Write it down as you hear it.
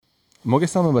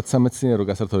მოგესალმებათ სამეცნიერო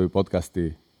გასართობი პოდკასტი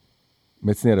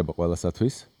მეცნიერება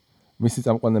ყველასათვის. მისი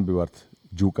წამყვანები ვართ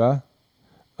ჯუკა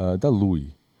და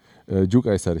ლუი.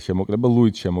 ჯუკა ეს არის შემოკლება,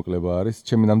 ლუიც შემოკლება არის.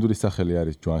 ჩემი ნამდვილი სახელი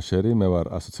არის ჯვანშერი, მე ვარ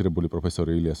ასოცირებული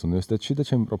პროფესორი ილიას უნივერსიტეტში და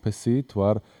ჩემი პროფესიით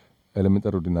ვარ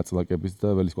ელემენტარული ნაწილაკების და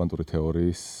ველის კვანტური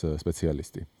თეორიის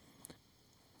სპეციალისტი.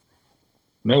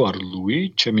 მე ვარ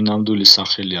ლუი, ჩემი ნამდვილი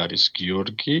სახელი არის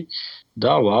გიორგი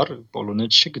და ვარ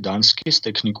პოლონეთში გდანსკის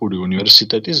ტექნიკური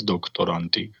უნივერსიტეტის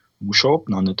დოქტორანტი. მუშაობ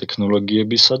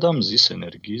ნანოტექნოლოგიებისა და მზის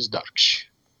ენერგიის დარგში.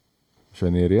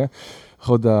 მშვენიერია.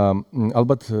 ხო და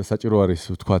ალბათ საჭირო არის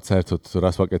ვთქვათ საერთოდ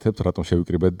რას ვაკეთებთ, რატომ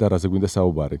შევიკრიბეთ და რაზე გვინდა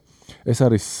საუბარი. ეს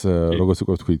არის როგორც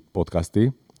უკვე ვთქვით პოდკასტი.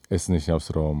 ეს ნიშნავს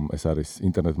რომ ეს არის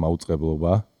ინტერნეტ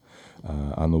მაუწყებლობა,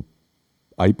 ანუ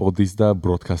iPod-ის და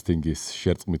broadcasting-ის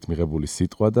შერწყმით მიღებული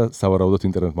სიტყვა და სავარაუდოდ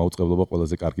ინტერნეტ მაუწყებლობა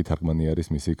ყველაზე კარგი თარგმანი არის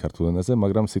მისი ქართულ ენაზე,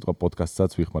 მაგრამ სიტყვა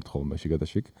პოდკასტსაც ვიხმართ ხოლმე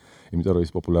შიგადაშიგ, იმიტომ რომ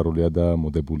ის პოპულარულია და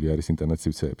მოდებული არის ინტერნეტ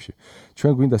სივრცეებში.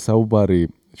 ჩვენ გვინდა საუბარი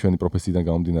ჩვენი პროფესიიდან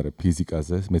გამომდინარე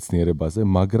ფიზიკაზე, მეცნიერებაზე,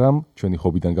 მაგრამ ჩვენი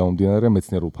ჰობიდან გამომდინარე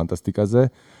მეცნიერულ ფანტასტიკაზე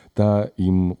და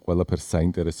იმ ყველაფერს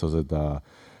საინტერესოზე და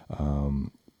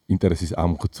ინტერესის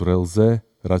ამღწრელზე,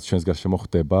 რაც ჩვენს გარშემო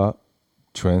ხდება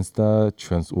ჩვენს და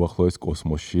ჩვენს უახლოეს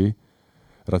კოსმოსში,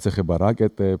 რაც ეხება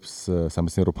რაკეტებს,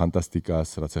 სამეცნიერო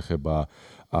ფანტასტიკას, რაც ეხება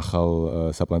ახალ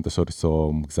საპლანეტესორისო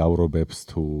მგზავრობებს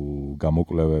თუ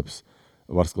გამოკვლევებს,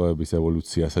 ვარსკვლავების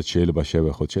ევოლუციასაც შეიძლება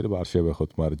შევეხოთ, შეიძლება არ შევეხოთ,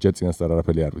 მაგრამ ჯერ წინასწარ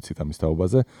არაფერი არ ვიცით ამის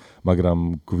თაობაზე, მაგრამ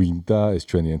გვინდა ეს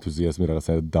ჩვენი ენთუზიაზმი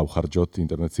რაღაცნაირად დავხარჯოთ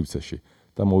ინტერნეტ სივრცეში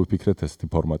და მოვიფიქრეთ ესეთი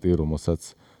ფორმატი, რომელსაც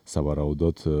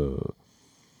სავარაუდოდ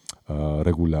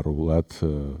რეგულარულად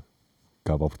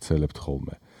გავავრცელებთ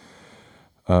ხოლმე.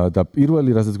 და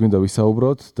პირველი, რასაც გვინდა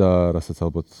ვისაუბროთ და რასაც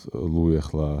ალბათ ლუი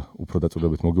ახლა უფრო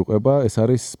დაწვრილებით მოგვიყვება, ეს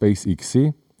არის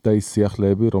SpaceX-ი და ის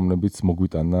სიახლეები, რომლებიც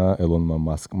მოგვიტანა ელონმა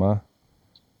მასკმა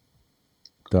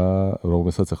და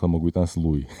რომელსაც ახლა მოგვიტანს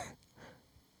ლუი.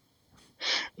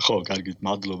 ხო, კარგით,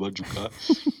 მადლობა ჯუკა.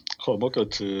 ხო,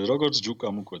 მოკლედ, როგორც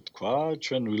ჯუკამ უკვე თქვა,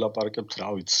 ჩვენ ვილაპარაკებთ, რა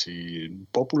ვიცი,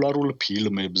 პოპულარულ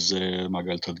ფილმებზე,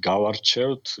 მაგალითად,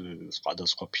 გავარჩევთ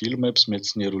სხვადასხვა ფილმებს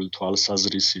მეცნიერული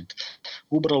თვალსაზრისით.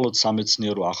 უბრალოდ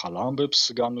სამეცნიერო ახალ ამბებს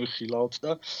განვიხილავთ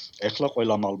და ეხლა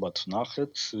ყველამ ალბათ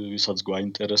ვნახეთ, ვისაც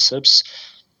გვაინტერესებს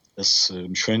ეს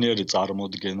მშვენიერი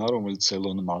წარმოდგენა, რომელიც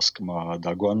ელონ მასკმა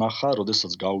დაგვანახა,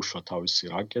 როდესაც გაუშვა თავისი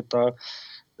რაკეტა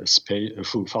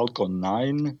Falcon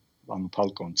 9, ანუ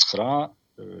Falcon 9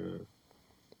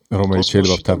 რომელიც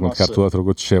შეიძლება ვთარგმნოთ ქართულად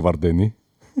როგორც შევარდენი.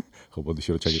 ხო, ბოდიში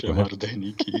რომ ჩაგიყვე. შევარდენი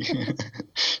კი.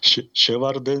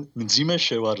 მძიმე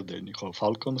შევარდენი, ხო,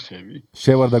 Falcon ხევი.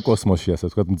 შევარდა კოსმოსში, ასე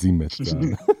ვთქვათ, მძიმედ და.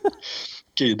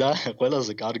 კი, და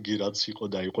ყველაზე კარგი რაც იყო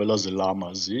და ყველაზე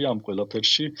ლამაზი ამ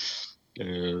ყველაფერში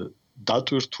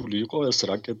დატვირთული იყო ეს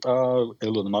რაკეტა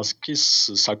ელონ მასკის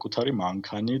საკუთარი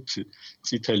მანქანით,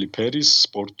 წითელი ფერის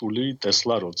სპორტული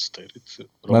Tesla Roadster-ით,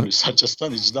 რომლის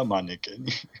საჭესთან იჯდა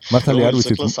მანეკენი. მართალი არ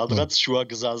ვიცით. სადღაც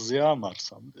შუაგზაზეა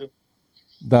მარსამდე.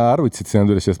 და არ ვიცით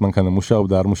სინამდვილეში ეს მანქანა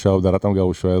მუშაობდა, არ მუშაობდა, რატომ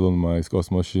გაუშვა ელონმა ის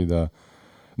კოსმოსში და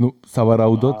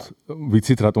სავარაუდოდ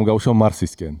ვიცით რატომ გაუშვა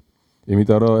მარსისკენ.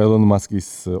 იმიტომ რომ ელონ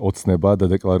მასკის ოცნება და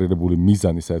დეკლარირებული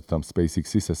მიზანი საერთოდ ამ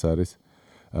SpaceX-ის ეს არის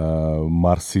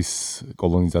მარსის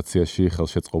კოლონიზაციაში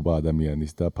ხელშეწყობა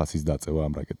ადამიანის და ფასის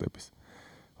დაწევა ამ რაკეტების.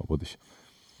 ობოდიში.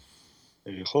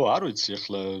 ხო, არ ვიცი,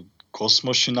 ახლა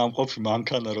კოსმოსში ნამყოფი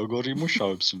მანქანა როგორ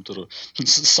იმუშავებს, იმიტომ რომ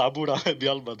საბურავები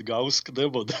ალბათ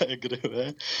გაუსკდებოდა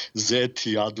ეგრევე,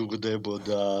 ზეთი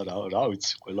ადუღდებოდა, რა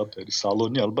ვიცი, ყველაფერი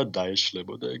სალონი ალბათ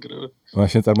დაეშლებოდა ეგრევე.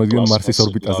 მაშინ წარმოგიდგენ მარსის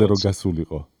ორბიტაზე რო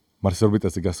გასულიყო. მარსის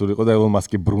ორბიტაზე გასულიყო და ელონ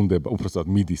მასკი ბრუნდება, უბრალოდ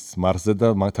მიდის მარსზე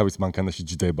და თავის მანქანაში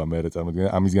ჯდება, მე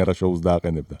წარმოგიდგენ, ამისგან რა შოუს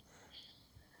დააყენებდა.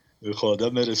 ხო, და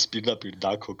მე პირდაპირ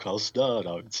დაქოქავს და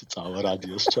რა ვიცი, წავა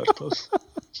რადიოს ჩართავს.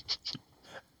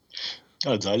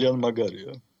 ძალიან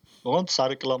მაგარია. ოღონდ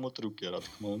სარეკლამო ტრუკია, რა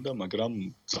თქმა უნდა, მაგრამ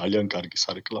ძალიან კარგი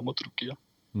სარეკლამო ტრუკია.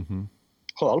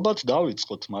 ხო, ალბათ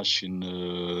დავიწყოთ მაშინ.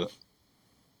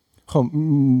 ხო,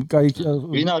 კაი.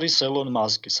 ვინ არის ელონ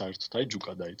მასკი საერთოდ? აი,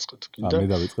 ჯუკა დაიწყეთ. მე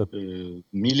დავიწყებ.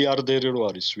 მილიარდერი რო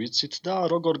არის, ვიცით და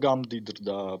როგორ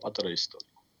გამდიდრდა პატარა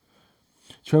ისტორია.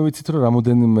 ჩვენ ვიცით რომ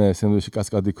რამოდენიმე სენდვიჩი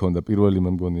კასკადი ქონდა. პირველი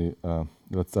მე მგონი,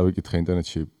 რაც წავიკითხე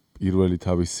ინტერნეტში, პირველი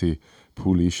თავისი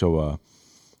ფული იშოვა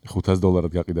 $500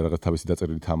 გაყიდა რაღაც თავისი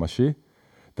დაწერილი თამაში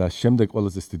და შემდეგ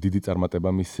ყველაზე დიდი წარმატება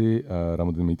მისი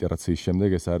რამოდენიმე იტერაციის შემდეგ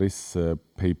ეს არის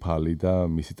PayPal-ი და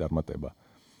მისი წარმატება.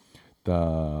 და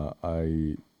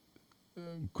აი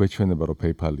გვეჩვენება რომ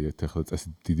PayPal-ი ეხლა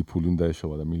წესი დიდი ფული უნდა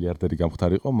ეშოვა და მილიარდერი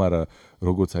გამختارიყო, მაგრამ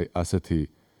როგორც აი ასეთი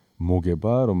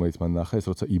მოგება, რომელიც მან ნახა, ეს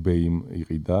როცა eBay-იმ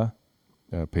იყიდა,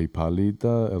 PayPal-ი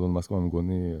და ელონ მასკმა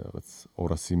მგონი რაღაც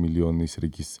 200 მილიონის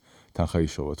რიგის თანხა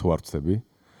იშოვა, თუ არ ვწდები.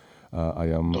 აი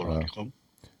ამ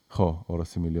ხო,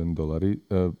 200 მილიონი დოლარი.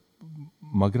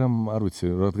 მაგრამ არ ვიცი,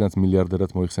 რადგანაც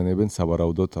მილიარდერად მოიხსენიებენ,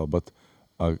 სავარაუდოდ ალბათ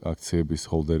აქციების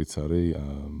ჰოლდერიც არის,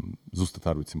 ზუსტად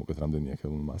არ ვიცი მოკეთ რამდენი აქვს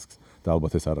ელონ მასკს და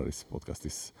ალბათ ეს არ არის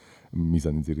პოდკასტის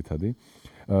მიზანი ძირითადი.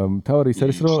 თავი ის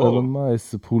არის, რომ ელონმა ეს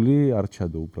ფული არ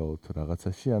ჩადო უბრალოდ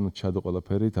რაღაცაში, ანუ ჩადო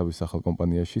ყველაფერი თავის ახალ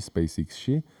კომპანიაში,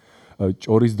 SpaceX-ში.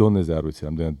 ჭორის დონეზე არ ვიცი,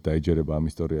 რამდენად დაეჯერება ამ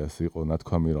ისტორიას, იყო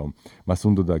ნათქვამი, რომ მას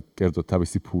უნდა კერძოდ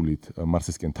თავისი ფულით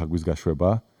მარსისკენ თაგვის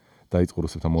გაშვება. დაიწყო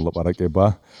რუსებთან მოლაპარაკება,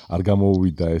 არ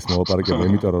გამოუვიდა ეს მოლაპარაკება,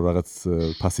 იმიტომ რომ რაღაც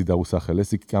ფასი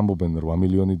დაუსახელეს, იქ ამბობენ 8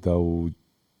 მილიონი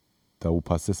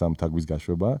დაუფასეს ამ თაგვის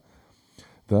გაშვება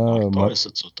და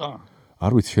ესე ცოტა?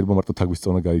 არ ვიცი, შეიძლება მარტო თაგვის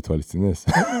წონა გაითვალისწინეს?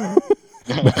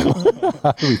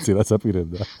 არ ვიცი, რაც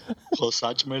აპირებდა. ხო,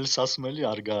 საჭმელი სასმელი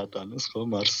არ გაატანეს, ხო,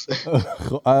 მარსზე.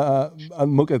 ხო, ან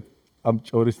მოკეთ ამ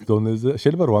ჭორის დონეზე,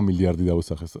 შეიძლება 8 მილიარდი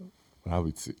დაუსახეს. რა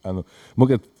ვიცი, ანუ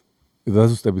მოკეთ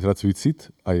დაზუსტებით რაც ვიცით,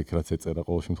 აი ეგ რაც ეწერა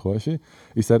ყოველ შემთხვევაში,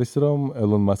 ის არის რომ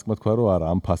ელონ მასკმა თქვა რომ არა,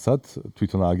 ამ ფასად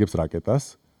თვითონ ააგებს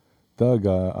რაკეტას და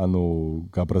ანუ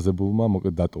გაბრაზებულმა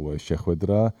მოკეთ დატოვა ეს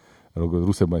შეხვედრა, როგორც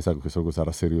რუსებმა ის აგვიხეს როგორც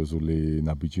არასერიოზული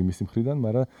ნაბიჯი მისი მხრიდან,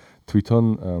 მაგრამ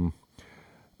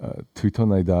თვითონ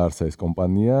აი დაარსა ეს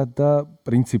კომპანია და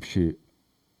პრინციპში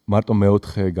მარტო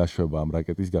მეოთხე გაშვება ამ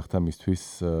რაკეტის გახდა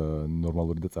მისთვის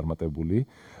ნორმალური და წარმატებული.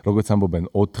 როგორც ამბობენ,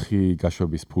 4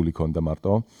 გაშვების ფული ქონდა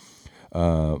მარტო.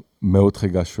 მეოთხე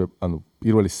გაშვება, ანუ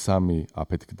პირველი 3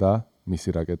 აფეთქდა მისი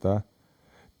რაკეტა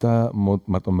და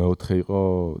მარტო მეოთხე იყო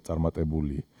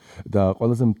წარმატებული. და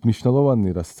ყველაზე მნიშვნელოვანი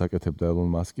რასაც აკეთებდა ელონ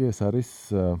მასკი, ეს არის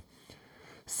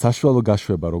საშუალო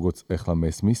გაშვება, როგორც ეხლა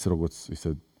მესმის, როგორც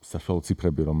ისე საშუალო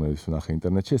ციფრები, რომელიც ვნახე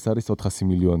ინტერნეტში, ეს არის 400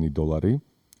 მილიონი დოლარი.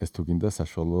 ეს თუ გინდა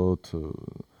საშუალოდ,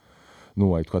 ну,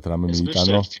 აი თქვათ რამე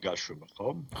მიიტანო. ეს გაშვება, ხო?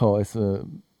 ხო,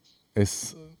 ეს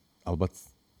ალბათ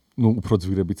უფრო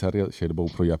ძვირებიც არის, შეიძლება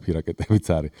უფრო იაფი რაკეტებიც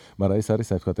არის, მაგრამ ეს არის,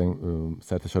 აი თქვათ,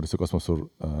 საერთაშორისო კოსმოსურ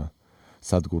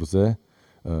სადგურზე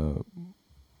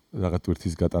რაღაც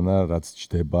ტვირთის გატანა, რაც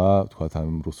ჯდება, თქვათ,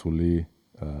 ამ რუსული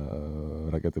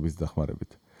რაკეტების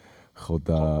დახმარებით. ხო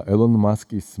და ელონ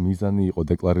მასკის მიზანი იყო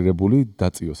დეკლარირებული,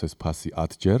 დაწიოს ეს ფასი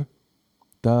 10 ჯერ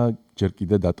და ჯერ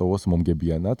კიდე დატოვოს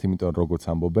მომგებიანად, იმიტომ რომ როგორც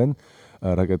ამბობენ,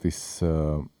 რაკეტის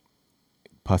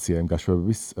ფასი ამ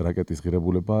გაშვებების რაკეტის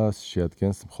ღირებულება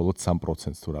შეადგენს მხოლოდ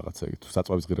 3%-ს თუ რაღაცა იგი, თუ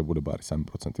საწვავის ღირებულება არის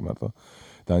 3% მარტო.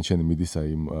 დანარჩენი მიდის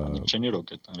აი ჩენი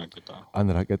რაკეტა. ან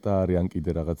რაკეტა არის, ან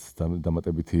კიდე რაღაც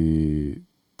დამატებითი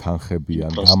თანხები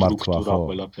ან გამართვა, ხო?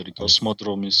 ყველაფერი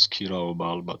კოსმოდრომის ქირაობა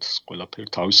ალბათ, ყველაფერი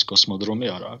თავისი კოსმოდრომი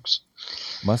არ აქვს.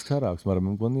 მას არ აქვს, მაგრამ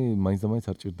მე მგონი მაინც და მაინც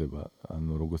არ ჭირდება,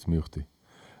 ანუ როგორც მივხვდი.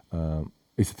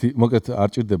 ისეთი მოგეთ არ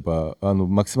ჭირდება, ანუ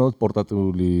მაქსიმალურად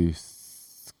პორტატიული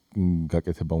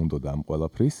გაკეთება უნდა და ამ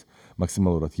ყველაფრის,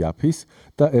 მაქსიმალურად იაფის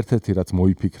და ერთ-ერთი რაც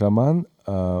მოიფიქრა მან,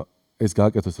 ეს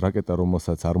გააკეთოს რაკეტა,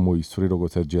 რომელსაც არ მოისვრი,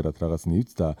 როგორც ერთჯერად რაღაც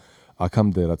ნივთს და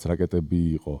აქამდე რაც რაკეტები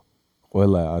იყო,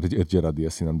 ყველა ერთჯერადია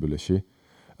სინამდვილეში.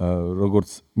 როგორც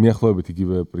მიახლოებით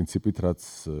იგივე პრინციპით, რაც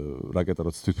რაკეტა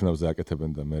როცა თვითმფრინავზე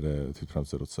აკეთებენ და მე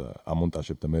თვითმფრინავზე როცა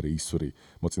ამონტაჟებ და მე ისვრი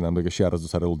მოწინააღმდეგეში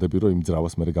არასდროს არ ელოდები, რომ იმ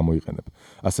ძრავას მე გამოიყენებ.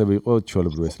 ასევე იყო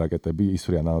ჩვეულებრივი ეს რაკეტები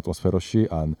ისვრიან ან ატმოსფეროში,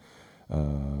 ან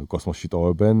კოსმოსში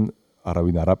ტოვებენ,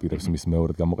 არავინ არ აპირებს მის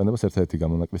მეორედ გამოყენებას, ერთ-ერთი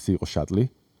გამონაკლისი იყო შატლი.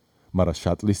 მაგრამ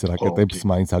შატლის რაკეტებს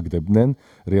მაინც აგდებდნენ,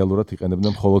 რეალურად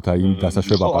იყენებდნენ მხოლოდ აი იმ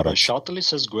დასაშვებ აპარატს. შატლის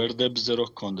ეს გვერდებზე რო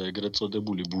ჰქონდა ეგრეთ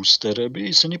წოდებული ბუსტერები,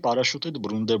 ისინი პარაშუტით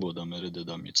ბრუნდებოდა მერე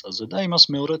დედამიწაზე და იმას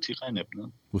მეორედ იყენებდნენ.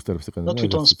 ბუსტერებს იყენებდნენ. და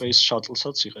თვითონ Space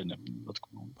Shuttle-საც იყენებდნენ, რა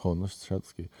თქმა უნდა. ხო, ნუ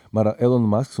შატლს კი. მაგრამ ელონ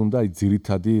მასკს უნდა აი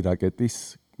ძირითადი რაკეტის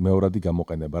მეორადი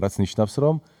გამოყენება, რაც ნიშნავს,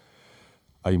 რომ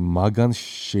აი მაგან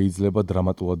შეიძლება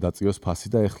დრამატულად დაწიოს ფასი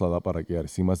და ეხლა ლაპარაკი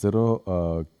არის იმაზე, რომ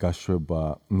გაშვება,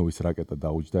 ну, ის რაკეტა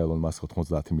დაუჯდა ელონ მასკს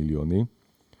 90 მილიონი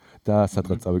და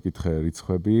სადღაც წავიკითხე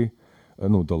რიცხვები,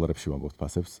 ну, დოლარებში ვამბობთ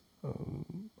ფასებს,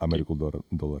 ამერიკულ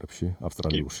დოლარებში,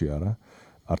 ავსტრალიურში არა,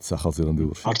 არც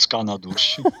ახალზელანდიურში. არც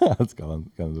კანადურში. არც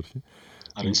კანადურში.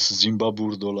 არის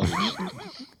ზიმბაბვურ დოლარებში.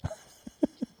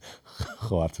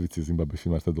 ხო, არც ვიცი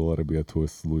ზიმბაბვეში მართლა დოლარებია თუ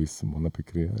ეს ლუის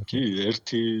მონაფიქრია. კი,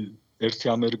 ერთი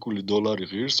ამერიკული დოლარი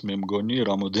ღირს, მე მგონი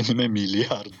რამოდენიმე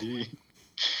მილიარდი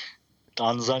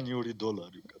ტანზანიური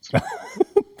დოლარი, კაცო.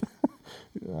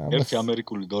 ერთი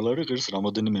ამერიკული დოლარი ღირს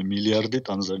რამოდენიმე მილიარდი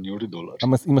ტანზანიური დოლარი.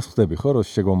 იმას ხვდები ხო, რომ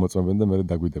შეგვამოწმებენ და მე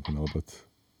დაგვიდებენ ალბათ.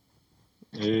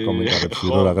 კომენტარებში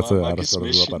რომ რაღაცა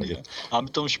არასწორად ლაპარაკობ.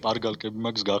 ამიტომ შპარგალკები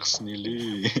მაქვს გახსნილი.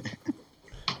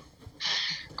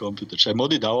 კომპიუტერში.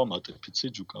 მოდი დავამატებ, იცი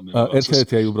ჯუკა მე.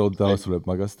 ერთ-ერთი აი უბრალოდ დავასრულებ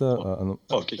მაგას და ანუ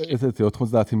ერთ-ერთი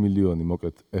 90 მილიონი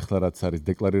მოკლედ ეხლა რაც არის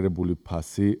დეკლარირებული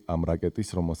ფასი ამ რაკეტის,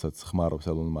 რომელსაც ხმარობს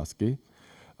ელონ მასკი.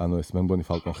 ანუ ეს მე მგონი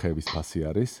Falcon Heavy-ის ფასი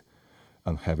არის.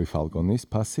 ან Heavy Falcon-ის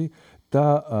ფასი და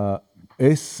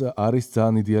ეს არის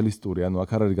ძალიან იდეალისტური. ანუ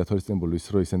აქ არ არის გათვალისწინებული ის,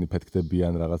 რომ ისინი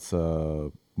ფეთქდებიან რაღაც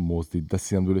მოზდით და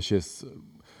სინამდვილეში ეს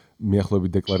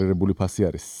მიახლოებით დეკლარირებული ფასი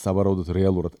არის. საბარაუდოდ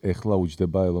რეალურად ეხლა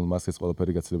უჯდება ელონ მასკის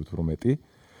ყველაფერი გაცილებით უფრო მეტი.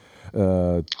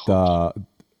 და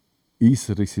ის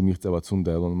რისი მიღწევაც უნდა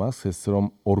ელონ მასკს ეს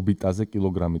რომ ორბიტაზე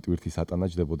კილოგრამი ტვირთის ატანა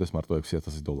ჯდებოდეს მარტო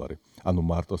 $6,000. ანუ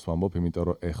მარტოს ვამბობ, იმიტომ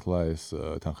რომ ეხლა ეს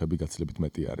თანხები გაცილებით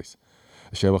მეტი არის.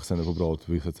 შევახსენებ უბრალოდ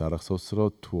ვისაც არ ახსოვს,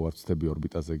 რომ თუ არ ვწდები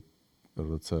ორბიტაზე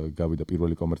როცა გავიდა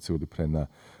პირველი კომერციული ფრენა,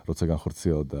 როცა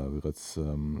განხორციელდა ვიღაც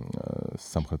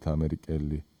სამხრეთ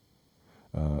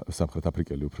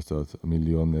აფრიკელი უბრალოდ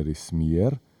მილიონერის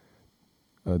მიერ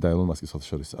და ელონ მასკის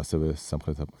შორის ასევე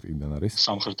სამხრეთ აფრიკიდან არის.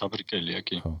 სამხრეთ აფრიკელია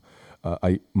კი. ხო.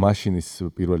 აი მაშინის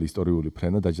პირველი ისტორიული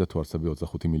ფრენა დაჯდა თუ არსები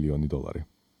 $25 მილიონი.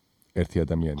 ერთი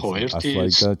ადამიანის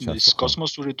ასვაი და ჩასვლა.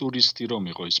 კოსმოსური ტურისტი რომ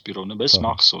იყო ის პიროვნება, ეს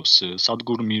მახსოვს,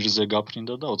 სადგურ მირზე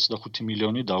გაფრინდა და 25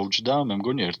 მილიონი დაუჯდა, მე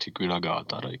მგონი ერთი კვირა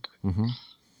გაატარა იქ.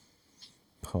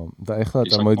 ხო, და ეხლა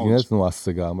წარმოიდგინეთ,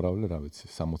 100-ზე გაამრავლე, რა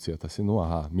ვიცი,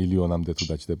 60,000, მილიონამდე თუ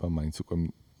დაჯდება, მაინც უკვე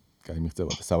კაი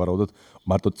მიღწევა და სავარაუდოდ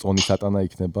მარტო წონის ატანა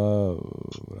იქნება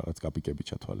რაღაც კაპიკები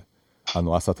ჩათვალე. ანუ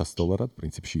 $100,000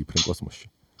 პრინციპში იფრენ კოსმოსში.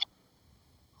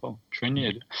 ხო,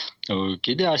 ჩვენიერი.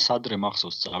 კიდე ეს ადრე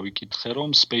მახსოვს წავიკითხე, რომ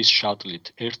Space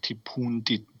Shuttle-ით 1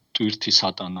 ფუნტი ტვირთის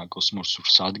ატანა კოსმოსურ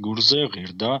სადგურზე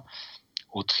ღირდა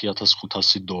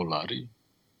 $4,500.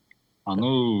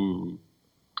 ანუ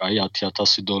კაი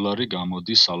 $10,000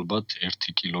 გამოდის ალბათ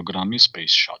 1 კილოგრამი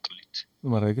Space Shuttle-ით.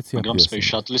 მაგრამ ეგეც იაფია. მაგრამ Space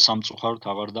Shuttle სამწუხაროდ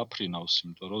აღარ დაფრინავს,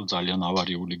 იმიტომ რომ ძალიან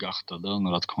ავარიული გახდა და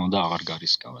რა თქმა უნდა აღარ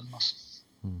გარისკავენ მას.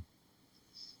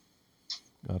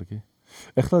 კარგი.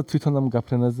 ეხლა თვითონ ამ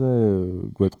გაფრენაზე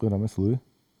გვეტყვი რამეს ლუი?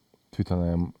 თვითონ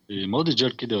ამ მოდი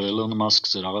ჯერ კიდევ ელონ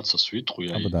მასკზე რაღაცას ვიტყვი,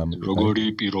 როგორი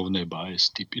პიროვნებაა ეს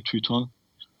ტიპი თვითონ.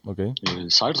 ოკეი.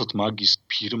 საერთოდ მაგის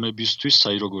ფირმებისთვის,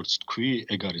 აი როგორც თქვი,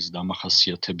 ეგ არის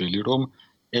დამახასიათებელი, რომ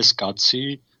ეს კაცი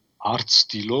არ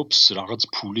ცდილობს რაღაც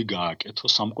ფული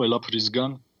გააკეთოს ამ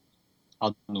ყველაფრისგან.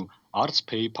 ანუ არც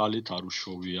PayPal-ით არ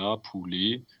უშოვია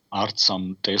ფული, არც ამ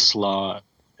Tesla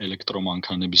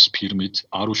ელექტრომანქანების ფირმით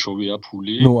არ უშოვია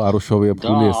ფული. ნუ არ უშოვია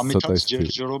ფული ეს ცოტა ის.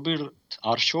 ჯერჯერობით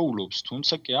არ შოულობს,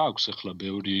 თუმცა კი აქვს ახლა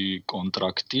ბევრი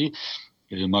კონტრაქტი.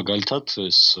 მაგალითად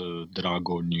ეს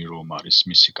დრაგონი რომ არის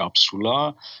მისი კაფსულა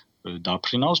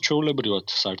დაფრინავს ჩვეულებრივად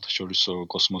საერთაშორისო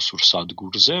კოსმოსურ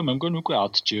სადგურზე. მე მგონი უკვე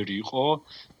 10 ჯერი იყო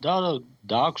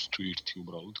და აქვს ტვირთი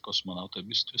უბრალოდ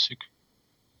კოსმონავტებისთვის იქ.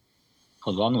 ხო,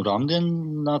 ანუ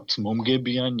რამდენად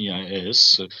მომგებიანია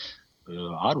ეს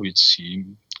არ ვიცი.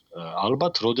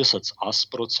 ალბათ, როდესაც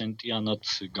 100%-იანად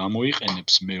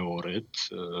გამოიყენებს მეორედ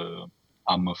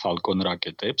ამ Falcon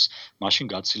რაკეტებს, მაშინ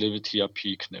გაცილებით იაფი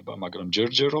იქნება, მაგრამ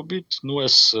ჯერჯერობით, ნუ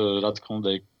ეს რა თქმა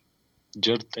უნდა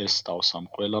ჯერ ტესტავს ამ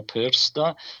ყველაფერს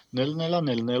და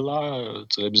ნელ-ნელა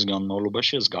წლების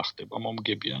განმავლობაში ეს გახდება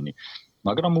მომგებიანი,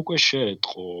 მაგრამ უკვე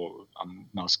შეეწყო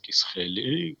ამ მასკის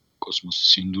ხელი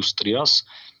კოსმოსის ინდუსტრიას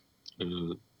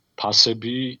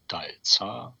ფასები დაეცა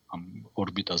ამ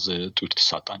ორბიტაზე ტვირთის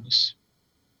ატანის.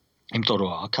 იმიტომ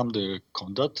რომ აქამდე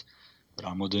ჰქონდათ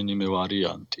რამოდენიმე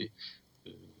ვარიანტი.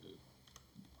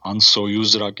 ან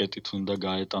Soyuz რაკეტით უნდა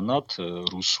გაეტანათ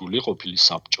რუსული ყოფილი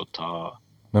საბჭოთა.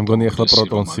 მე მგონი ახლა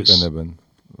პროტონს იყენებენ.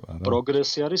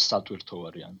 პროგრესი არის სატვირთო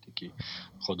ვარიანტი კი.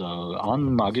 ხო და ან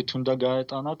მაგით უნდა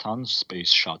გაეტანათ, ან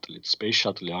Space Shuttle-ით. Space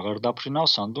Shuttle აღარ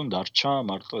დაფრინავს, ანდონ დარჩა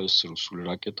მარტო ეს რუსული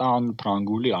რაკეტა, ან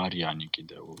ფრანგული არიანი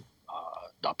კიდევ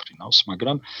დაფრინავს,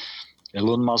 მაგრამ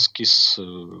ელონ მასკის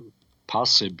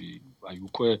ფასები აი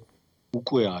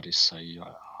უკვე არის აი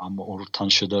ამ ორთან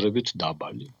შედარებით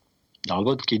დაბალი.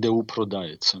 ალბათ კიდევ უფრო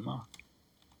დაეცემა.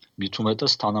 მით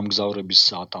უმეტეს თანამგზავრების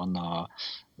ატანა,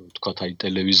 თქვათ აი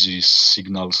ტელევიზიის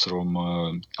სიგნალს რომ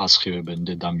ასხივებენ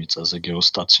დედამიწაზე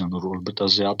გეოსტაციონარ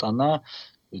ორბიტაზე ატანა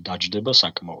დაჯდება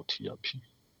საკმაოდ იაფი.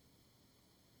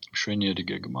 შვენიერი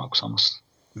გეგმა აქვს ამას.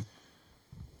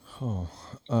 ხო.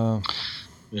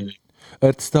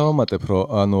 ერთს დავამატებ, რომ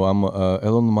ანუ ამ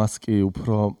ელონ მასკი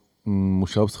უფრო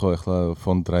მუშაობს ხო ახლა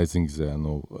fundraising-ზე,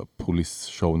 ანუ ფულის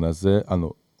შოუნაზე, ანუ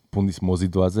ფულის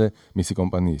მოზიდვაზე მისი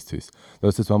კომპანიისთვის. და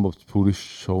ესეც ვამბობთ, ფულის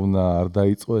შოუნა არ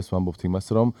დაიწყო, ეს ვამბობთ იმას,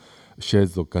 რომ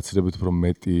შეეძლო გაცილებით უფრო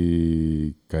მეტი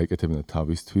გაიკეთებინა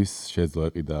თავისთვის, შეეძლო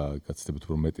ეყიდა გაცილებით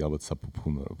უფრო მეტი ალბათ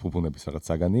საფუფუნების რაღაც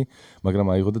საგანი, მაგრამ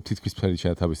აიღო და თითქმის მთელი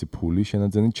შენა თავისი ფული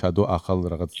შენაძენი ჩადო ახალ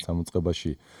რაღაც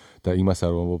სამოწყებაში და იმას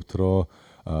არ ვამბობთ, რომ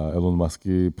ელონ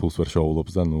მასკი ფულს ვერ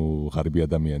შეუძლებს და ღარიბი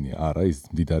ადამიანია. არა, ის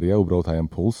მდიდარია, უბრალოდ აი ამ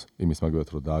ფულს იმის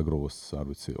მაგალითად რომ დააგროვოს, არ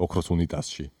ვიცი, ოქროს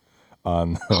უნიტაზში. ან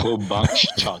ხო ბანკში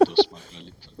ჩადოს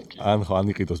მაგალითად. ან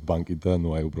იყიდოს ბანკი და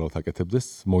აი უბრალოდ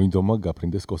აკეთებდეს, მოინდომა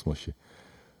გაფრინდეს კოსმოსში.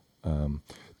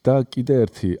 და კიდე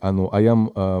ერთი, აი ამ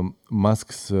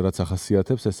მასკს რაც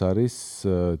ახასიათებს, ეს არის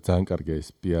ძალიან კარგი ის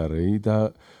PR-ი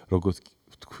და როგორც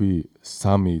თქვი,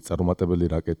 3 წარუმატებელი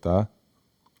რაკეტა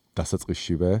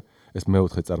დასაწყისშივე, ეს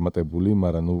მეოთხე წარმატებული,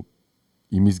 მაგრამ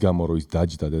იმის გამო რომ ის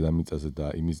დაჯდა დედამიწაზე და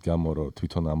იმის გამო რომ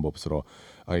თვითონ ამბობს რომ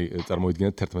აი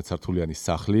წარმოიდგინეთ 11 სართულიანი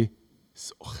სახლი,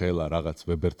 ხელა რაღაც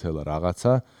ვებერთელა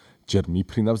რაღაცა, ჯერ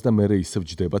მიფრინავს და მერე ისევ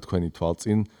ჯდება თქვენი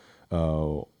თვალწინ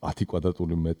 10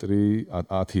 კვადრატული მეტრი,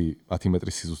 10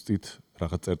 მეტრი სიზუსტით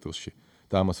რაღაც წერტილში.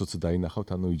 და ამასაც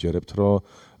დაინახავთ, იჯერებთ, რომ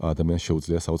ადამიანს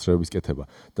შეუძლია საოცრებების კეთება.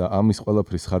 და ამის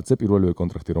ყველაფრის ხარჯზე პირველივე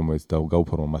კონტრაქტი, რომელიც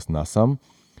გაუფორმა მას NASA-მ,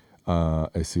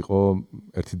 ეს იყო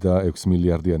 1.6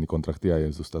 მილიარდიანი კონტრაქტი,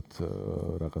 აი ზუსტად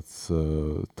რაღაც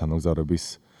თანამგზავრების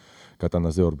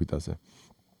გატანაზე ორბიტაზე.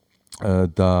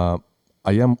 და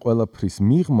აი ამ ყველაფრის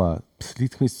მიღმა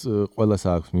თითქმის ყველას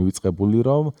აქვს მივიწყებული,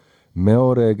 რომ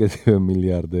მეორე ეგეთივე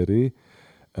მილიარდერი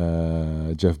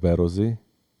ჯეფ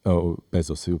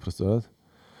ბეზოსი უბრალოდ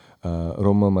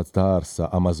რომელმაც დაარსა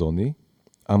ამაზონი,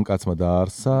 ამ კაცმა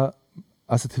დაარსა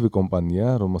ასეთივე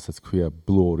კომპანია, რომელსაც ქვია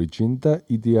Blue Origin და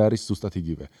იდეა არის ზუსტად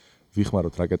იგივე.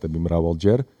 ვიხმაროთ რაკეტები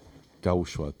მრავალჯერ,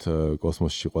 გაუშვათ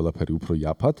კოსმოსში ყველაფერი უფრო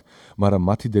იაფად, მაგრამ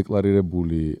მათი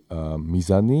დეკლარირებული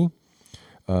მიზანი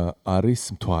არის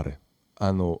მთვარე.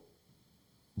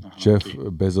 ჯეფ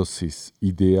ბეზოსის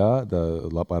იდეა და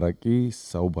ლაპარაკი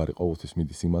საუბარი ყოველთვის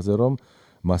მიდის იმაზე, რომ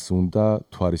მას უნდა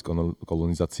მთვარის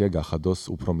კოლონიზაცია გახადოს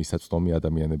უფრო მისაწვდომი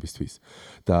ადამიანებისთვის.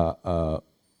 და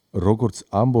როგორც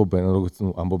ამბობენ,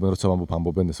 როცა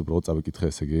ამბობენ, ეს უბრალოდ წავიკითხე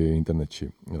ესე იგი ინტერნეტში,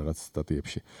 რაღაც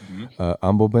სტატიებში.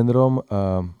 ამბობენ, რომ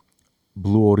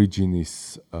Blue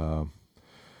Origin-ის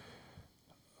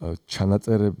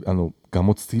ჩანაწერები,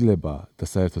 გამოცდილება და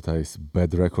საერთოდ ეს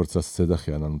bad records-ას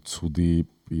ზედახიან, ცუდი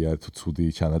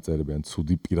ცუდი ჩანაწერები,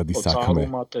 ცუდი პირადი საქმე.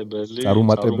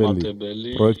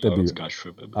 წარუმატებელი პროექტები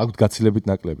აქვთ გაცილებით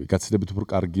ნაკლები, გაცილებით უფრო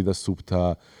კარგი და სუფთა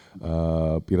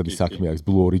პირადი საქმე აქვს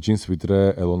Blue Origin-ს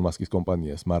ვიდრე ელონ მასკის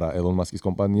კომპანიას, მაგრამ ელონ მასკის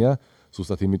კომპანია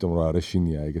ზუსტად იმიტომ რომ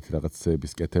არეშინია ეგეთი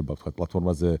რაღაცების კეთება, თქვა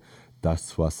პლატფორმაზე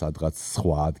დასვა სადღაც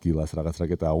სხვა ადგილას რაღაც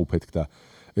რაკეტა აუფეთქდა.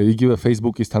 იგივე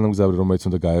Facebook-ის თანამგზავრი, რომელიც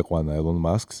უნდა გაეყვანა ელონ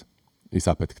მასკს, ის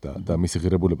აფეთქდა და მისი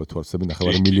ღირებულება თუ არსები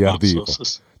 9 მილიარდი იყო.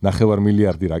 9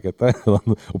 მილიარდი რაკეტა,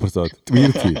 უბრალოდ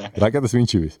ტვირთი, რაკეტას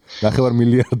ვინჩივის. 9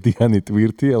 მილიარდიანი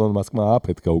ტვირთი ელონ მასკმა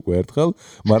აფეთქა უკვე ერთხელ,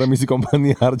 მაგრამ მისი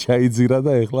კომპანია არ ჩაიძირა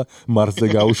და ეხლა მარსზე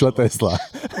გაუშვა ტესლა.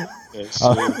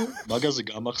 მაგაზე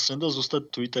გამახსენდა ზუსტად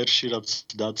Twitter-ში რაც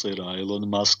დაწერა ელონ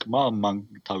მასკმა მან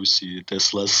თავისი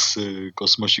ტესლას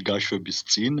კოსმოსში გაშვების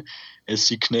წინ, ეს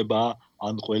იქნება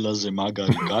ან ყველაზე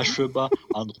მაგარი გაშვება,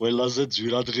 ან ყველაზე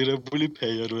ძვირადღირებული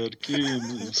ფეიერვერკი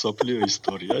მსოფლიო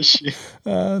ისტორიაში.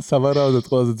 სავარაუდოდ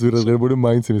ყველაზე ძვირადღირებული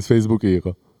მაინც იმის Facebook-ი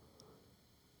იყო.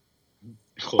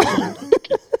 ხო.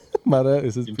 მაგრამ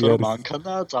ეს PR-ის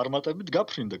მანქანა წარმატებით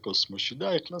გაფრინდა კოსმოსში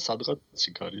და ეხლა სადღაც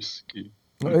იქ არის კი.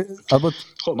 ალბათ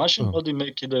ხო, მაშინ მოდი მე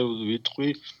კიდევ ვიტყვი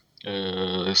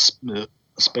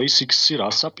SpaceX-ი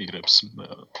რას აპირებს?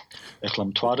 ეხლა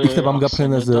მთვარე იქნებ ამ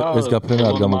გაფრენაზე ეს გაფრენა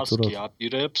არ გამოგწუროთ. მასკი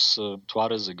აპირებს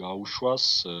მთვარეზე გაუშვას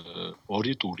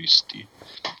 2 ტურისტი.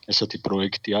 ესეთი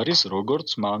პროექტი არის, როგორც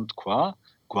მან თქვა,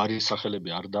 გვარის სახელები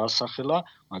არ დაასახელა,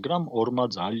 მაგრამ ორმა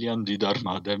ძალიან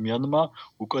დიდარმა ადამიანმა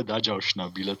უკვე დაჯავშნა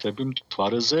ბილეთები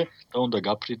მთვარეზე და უნდა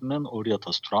გაფრინდნენ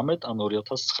 2018 ან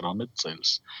 2019 წელს.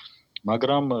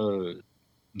 მაგრამ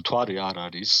მთვარე არ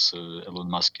არის ელონ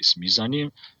მასკის მიზანი.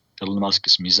 ელონ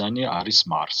მასკის მიზანი არის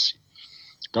მარსი.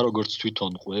 და როგორც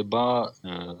თვითონ ყვება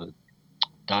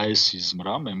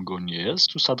დაესიზმრა, მე მგონი ეს,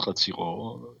 თუ სადღაც იყო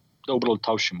და უბრალოდ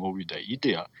თავში მოვიდა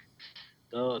იდეა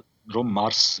და რომ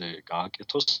მარსზე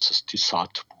გააკეთოს ესეთი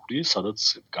სათბური, სადაც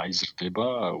გაიზრდება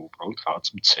უბრალოდ რაღაც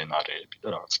მცენარეები და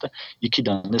რაღაც და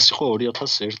იქიდან ეს იყო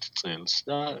 2001 წელს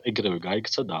და ეგრევე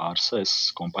გაიქცა და დაარსა ეს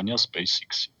კომპანია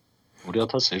SpaceX-ი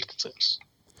 2001 წელს.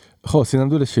 ხო,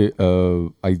 სინამდვილეში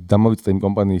აი დამოვიწყდა იმ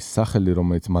კომპანიის სახელი,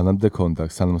 რომელიც მანამდე ჰქონდა,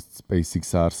 სანამ SpaceX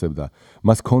აარსებდა.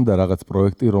 მას ჰქონდა რაღაც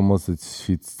პროექტი, რომელზეც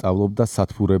სწავლობდა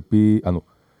სათბურები,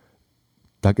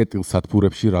 დაკეტილ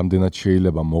სათბურებში რამდენად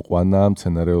შეიძლება მოყვანა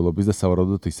მცენარეულობის და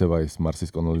სავარაუდოდ ისევ ის მარსის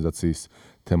კოლონიზაციის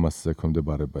თემას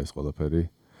ექვემდებარება ეს ყველაფერი.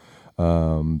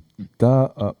 და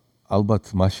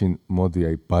ალბათ მაშინ მოდი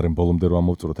აი ბარემ ბოლომდე რომ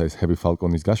ამოვწუროთ აი ეს Heavy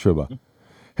Falcon-ის გაშვება.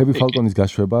 Heavy Falcon-ის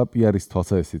გაშვება PR-ის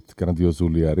თვალსაზრისით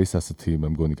გრანდიოზული არის, ასეთი მე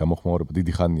მგონი გამოხმაურება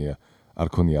დიდი ხანია არ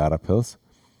ქონია არაფერს.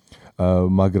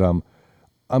 მაგრამ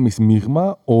ამის მიღმა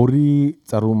ორი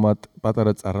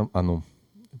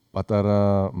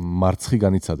პატარა მარცხი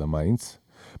განიცადა მაინც.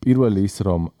 პირველი ის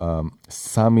რომ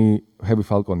 3 Heavy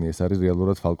Falcon-ი ეს არის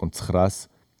რეალურად Falcon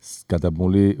 9-ს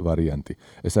გადაბმული ვარიანტი.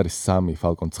 ეს არის 3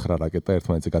 Falcon 9 რაკეტა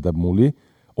ერთმანეთზე გადაბმული,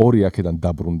 2 აქედან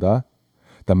დაბრუნდა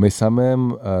და მესამემ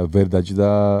ვერ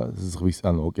დაჯდა ზღვის,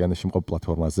 ოკეანეში მყოფ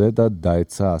პლატფორმაზე და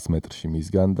დაეცა 100 მეტრში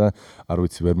მისგან და არ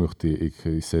ვიცი ვერ მივხვდი იქ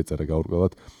ისე ეწერა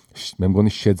გაურკვევად. მე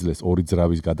მგონი შეძლეს 2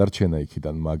 ძრავის გადარჩენა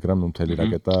იქიდან, მაგრამ მთელი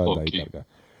რაკეტა დაიკარგა.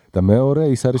 და მეორე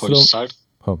ის არის რომ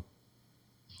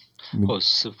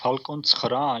Falcon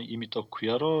 9 იმიტომ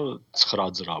ქვია რომ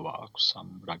 9 ძრავა აქვს ამ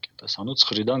რაკეტას. ანუ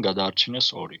 9-დან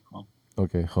გადაარჩინეს 2, ხო?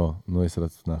 ოკეი, ხო, ეს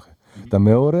რაც ნახე. და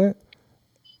მეორე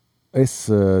ეს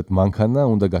მანქანა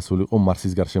უნდა გასულიყო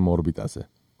მარსის გარშემო ორბიტაზე.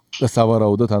 და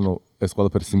სავარაუდოდ, ეს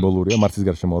ყველაფერი სიმბოლურია, მარსის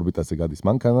გარშემო ორბიტაზე გადის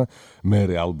მანქანა,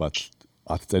 მერე ალბათ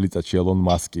 10 წელიწადში ელონ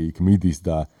მასკი იქ მიდის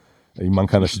და იმ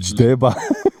მანქანაში ჯდება.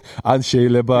 ან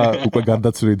შეიძლება უკვე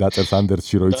გარდაცვლილი დაწერს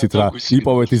ანდერსში, რომ იცით რა,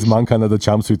 იპოვეთ ის მანქანა და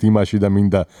ჩამსვით იმაში და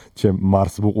მინდა ჩემ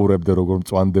მარს ვუყურებდე როგორ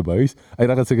მწვანდება ის. აი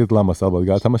რაღაც ეგეთ ლამას ალბათ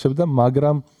გაათამაშებ და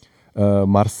მაგრამ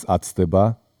მარს აცდება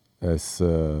ეს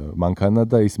მანქანა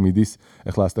და ის მიდის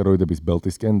ახლა ასტეროიდების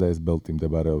ბელტისკენ და ეს ბელტი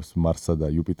მდებარეობს მარსსა და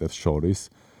იუპიტერს შორის.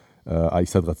 აი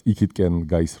სადღაც იქითკენ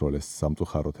გაისროლეს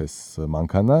სამწუხაროდ ეს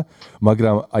მანქანა,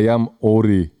 მაგრამ აი ამ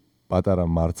 2 პატარა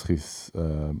მარცხის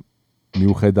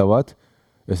მიუხედავად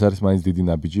ეს არის მაინც დიდი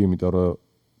ნაბიჯი, იმიტომ რომ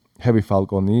Heavy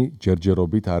Falcon-ი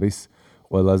ჯერჯერობით არის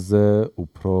ყველაზე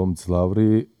უფრო მძლავრი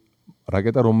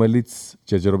რაკეტა, რომელიც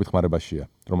ჯერჯერობით ხმარებაშია,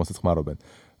 რომელსაც ხმარობენ.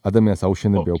 ადამიანს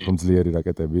აუშენებია უფრო ძლიერი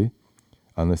რაკეტები.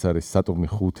 ანუ ეს არის სატურნი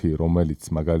 5, რომელიც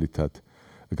მაგალითად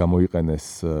გამოიყენეს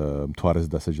მთვარეზე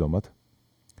დასაჯდომად.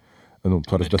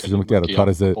 მთვარეზე დასაჯდომად კი არა,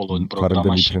 მთვარემდე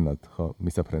მიფრენად, ხო,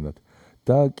 მისაფრენად.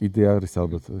 და კიდე არის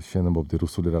ალბათ შენებობდი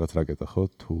რუსული რაღაც რაკეტა, ხო,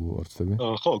 თუ არ ვცდები?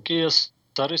 ხო, კი ეს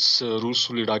არის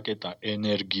რუსული რაკეტა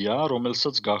ენერგია,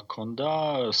 რომელსაც გაქონდა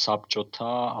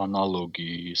საბჭოთა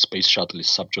ანალოგი, Space Shuttle-ის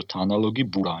საბჭოთა ანალოგი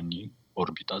ბურანი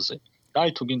ორბიტაზე. და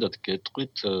აი თუ გინდათ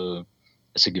გეტყვით,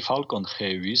 ესე იგი Falcon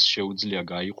Heavy-ს შეუძლია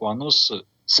გაიყვანოს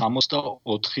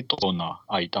 64 ტონა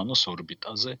აიტანოს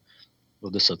ორბიტაზე,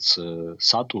 როდესაც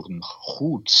Saturn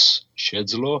 5-ს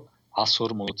შეძლო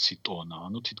 140 ტონა,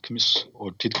 ანუ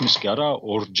თითქმის კი არა,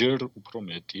 2-ჯერ უფრო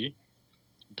მეტი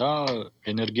და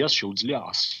ენერგიას შეუძლია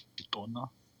 100 ტონა.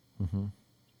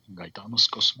 გაიტანოს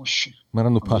კოსმოსში.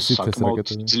 მაგრამ ფასით ეს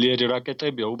რაკეტები ძლიერი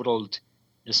რაკეტებია, უბრალოდ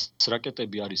ეს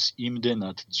რაკეტები არის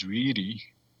იმდენად ძვირი,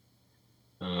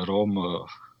 რომ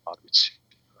არ ვიცი.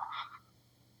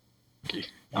 კი,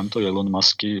 ამიტომ ელონ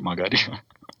მასკი მაგარია.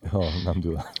 ხო,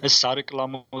 ნამდვილად. ეს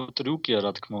სარეკლამო ტრიუკია,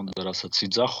 რა თქმა უნდა, რასაც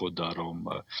იძახოდა, რომ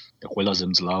ყველაზე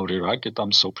მძლავრი რაკეტა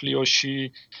მსოფლიოში,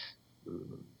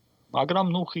 მაგრამ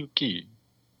კი,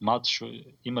 მათ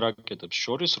იმ რაკეტებს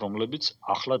შორის, რომლებიც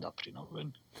ახლა დაფრინავენ.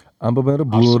 ამბობენ, რომ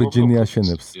Blue Origin-ი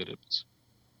აშენებს.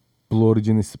 Blue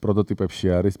Origin-ის პროტოტიპებში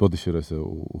არის, ბოდიში რომ ესე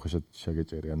უხეშად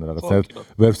შეგეჭერი, ანუ რაღაცა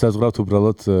ვერ საზღვრავთ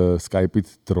უბრალოდ Skype-ით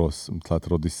დროს, მთლად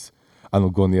როდის, ანუ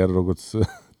გონია როგორც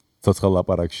ცოცხალ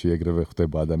ლაპარაკში ეგრევე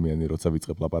ხდება ადამიანი, როცა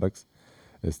ვიწყებ ლაპარაკს,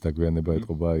 ეს დაგვიანება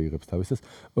ეტყობა, იღებს თავის ეს.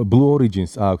 Blue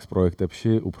Origin-ს აქვს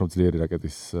პროექტებში უფრო ძლიერი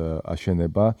რაკეტის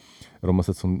აშენება,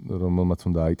 რომელმაც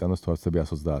უნდა აიტანოს თვალსები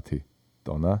 130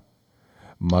 ტონა.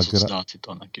 130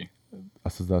 ტონა კი.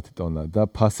 130 ტონა და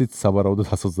ფასით სავარაუდოდ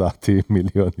 130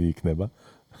 მილიონი იქნება.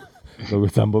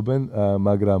 როგორც ამბობენ,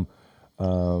 მაგრამ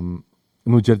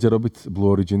ჯერჯერობით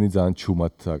Blue Origin-ი ძალიან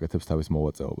ჩუმად აკეთებს თავის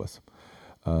მოვაწეობას.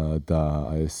 და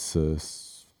ეს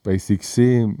SpaceX-ი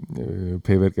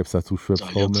ფეივერკებსაც უშვებს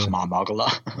ხოლმე. ხმამაღლა.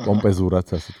 პომპეზურად,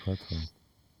 ასე ვთქვათ.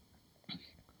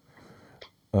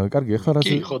 კარგი, ახლა რა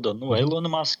კი, ხო და ელონ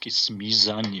მასკის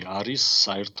მიზანი არის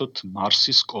საერთოდ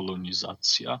მარსის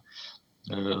კოლონიზაცია.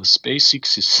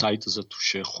 SpaceX-ის საიტზე თუ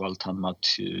შეხვალთ ან მათ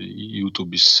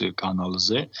YouTube-ის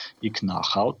კანალზე, იქ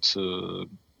ნახავთ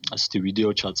ასეთი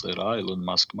ვიდეო ჩაწერა ელონ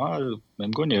მასკმა, მე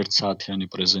მგონი 1 საათიანი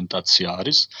პრეზენტაცია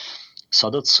არის,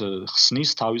 სადაც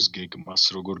ხსნის თავის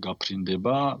გეგმას, როგორ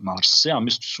გაფრინდება მარსზე,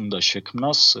 ამისთვის უნდა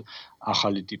შექმნას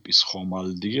ახალი ტიპის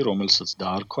ხომალდი, რომელსაც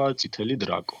დაარქვა წითელი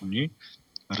დრაკონი,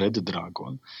 Red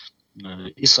Dragon.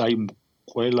 ის აი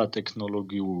ყველა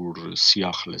ტექნოლოგიურ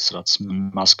სიახლეს, რაც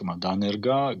მასკმა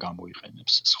დანერგა,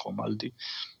 გამოიყენებს ეს ხომალდი.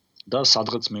 და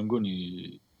სადღაც მე მგონი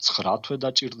 9 თვე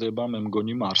დაჭირდება, მე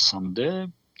მგონი მარსამდე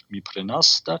მიფრენას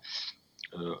და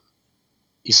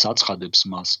ის აცხადებს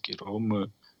მასკი,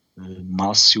 რომ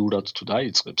მასიურად თუ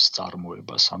დაიწყებს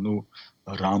წარმოებას, ანუ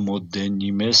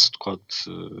რამოდენიმეს, თქვათ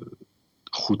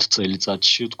 5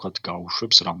 წელიწადში, თქვათ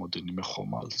გაუშვებს რამოდენიმე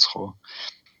ხომალდს, ხო?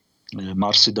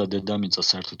 მარსი და დედამიწა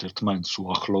საერთოდ ერთმანეთს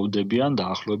უახლოვდებიან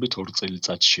დაახლოებით 2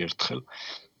 წელიწადში ერთხელ.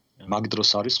 მაგ დროს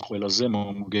არის ყველაზე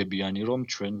მომგებიანი, რომ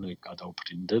ჩვენ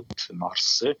გადავფრინდეთ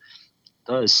მარსზე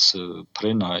და ეს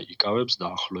ფრენა იკავებს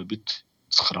დაახლოებით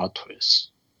 9 თვეს.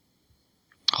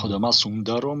 ხო და მას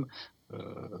უნდა რომ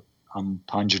ამ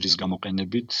ფანჯრის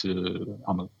გამოყენებით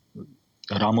ამ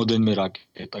რამოდენმე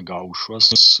რაკეტა გაუშვას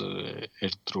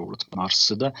ერთდროულად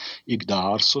მარსზე და იქ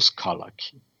დაარსოს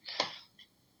ქალაქი.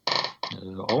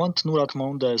 ოღონდ რა თქმა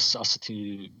უნდა ეს ასეთი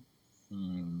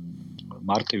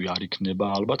მარტივი არ იქნება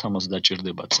ალბათ, ამას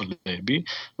დაჭირდება წლები,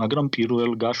 მაგრამ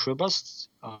პირველ გაშვებას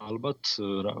ალბათ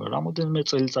რამოდენმე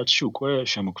წელიწადში უკვე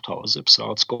შემოგთავაზებს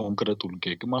რაღაც კონკრეტულ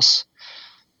გეგმას.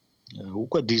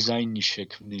 უკვე დიზაინი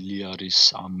შექმნილი არის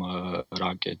ამ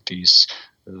რაკეტის,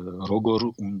 როგორ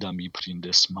უნდა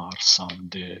მიფრინდეს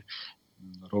მარსამდე,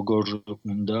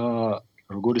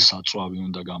 როგორი საწვავი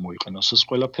უნდა გამოიყენოს. ეს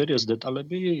ყველაფერი ეს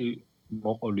დეტალები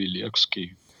მოყოლილი აქვს კი.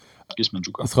 გისმენ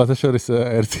ჯუკა. სხვათა შორის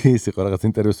ერთი ის იყო რაღაც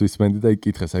ინტერვიუს ვისმენდი და იქ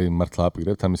კითხეს აი მართლა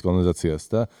აპირებთ ამის კოლონიზაციას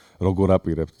და როგორ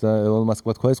აპირებთ და ელონ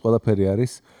მასკმა თქვა ეს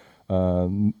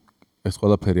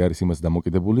ყველაფერი არის იმას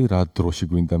დამოკიდებული რა დროში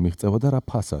გვინდა მიღწევა და რა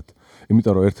ფასად.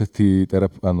 იმიტომ რომ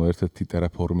ერთ-ერთი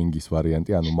ტერაფორმინგის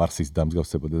ვარიანტი, ანუ მარსის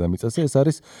დამსგავსება დედამიწაზე, ეს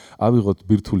არის ავიღოთ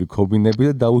ბირთვული ქობინები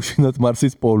და დაუშინოთ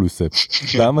მარსის პოლუსებს.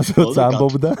 და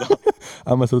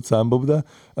ამას როცა ამბობდა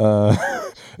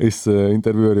ეს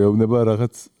ინტერვიუერი ეუბნება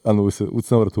რაღაც, ეს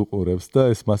უცნაურად უყურებს და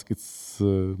ეს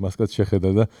მასკაც შეხედა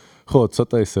და ხო,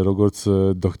 ცოტა ისე როგორც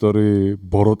დოქტორი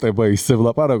ბოროტება ისე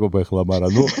ვლაპარაკობ ახლა,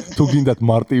 მაგრამ თუ გინდათ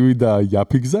მარტივი და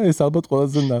იაფი გზა, ეს ალბათ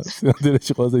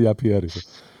სინამდვილეში ყველაზე იაფი არის.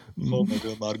 ხო,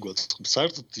 მაგრამ არ გვაწყობს.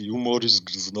 საერთოდ იუმორის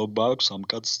გრძნობა აქვს ამ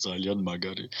კაცს ძალიან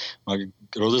მაგარი.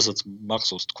 როდესაც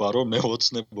მახსოვს თქვა, რომ მე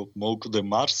ოცნებობ მოვკვდე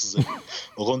მარსზე,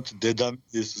 ოღონდ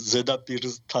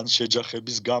ზედაპირთან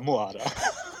შეჯახების გამო არა.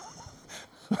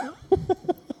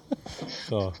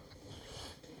 ხო.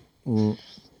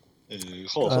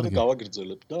 ხო,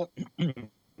 გავაგრძელებ და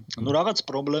რაღაც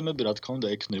პრობლემები რა თქმა უნდა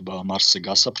ექნება მარსზე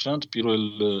გასაფრენად. პირველ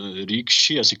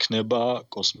რიგში ეს იქნება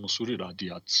კოსმოსური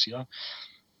რადიაცია.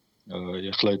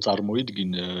 ეხლა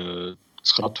წარმოიდგინე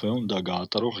 9 თვე უნდა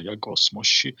გაატარო ღია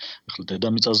კოსმოსში. ეხლა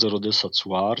დედამიწაზე როდესაც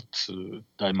ვართ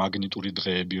და მაგნიტური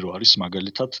დღეები რო არის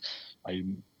მაგალითად, აი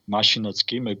მაშინაც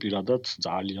კი მე პირადად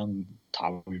ძალიან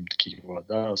თავი მტკივა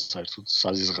და საერთოდ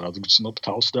საზიზღრად გწნობ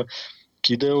თავს და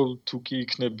კიდევ თუ კი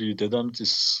იქნები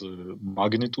დედამიწის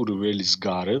მაგნიტური ველის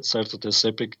გარეთ, საერთოდ ეს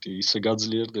ეფექტი ისე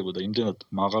გაძლიერდება და იმდენად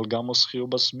მაღალ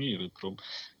გამოსხივებას მიიღებ, რომ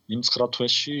იმ 9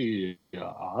 თვეში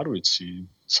არ ვიცი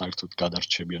საერთოდ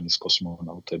გადარჩებიან ის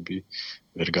კოსმონავტები,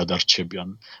 ვერ გადარჩებიან.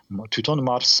 თვითონ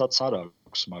მარსსაც არ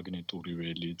აქვს მაგნიტური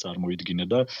ველი, წარმოიდგინე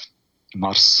და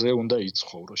მარსზე უნდა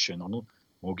იცხოვრო შენ, ანუ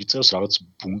მოგიწევს რაღაც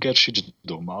ბუნკერში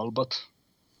ჯდომა ალბათ.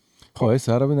 ხო,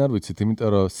 ეს არავინ არ ვიცით, იმიტომ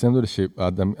რომ სინამდვილეში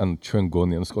ჩვენ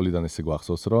გონიან სკოლიდან ესე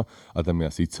გვახსოვს, რომ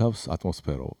ადამიანს იცავს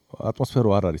ატმოსფერო. ატმოსფერო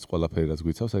არ არის ყველაფერი, რაც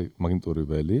გვიცავს, აი მაგნიტური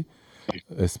ველი.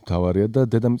 ეს მთავარია და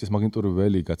დედამიწის მაგნიტური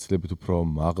ველი გაცილებით უფრო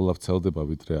მაღლა ვრცელდება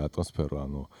ვიდრე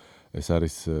ატმოსფერო, ეს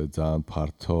არის ძალიან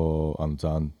ფართო,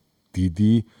 ძალიან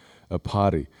დიდი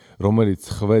ფარი, რომელიც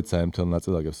ხვეწა ამ მთელ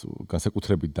ნაწილაკებს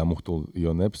განსაკუთრებით დამუხტულ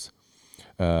იონებს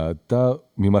და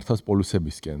მიმართავს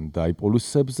პოლუსებისკენ და აი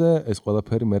პოლუსებზე ეს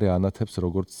ყველაფერი მე ანათებს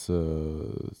როგორც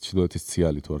ჩრდილოეთის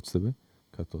ციალი თუ არ ვცდები,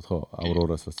 ქართულად ხო,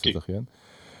 ავრორას რაც ეძახიან.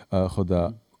 ხო და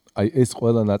აი ეს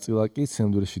ყველა ნაწილაკი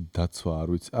სინამდვილეში დაცვა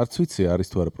არც ვიცი არის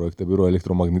თუ არა პროექტები რომ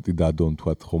ელექტრომაგნიტი დადონ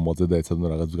თქვა ხომალდზე და ეცადონ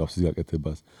რაღაც მსგავსის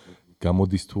გაკეთებას.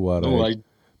 გამოდის თუ არა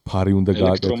ფარი უნდა გააკეთონ.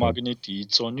 ელექტრომაგნიტი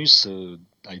იწონის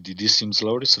აი დიდი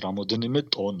სიმძლავრის რამოდენიმე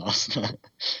ტონას.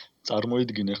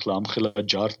 წარმოიდგინე ხლა ამხელა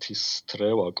ჯართის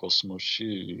თრევა კოსმოსში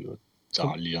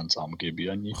ძალიან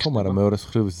წამგებიანი იქნება. ხო, მაგრამ მეორე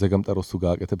მხრივ ზეგამტაროს თუ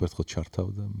გააკეთებ ერთხელ ჩართავ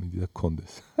და მიდი და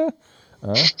გქონდეს.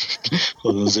 ხო,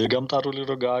 ზეგამტარული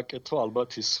რო გააკეთო,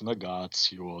 ალბათ ის უნდა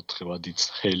გააციო ოთხევადით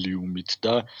ჰელიუმით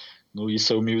და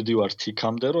ისევ მივდივართ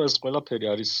იქამდე, რომ ეს ყველაფერი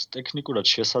არის ტექნიკურად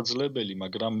შესაძლებელი,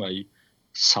 მაგრამ აი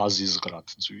საზიზღრად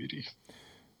ძვირი.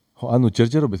 ხო,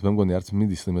 ჯერჯერობით მე მგონი არც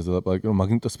მიდის იმაზე ლაპარაკი, რომ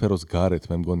მაგნიტოსფეროს გარეთ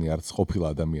მე მგონი არც ყოფილა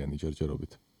ადამიანი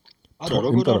ჯერჯერობით. არა,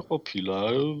 როგორ არ ყოფილა?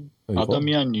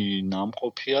 ადამიანი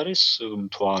ნამყოფი არის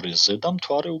მთვარეზე და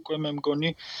მთვარე უკვე მე მგონი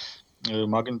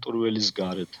მაგნიტური ველის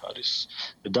გარეთ არის.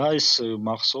 და ეს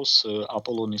მახსოვს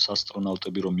აპოლონის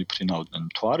ასტრონავტები რომ მიფრინავდნენ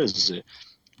მთვარეზე,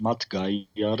 მათ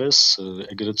გაიარეს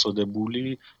ეგრეთ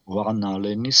წოდებული ვან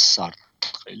ალენის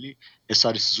სარტყელი. ეს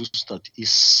არის ზუსტად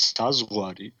ის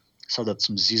საზღვარი, სადაც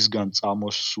მზისგან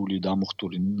წამოსული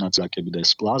დამუხტული ნაწილაკები და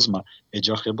ეს პლაზმა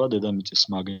ეჯახება დედამიწის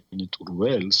მაგნიტურ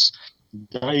ველს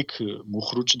და იქ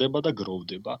მუხრუჭდება და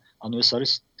გროვდება. ანუ ეს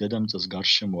არის დედამიწას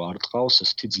გარშემო არტყავს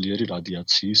ესეთი ძლიერი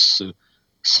რადიაციის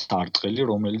სარტყელი,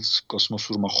 რომელიც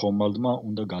კოსმოსურმა ხომალდმა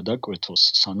უნდა გადაკვეთოს,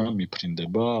 სანამ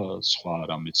მიფრინდება სხვა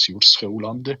რამეციურ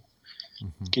სხეულამდე.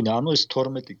 კიდე ანუ ეს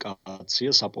 12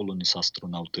 კაცია აპოლონის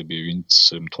ასტრონავტები, ვინც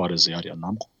მთვარეზე არიან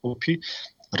ნამყოფი,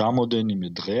 რამოდენიმე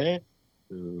დღე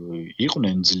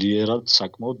იყვნენ ძლიერად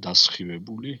საკმაოდ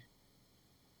დასხივებული.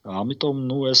 ამიტომ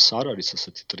ეს არ არის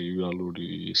ასეთი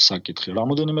ტრივიალური საკითხი.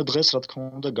 რამოდენიმე დღეს, რა თქმა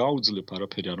უნდა, გაუძლებ,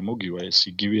 არაფერი არ მოგივა, ეს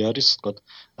იგივე არის, თქვათ,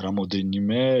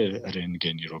 რამოდენიმე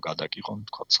რენტგენი რო გადაკიყონ,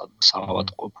 თქვათ,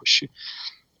 საავადმყოფოში.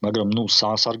 მაგრამ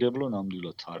სასარგებლო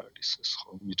ნამდვილად არ არის ეს,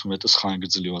 ხო? მით უმეტეს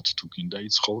ხანგრძლივად თუ გინდა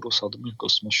იცხოვრო სადმე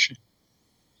კოსმოსში.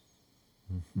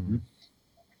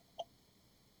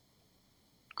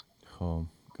 ხო,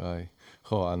 კაი.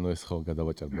 ხო, ანუ ეს ხო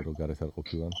გადავაჭარბე რომ გარეთ არ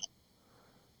ყოფილან.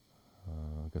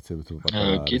 გაცებით რომ პატარა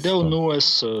არის. კიდევ ეს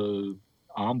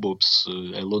ამბობს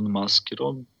ელონ მასკი,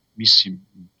 რომ მისი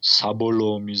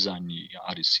საბოლოო მიზანი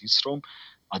არის ის, რომ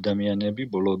ადამიანები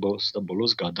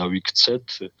ბოლოს გადავიქცეთ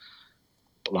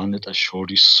პლანეტას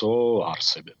შორისო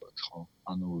არსებებად, ხო?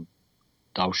 ანუ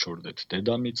დავშორდეთ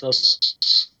დედამიწას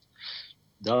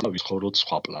და ვიცხოვროთ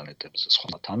სხვა პლანეტებზე,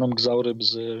 სხვა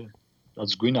თანამგზავრებზე,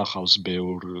 რაც გვინახავს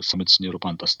ბევრ სამეცნიერო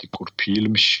ფანტასტიკურ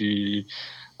ფილმში,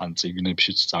 ან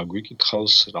წიგნებშიც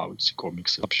წაგვიკითხავს, რა ვიცი,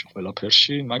 კომიქსებში,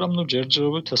 ყველაფერში, მაგრამ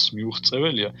ჯერჯერობით ეს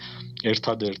მიუღწეველია.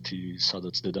 ერთადერთი,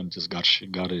 სადაც დედამიწის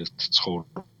გარეთ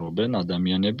ცხოვრობენ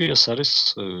ადამიანები, ეს არის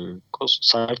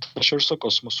საერთაშორისო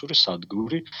კოსმოსური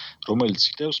სადგური, რომელიც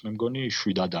იტევს, მე მგონი,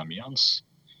 7 ადამიანს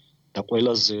და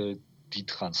ყველაზე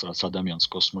დიდხანს, რაც ადამიანს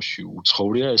კოსმოსში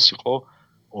უცხოვრია, ეს იყო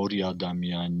 2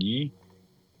 ადამიანი.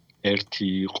 ერთი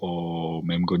იყო,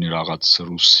 მე მგონი, რაღაც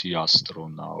რუსი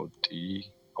ასტრონავტი,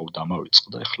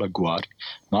 დამავიწყდა ახლა გვარი.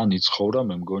 მან იცხოვრა,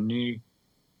 მე მგონი,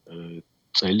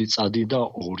 წელიწადი და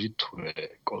 2 თვე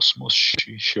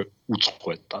კოსმოსში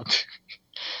უწყვეტად.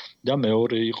 და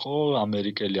მეორე იყო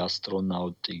ამერიკელი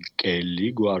ასტრონავტი კელი,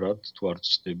 გვარად თუ არ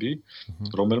ვცდები,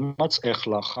 რომელმაც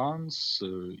ახლა ხანს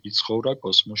იცხოვრა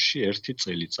კოსმოსში 1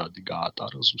 წელიწადი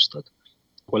გაატარა ზუსტად.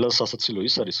 ყველაზე სასაცილო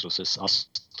ის არის, რომ ეს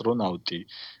ასტრონავტი,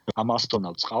 ამ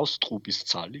ასტრონავტს ყავს ტყუპის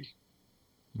ცალი,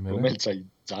 რომელიც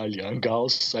ძალიან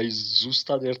გავს,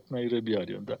 ზუსტად ერთნაირები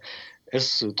არიან და ეს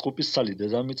ტყუპის ცალი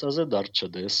დედამიწაზე დარჩა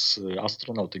და ეს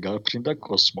ასტრონავტი გაფრინდა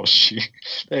კოსმოსში.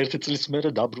 და 1 წლის მერე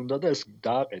დაბრუნდა და ეს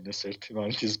დააყენეს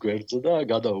ერთმანეთის გვერდზე და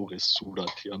გადაუღეს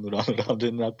სურათი, ანუ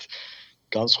რამდენად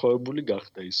განსხვავებული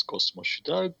გახდა ის კოსმოსში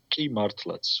და კი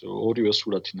მართლაც ორივე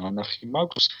სურათი ნანახი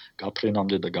მაქვს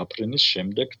გაფრენამდე და გაფრენის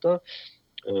შემდეგ და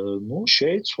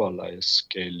შეიცვალა ეს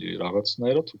კელი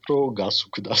რაღაცნაირად უფრო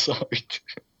გასუქდა სამით.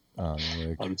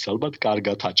 ანუ ალბათ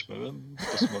კარგად აჭმევენ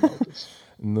კოსმონავტებს.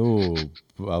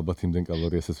 ალბათ იმდენ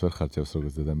კალორიასაც ვერ ხარჯავს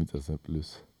როგორც დედამიწაზე პლუს.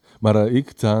 მაგრამ იქ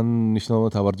ძალიან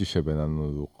მნიშვნელოვნად ავარჯიშებენ, ანუ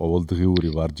ყოველდღიური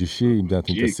ვარჯიში იმდენად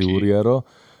ინტენსიურია, რომ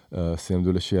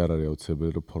სიამდვილეში არ არის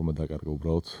აუცილებელი რომ ფორმა დაკარგო,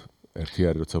 უბრალოდ ერთი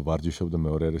არის როცა ვარჯიშობ და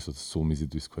მეორე არის როცა სულ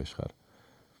მიზიდვის ქვეშ ხარ.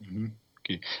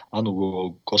 კი. ანუ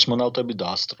კოსმონავტები და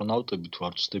ასტრონავტები თუ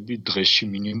არ ვცდები, დღეში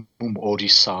მინიმუმ 2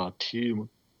 საათი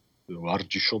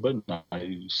ვარჯიშობენ,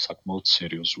 საკმაოდ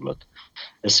სერიოზულად.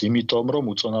 ეს იმიტომ, რომ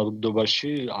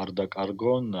უწონადობაში არ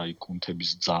დაკარგონ,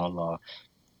 კუნთების ძალა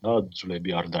და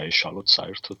ძვლები არ დაეშალოთ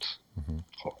საერთოდ.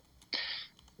 ხო.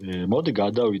 მოდი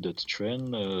გადავიდეთ ჩვენ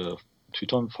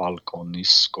თვითონ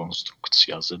ფალკონის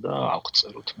კონსტრუქციაზე და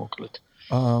აღწეროთ მოკლედ.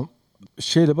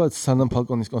 შეიძლება სანამ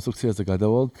ფალკონის კონსტრუქციაზე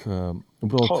გადავალთ,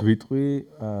 უბრალოდ ვიტყვი,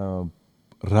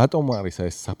 რატომ არის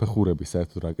ეს საფეხურები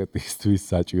საერთოდ რაკეტისთვის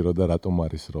საჭირო და რატომ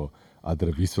არის რომ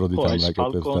ადრე ვისროდით ამ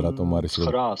რაკეტებს და რატომ არის რომ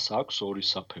 9-ს აქვს 2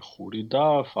 საფეხური და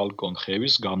ფალკონ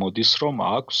ხევის გამოდის რომ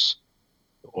აქვს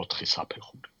 4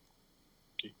 საფეხური.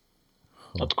 კი.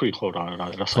 და თქვი ხო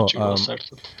რა საჭიროა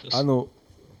საერთოდ ეს? ანუ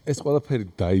ეს ყველაფერი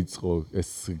დაიწყო ეს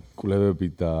კვლევები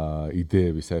და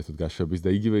იდეები საერთოდ გაშვების და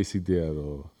იგივე ის იდეა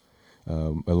რომ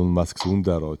ელონ მასკს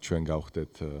უნდა რომ ჩვენ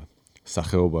გავხდეთ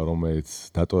სახეობა რომელიც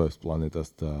დატოვებს პლანეტას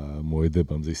და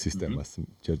მოედება მზის სისტემას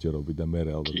ჯერჯერობით და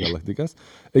მერე ალბათ გალაქტიკას.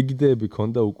 ეგ იდეები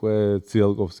ქონდა უკვე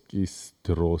ციალკოვსკის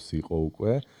დროს იყო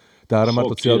უკვე და არა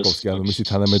მარტო ციალკოვსკი, ანუ მისი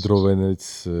თანამედროვეებიც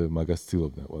მაგას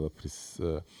ცდილობდნენ ყველაფრის.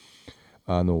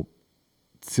 ანუ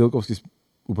ციალკოვსკის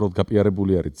უბრალოდ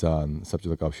გაპიარებული არის ძალიან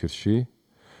საბჭოთა კავშირში,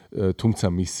 თუმცა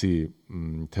მისი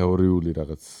თეორიული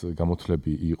რაღაც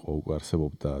გამოთვლები იყო უკვე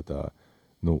არსებობდა და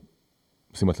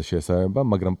სიმართლე შეესაბამება,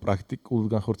 მაგრამ პრაქტიკულ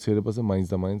განხორციელებაზე მაინც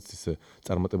და მაინც ისე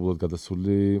წარმატებულად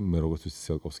გადასული მე როგორც ვიცი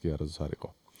ციალკოვსკი არასდროს არ იყო.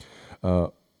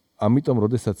 ამიტომ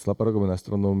როდესაც ლაპარაკობენ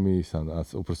ასტრონომიის ან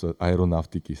უბრალოდ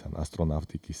აერონავტიკის ან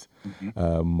ასტრონავტიკის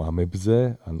მამებზე,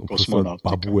 ან უბრალოდ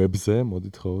ბაბუებზე,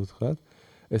 მოდით ხო ვთქვათ,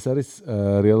 ეს არის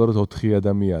რეალურად 4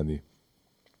 ადამიანი.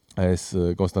 ეს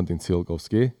კონსტანტინ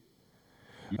ციოლკოვსკი,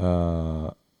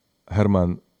 ჰერმან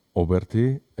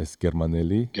ობერტი, ეს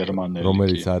გერმანელი,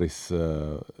 რომელიც არის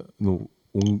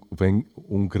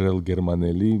უნგრელ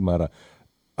გერმანელი, მაგრამ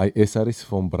აი ეს არის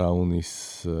ფონ ბრაუნის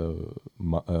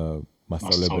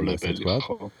მასწავლებელი, ასე ვთქვათ.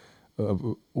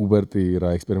 უბერტი რა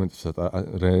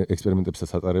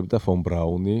ექსპერიმენტებსაც ატარებდა, ფონ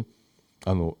ბრაუნი,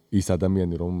 ანუ ის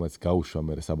ადამიანი, რომელმაც გაუშვა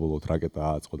მე საბოლოოდ რაკეტა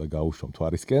აწყო და გაუშვა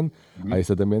მთვარისკენ, აი ეს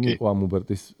ადამიანი იყო ამ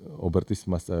ობერტის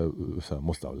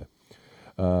მოსწავლე.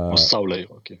 მოსწავლე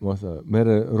იყო, კი. მე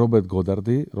რობერტ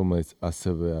გოდარდი, რომელიც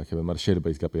ასევე აქებე, მაგრამ შეიძლება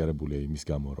ის გაპიარებულია იმის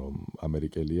გამო, რომ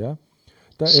ამერიკელია.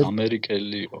 და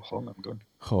ამერიკელი იყო, ხო, მე მგონი.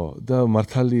 ხო, და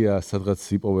მართალია სადღაც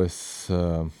იპოვეს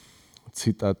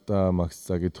ციტატა მაგ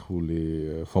წაკითხული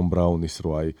ფონ ბრაუნის,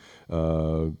 რომ აი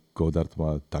გოდარდმა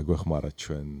დაგვეხმარა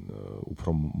ჩვენ უფრო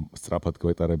სწრაფად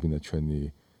გვეტარებინა ჩვენი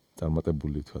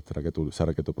წარმატებული თქვათ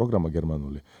სარაკეტო პროგრამა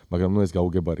გერმანული, მაგრამ ეს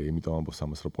გაუგებარია, იმიტომ ამბობს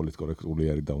ამას, რომ პოლიტკორექტული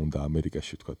არის და უნდა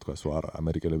ამერიკაში თქვათ, რომ არა,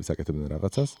 ამერიკელები საკეთებდნენ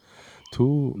რაღაცას. თუ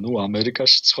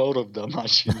ამერიკაში ცხოვრობდა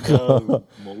მაშინ და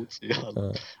მოუწია.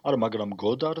 არა, მაგრამ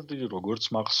გოდარდი როგორც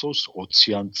მახსოვს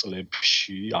 20-იან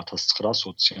წლებში,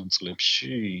 1920-იან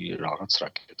წლებში რაღაც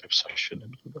რაკეტებს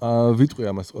აშენებდა. ვიტყვი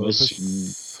ამას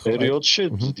ყველაფერს. პერიოდში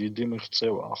დიდი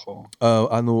მიღწევა, ხო?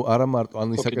 ანუ არა მარტო,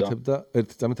 ანუ ისაკეთებდა,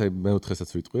 ერთი წამით აი მეოთხესაც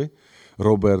ვიტყვი.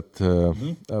 რობერტ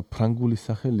ფრანგული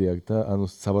სახელი აქვს და ანუ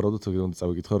საბარავდოთ უნდა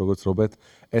წავიკითხო, როგორც რობერტ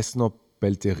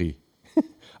ესნოპელტერი.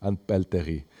 ან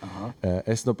პელტერი.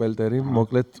 ესნოპელტერი,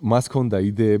 მოკლედ, მას ჰქონდა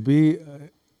იდეები,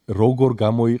 როგორ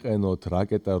გამოიყენოთ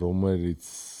რაკეტა, რომელიც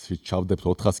ჩავდებთ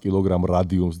 400 კილოგრამ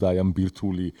რადიუმს და აი ამ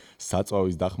ბირთვული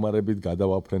საწვავის დახმარებით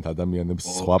გადავაფრენთ ადამიანებს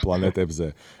სხვა პლანეტებზე.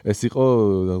 ეს იყო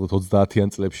 30-იან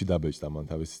წლებში დაბეჭდა მან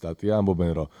თავისი სტატია,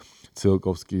 ამბობენ, რომ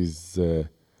ციოლკოვსკიზე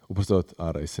უბრალოდ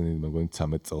არა, ესენი მე მგონი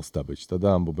 13 წელს დაბეჭდა და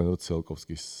ამბობენ, რომ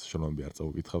ციოლკოვსკის შრომები არ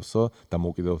წაუკითხავსო და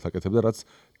მოკიდეოდ აკეთებდა, რაც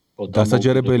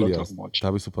დასაჯერებელია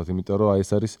თავისუფლად, იმიტომ რომ აი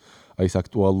ეს არის აი ეს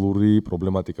აქტუალური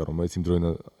პრობლემატიკა, რომელიც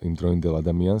იმ დროინდელ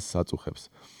ადამიანს აწუხებს.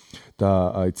 და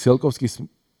აი ციოლკოვსკის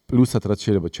პლუსად რაც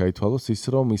შეიძლება ჩაითვალოს ის,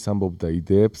 რომ ის ამბობდა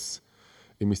იდეებს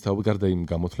იმის თავი გარდა იმ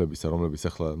გამოთვლებისა, რომლებიც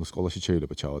ახლა სკოლაში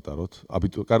შეიძლება ჩავატაროთ.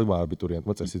 კარგმა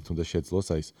აბიტურიენტმა წესით უნდა შეძლოს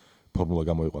აი ეს ფორმულა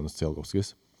გამოიყვანოს ციოლკოვსკის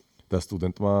და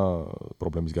სტუდენტმა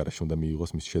პრობლემის გარეშე უნდა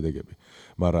მიიღოს მის შედეგები.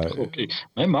 მაგრამ კი,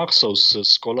 მე მახსოვს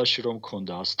სკოლაში რომ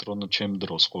მქონდა ჩემ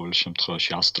დროს ყოველ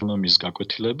შემთხვევაში ასტრონომიის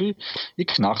გაკვეთილები,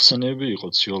 იქ ნახსენები იყო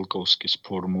ციოლკოვსკის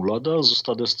ფორმულა და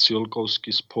ზუსტად ეს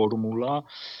ციოლკოვსკის ფორმულა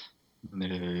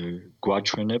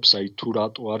გვაჩვენებს აი თუ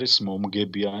რატო არის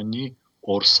მომგებიანი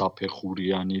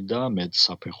ორსაფეხურიანი და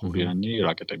მეტსაფეხურიანი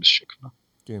რაკეტების შექმნა.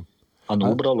 კი. ანუ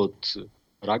უბრალოდ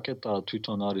რაკეტა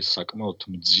თვითონ არის საკმაოდ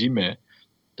მძიმე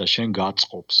და შენ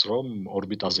გაწყობს, რომ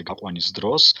ორბიტაზე გაყვანის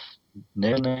დროს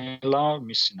ნელა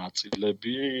მისი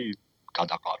ნაწილები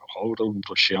გადაყარო, ხო, რომ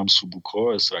შეამსუბუქო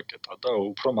ეს რაკეტა და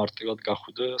უფრო მარტივად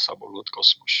გახვიდე საბოლოოდ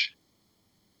კოსმოსში.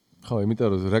 ხო, იმიტომ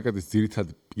რომ რაკეტის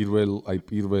ძირითადად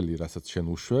პირველი, რასაც შენ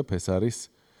უშვებ, ეს არის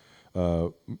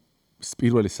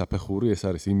პირველი საფეხური, ეს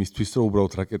არის იმისთვის, რომ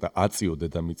უბრალოდ რაკეტა აწიო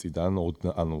დედამიწიდან,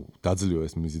 ანუ დაძლიო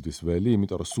ეს მიზიდვის ველი,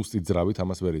 იმიტომ რომ სუსტი ძრავით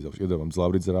ამას ვერ იზავს. შეიძლება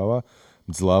მძლავრი ძრავა,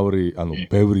 ანუ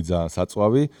ბევრი ძალიან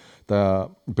საწვავი და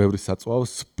ბევრი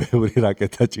საწვავს ბევრი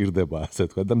რაკეტა ჭირდება, ასე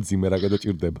თქვა და მძიმე რაკეტა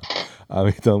ჭირდება.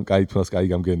 ამიტომ კაი თუნდაც კაი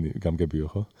გამგებიო,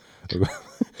 ხო?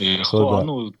 ხო,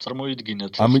 ანუ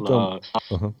წარმოიდგინეთ ახლა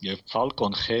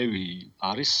Falcon Heavy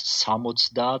არის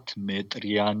 70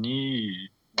 მეტრიანი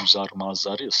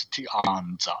უზარმაზარი ესეთი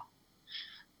ანძა,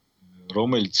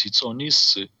 რომელიც იწონის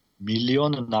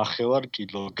 1.5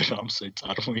 კილოგრამს, აი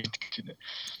წარმოიდგინე.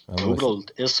 უბრალოდ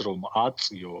ეს რომ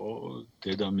აწიო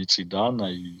დედამიწიდან,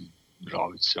 აი რა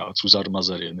ვიცი, რაღაც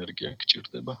უზარმაზარი ენერგია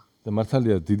გჭირდება. და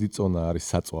მართალია დიდი წონა არის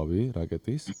საწვავი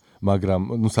რაკეტის, მაგრამ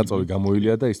საწვავი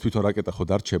გამოილია და ის თვითონ რაკეტა ხო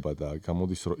დარჩება და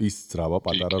გამოდის რომ ის ძრავა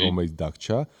პატარა რომელიც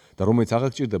დაგჭა და რომელიც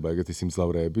აღარ გჭირდება ეგეთი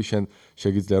სიმძლავრეები, შენ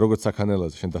შეგიძლია როგორც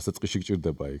საქანელაზე, შენ დასაწყისში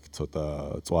გჭირდება იქ ცოტა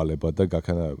წვალება და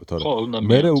გაქანავება, თორემ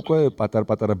მე უკვე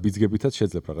პატარ-პატარა ბიძგებითაც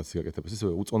შეძლებ რაღაც გაკეთებას.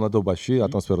 ისე უწონადობაში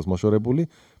ატმოსფეროს მოშორებული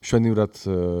მშვენივრად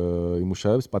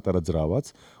იმუშავებს პატარა ძრავაც,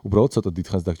 უბრალოდ ცოტა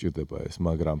დიდხანს დაგჭირდება ეს,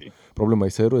 მაგრამ პრობლემა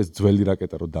ისაა რომ ეს ძველი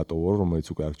რაკეტა რო დატოვო, რომელიც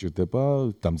უკვე არ გჭირდება,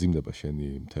 დამძიმდება შენი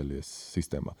მთელი ეს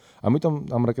სისტემა. ამიტომ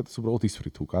ამ რაკეტას უბრალოდ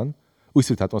ისვრით უკან,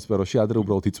 ისვრით ატმოსფეროში, ადრე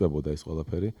უბრალოდ იწვებოდა ეს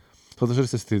ყველაფერი. თორემ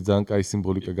ეს ძალიან კაი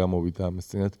სიმბოლიკა გამოვიდა ამას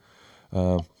წინათ.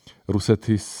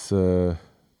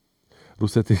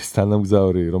 რუსეთის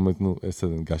თანამგზავრი, რომელიც ეს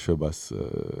გაშვებას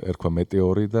ერქვა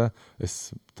მეტეორი და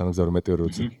ეს თანამგზავრი მეტეორი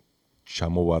როცა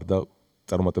ჩამოვარდა,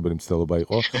 წარუმატებელი მცდელობა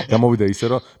იყო. გამოვიდა ისე,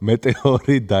 რომ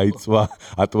მეტეორი დაიწვა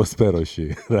ატმოსფეროში,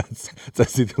 რაც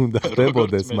წესით უნდა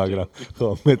ხდებოდეს, მაგრამ ხო,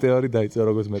 მეტეორი დაიწვა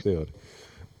როგორც მეტეორი.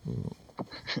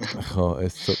 ხო,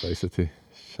 ეს ცოტა ისეთი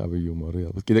შავი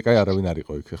იუმორი ალბათ. კიდე კაი არავინ არ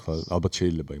იყო იქ, ახლა ალბათ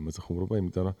შეიძლება იმაზე ხუმრობა,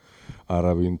 იმიტომ რომ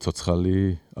არავინ ცოცხალი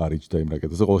არ იჯდა იმ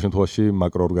რაკეტაზე. ყოველ შემთხვევაში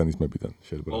მაკროორგანიზმებიდან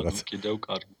შეიძლება რაღაც. კიდევ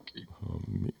კარგი.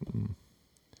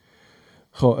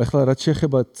 ხო, ახლა რაც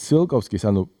შეეხება ციოლკოვსკის,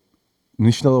 ანუ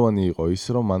ნიშნულოვანი იყო ის,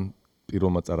 რომ მან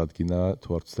პირველმა წარადგინა, თუ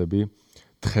არ ვცდები,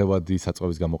 თხევადი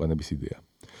საწვავის გამოყენების იდეა.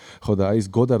 ხო და აი ეს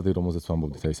გოდარდი, რომელზეც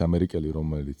ვამბობდით, აი ეს ამერიკელი,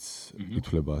 რომელიც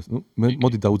ითვლება,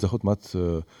 მოდი დაუძახოთ მათ,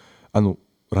 ანუ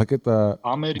რაკეტა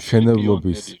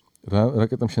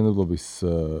მშენებლობის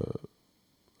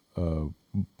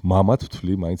მამად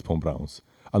ვთვლი მაინც ფონ ბრაუნს.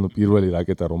 ანუ პირველი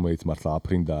რაკეტა, რომელიც მართლა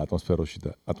აფრინდა ატმოსფეროში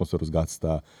და ატმოსფეროს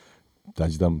გაცდა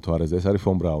დაჯდა მთვარეზე, ეს არის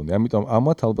ფონ ბრაუნი. ამიტომ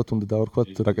ამათ ალბათ უნდა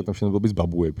დავარქვათ რაკეტა მშენებლობის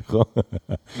ბაბუები, ხო?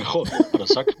 ხო, არა,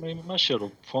 საქმე იმაშია,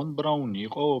 რომ ფონ ბრაუნი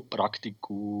იყო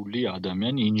პრაქტიკული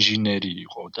ადამიანი, ინჟინერი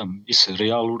იყო და ის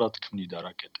რეალურად ქმნიდა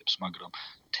რაკეტებს, მაგრამ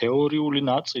თეორიული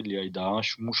ნაწილი აი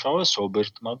დაამუშავეს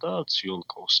ობერტმა და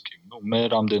ციოლკოვსკიმ. მე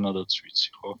რამდენადაც ვიცი,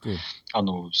 ხო?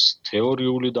 ანუ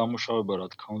თეორიული დამუშავება, რა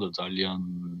თქმა უნდა, ძალიან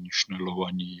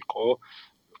მნიშვნელოვანი იყო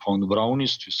ფონ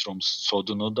ბრაუნისთვის, რომ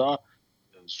სწოდნოდა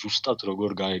ზუსტად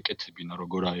როგორ გაეკეთებინა,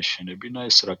 როგორ აეშენებინა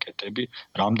ეს რაკეტები,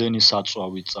 რამდენი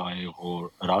საწვავი წაეღო,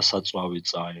 რა საწვავი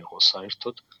წაეღო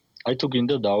საერთოდ. აი თუ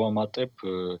გინდა დავამატებ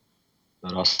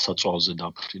რა საწვავზე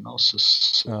დაფრინავს ეს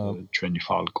ჩვენი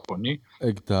ფალკონი.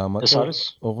 ეგ დაამატებ.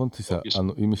 ოღონდ ისა,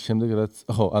 ანუ იმის შემდეგ რაც,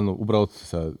 ხო, ანუ უბრალოდ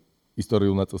ისა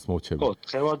ისტორიულ ნაწილს მოვჩები. ხო,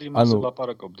 თხევადი იმაზე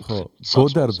ლაპარაკობდი. ხო,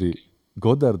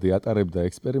 გოდარდი ატარებდა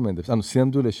ექსპერიმენტებს, ანუ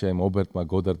სიამდვილეში აი ობერტმა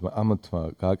გოდარდმა ამათმა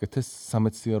გააკეთეს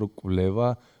სამეცნიერო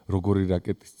კვლევა, როგორი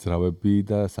რაკეტის ძრავები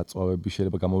და საწვავები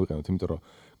შეიძლება გამოვიყენოთ, იმიტომ რომ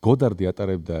გოდარდი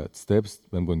ატარებდა ცდებს,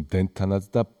 მე მგონი დენთანაც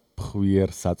და ფხვიერ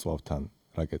საწვავთან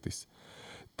რაკეტის.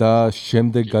 და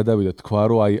შემდეგ გადავიდა თქვა,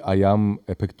 რომ აი ამ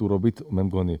ეფექტურობით, მე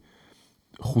მგონი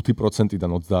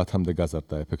 5%-დან 30%-მდე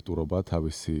გაზარდა ეფექტურობა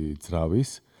თავისი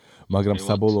ძრავის. მაგრამ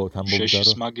საბოლოოდ ამბობდა რომ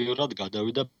შეშმაგივრად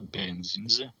გადავიდა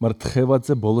ბენზინზე. მაგრამ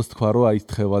თხევადზე ბოლოს თქვა რომ აი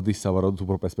თხევადი სავარაუდოდ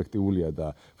უფრო პერსპექტიულია და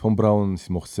ფონ ბრაუნის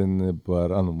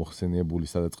მოხსენიებული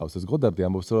სადაც ყავს ეს გოდარდი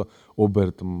ამბობს რომ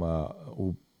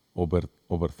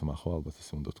ობერტმა ხო ალბათ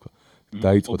ესე უნდა თქვა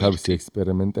დაიწყო თავისი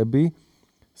ექსპერიმენტები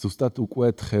ზუსტად უკვე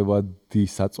თხევადი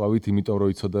საწვავით იმიტომ რომ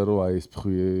იცოდა რომ აი ეს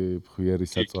ფხვიერი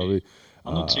საწვავი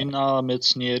ანუ წინა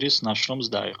მეცნიერის ნაშრომს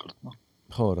დაეყრდნო.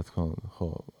 ხო რა თქმა უნდა ხო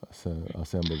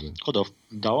ასე ამბობენ. ხო და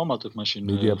დავამატებ მაშინ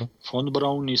ფონ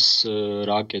ბრაუნის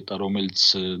რაკეტა რომელიც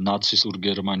ნაცისტურ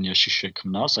გერმანიაში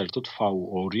შექმნა საერთოდ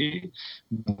V2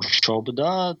 მუშაობდა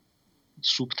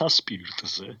სუფთა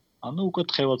სპირტზე. ანუ უკვე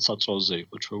თხევად საწვავზე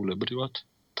იყო ჩვეულებრივად.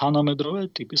 თანამედროვე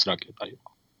ტიპის რაკეტა იყო.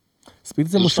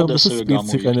 სპირტზე მუშაობდა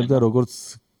სპირტს იყენებდა როგორც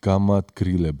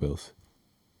გამადგრილებელს.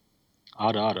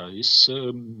 არა, ის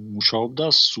მუშაობდა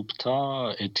სუფთა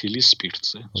ეთილის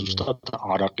სპირტზე. ზუსტად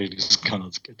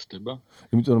არაყირისგანაც კეთდება.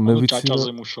 იმიტომ რომ მე ვიცი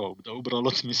ჭაჭაზე მუშაობდა,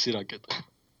 უბრალოდ მისი რაკეტა.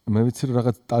 მე ვიცი რომ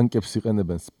რაღაც ტანკებს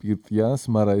იყენებენ სპირტიანს,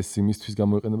 მაგრამ ეს იმისთვის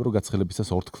გამოიყენება რომ გაცხელებისას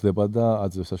ორთქლდება და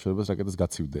აძლევს საშუალებას რაკეტას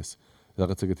გაცივდეს.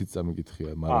 რაღაც ეგეთი წამიკითხია,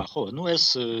 მაგრამ ხო, ეს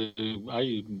აი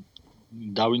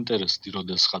დავინტერესდი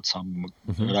როდესღაც ამ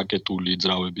რაკეტული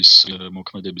ძრავების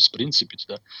მოქმედების პრინციპით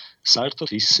და საერთოდ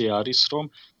ისე არის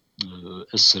რომ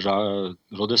ეს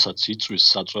როდესაც იწვის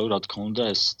საწვავი, რა თქმა უნდა,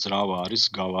 ეს ძრავა არის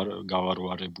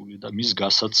გავარვარებული და მის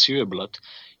გასაცივებლად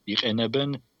იყენებენ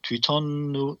თვითონ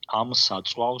ამ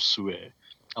საწვავსვე.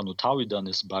 ანუ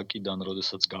თავიდან ეს ბაკიდან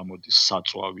როდესაც გამოდის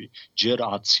საწვავი, ჯერ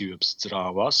აცივებს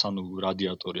ძრავას, ანუ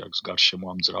რადიატორი აქვს გარშემო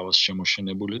ამ ძრავას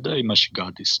შემოშენებული და იმაში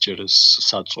გადის ჯერ ეს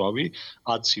საწვავი,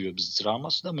 აცივებს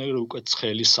ძრავას და მე უკვე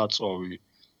ცხელი საწვავი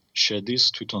შედის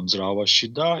თვითონ ძრავაში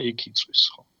და იქ იწვის,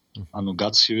 ხო? ანუ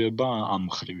გაცივება ამ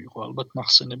ხრივ იყო ალბათ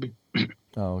ნახსენები.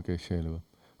 ოკეი, შეიძლება.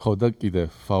 ხო და კიდე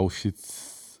V2-შიც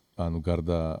ანუ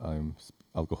გარდა აი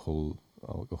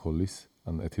ალკოჰოლის,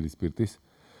 ან ეთილის სპირტის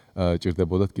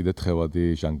ჭირდებოდათ კიდე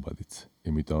თხევადი ჟანგბადიც.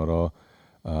 იმიტომ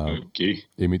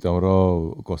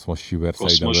რომ კოსმოსში ვერ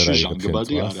საიდან ვერ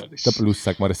აიღებს და პლუს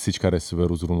საკმარის სიჩქარეს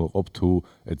ვერ უზრუნველყოფ თუ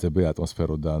ეძებე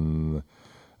ატმოსფეროდან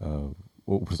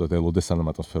უბრალოდ ელოდეს სანამ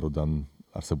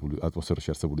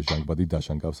ატმოსფეროში არსებული ჟანგბადი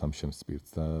დაჟანგავს ამ შემს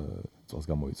სპირტს და წელს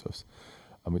გამოიწვევს.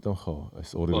 ამიტომ ხო,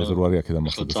 ეს ორი რეზერვუარი აქედან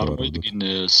მახსოვს.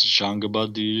 წარმოიდგინე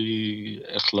ჟანგბადი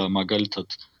ახლა მაგალითად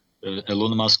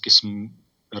ელონ მასკის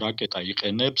რაკეტა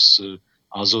იყენებს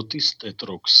აზოტის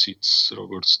ტეტროქსიდს,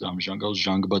 როგორც დამჟანგავს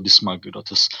ჟანგბადის მაგივრად.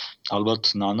 ეს ალბათ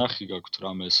ნანახი გაქვთ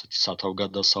რამე ესეთი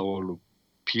სათავგადასავლო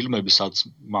ფილმები, სადაც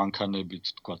მანქანებით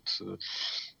თქვათ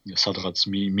სადღაც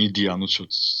მიდიან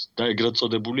უცოდ და ეგრეთ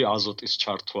წოდებული აზოტის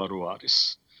ჩართვა რო არის.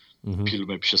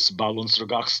 ფილმებში ეს ბალონს რო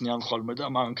გახსნიან ხოლმე და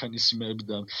მანქანის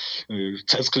იმებიდან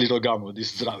ცეცხლი რო გამოდის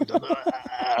ძრავიდან.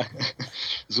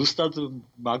 ზუსტად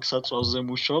მაგ საწვავზე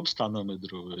მუშაობს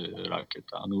თანამედროვე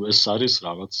რაკეტა. ანუ ეს არის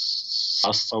რაღაც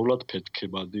სასწაულად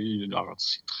ფეთქებადი რაღაც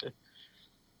სითხე.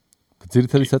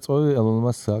 ძირითადი საწვავი ელონ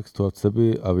მასკს აქვს თუ ვაცდები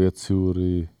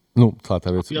ავიაციური, თლათ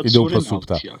ავიაციური,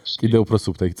 კიდევ უფრო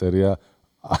სუფთა იქ წერია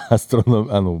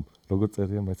ანუ როგორ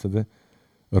წერია მეცადე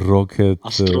როკეტ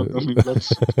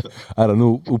არა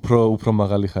უფრო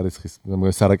მაღალი ხარისხის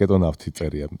სარაკეტო ნავთი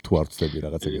წერია თუ არ ვცდები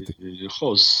რაღაც ეგეთი. ხო,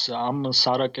 ამ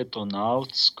სარაკეტო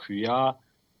ნავთს ქვია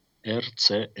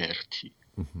RC1.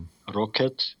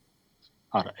 როკეტ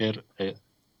არა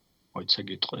მოიცა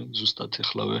გიტყვი ზუსტად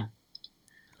ეხლავე.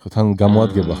 ხო თან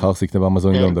გამოადგება ხალხს იქნება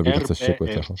Amazon-იდან უნდა ვიღაცა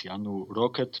შეკვეთა ხო. ანუ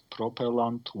Rocket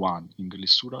Propellant 1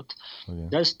 ინგლისურად.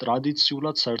 და ეს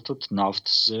ტრადიციულად საერთოდ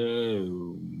ნავთზე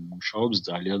მუშაობს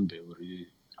ძალიან ბევრი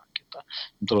რაკეტა.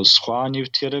 იმიტომ რომ სხვა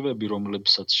ნივთიერებები,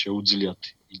 რომლებსაც შეუძლიათ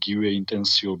იგივე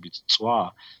ინტენსივობით წვა,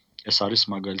 ეს არის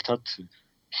მაგალითად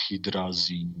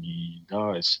ჰიდრაზინი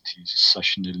და ესეთი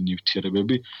საშინელი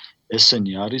ნივთიერებები,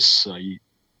 ესენი არის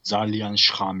ძალიან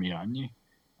შხამიანი.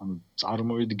 ანუ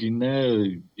წარმოიდგინე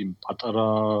იმ პატარა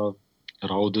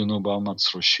რაოდენობამაც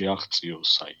რო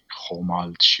შეაღწიოს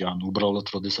ხომალდში ან უბრალოდ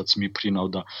როდესაც მიფრინავ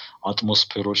და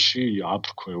ატმოსფეროში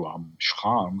აფრქვევ ამ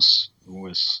შხამს,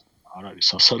 ეს არ არის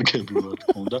სასარგებლო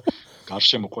თქო და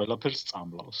გარშემო ყველაფერს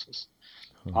წამლავს ეს.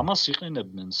 ამას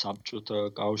იყენებდნენ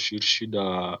საბჭოთა კავშირში და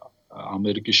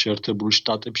ამერიკის შეერთებულ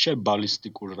შტატებში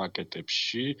ბალისტიკურ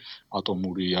რაკეტებში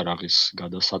ატომური იარაღის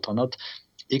გადასატანად.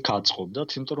 იქ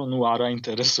აწყობდათ, იმიტომ რომ არ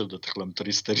აინტერესებდათ ახლა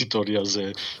მტრის ტერიტორიაზე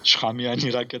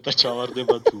შხამიანი რაკეტა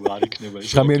ჩავარდება თუ არ იქნება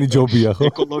ეს. შხამიანი ჯობია ხო?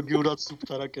 ეკოლოგიურად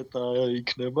სუფთა რაკეტა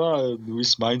იქნება,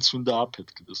 ის მაინც უნდა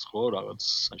აფეთქდეს ხო, რაღაც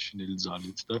საშინელი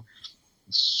ძალით და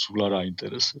სულ არ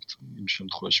აინტერესებთ იმ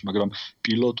შემთხვევაში, მაგრამ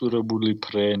პილოტირებული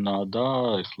ფრენა და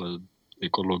ახლა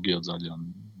ეკოლოგია ძალიან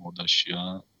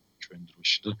მოდაშია ჩვენ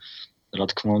დროში და რა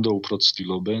თქმა უნდა უფრო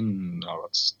ცდილობენ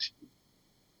რაღაც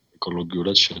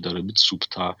ეკოლოგიურად შედარებით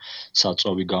სუფთა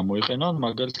საწვავი გამოიყენონ,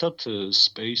 მაგალითად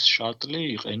Space Shuttle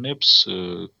იყენებს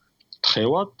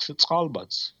თხევად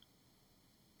წყალბადს.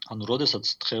 ანუ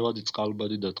როდესაც თხევადი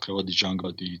წყალბადი და თხევადი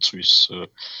ჟანგბადი იწვის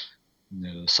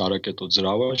სარაკეტო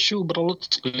ძრავაში, უბრალოდ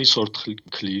წყლის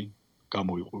ორთქლი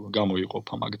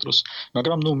გამოიყოფა მაგ დროს.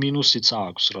 მაგრამ მინუსიც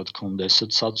აქვს, რა თქმა უნდა,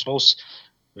 ესეც საწვავს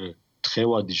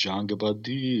თხევადი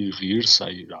ჟანგბადი ღირს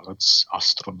რაღაც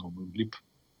ასტრონომიული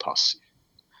ფასი.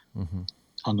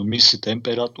 ანუ მისი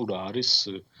ტემპერატურა არის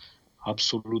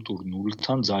აბსოლუტურ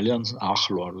ნულთან ძალიან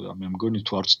ახლო, მე მგონი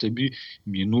თუ არ ვცდები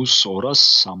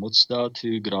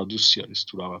 -270 გრადუსი არის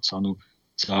თუ რაღაც, ანუ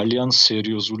ძალიან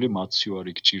სერიოზული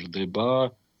მაცივარი გჭირდება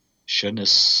შენ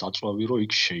ეს საწვავი რო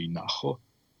იქ შეინახო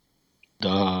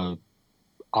და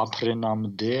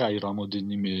აფრენამდე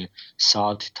რამოდენიმე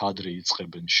საათით ადრე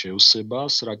იწყებენ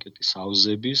შევსებას რაკეტის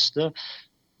ავზების და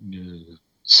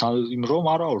იმ რომ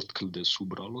არა ორთქლდეს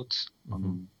უბრალოდ, ანუ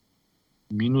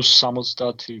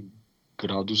 -70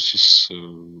 გრადუსის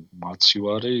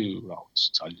მაცივარი, რაღაც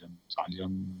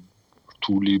ძალიან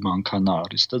რთული მანქანა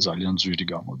არის და ძალიან ძვირი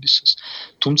გამოდის ეს.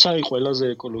 თუმცა ყველაზე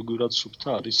ეკოლოგიურად სუფთა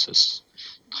არის ეს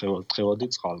თხევადი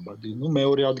წყალბადი.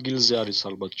 მეორე ადგილზე არის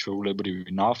ალბათ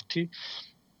ჩვეულებრივი ნავთი.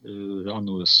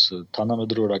 ანუ ეს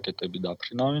თანამედროვე რაკეტები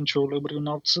დაფრინავენ ჩვეულებრივ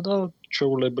ნავთზე და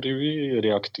ჩვეულებრივი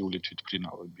რეაქტიული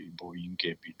თვითმფრინავები,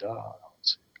 ბოინგები და რაღაც.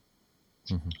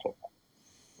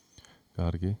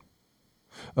 კარგი.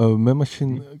 მე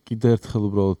მაშინ კიდე ერთხელ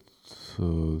უბრალოდ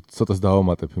ცოტას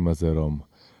დავამატებ იმაზე, რომ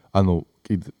ანუ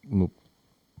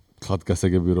თლად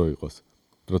გასაგები რო იყოს.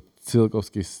 რომ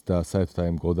ცილკოვსკის და საერთოდ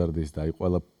აი გოდარდის და აი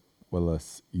ყველას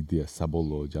იდეა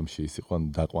საბოლოო ჯამში ის იყო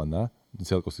დაყვანა.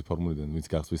 ცილკოვსკის ფორმულიდან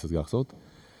ვინც ვისაც გახსოვთ,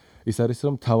 ის არის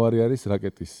რომ თავარი არის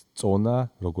რაკეტის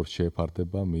წონა, როგორ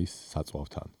შეეფარდება მის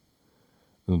საწვავთან.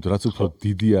 რაც უფრო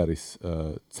დიდი არის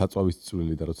საწვავის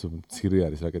წვლილი და რაც მცირე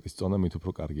არის რაკეტის წონა, მით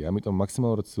უფრო კარგია. ამიტომ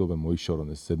მაქსიმალურად ცდილობენ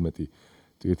მოიშორონ ეს ზედმეტი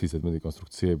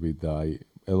კონსტრუქციები და აი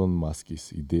ელონ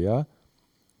მასკის იდეა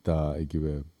და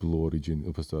იგივე Blue Origin,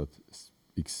 უბრალოდ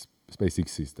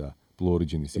SpaceX-ის და Blue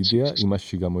Origin-ის იდეა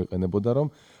იმაში გამოიყენებოდა,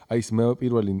 რომ აი ეს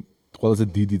პირველი ყველაზე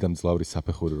დიდი და მძლავრი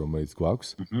საფეხური რომელიც გვაქვს,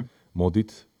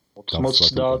 მოდით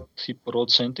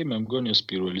 90% მე მგონი ეს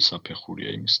პირველი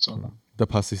საფეხურია იმის წონა. და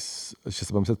ფასის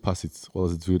შესაბამისად ფასიც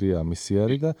ყველაზე ძვირია ამისი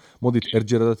არის და მოდით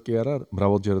ერთჯერადად კი არა,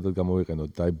 მრავალჯერადად გამოვიყენოთ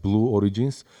და აი Blue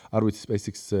Origins, არ ვიცი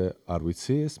SpaceX-ზე არ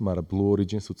ვიცი ეს, მაგრამ Blue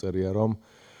Origins უწერია რომ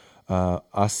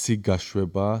 100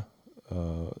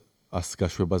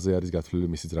 გაშვებაზე არის გათვლილი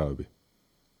მისი ძრავები.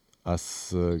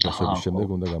 100 გაშვების შემდეგ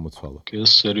უნდა გამოცვალო. კი,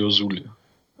 ეს სერიოზულია.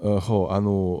 ხო,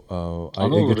 ანუ აი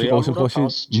ეგეთი ყოველ შემთხვევაში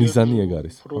მიზანი ეგ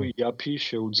არის. უფრო იაფი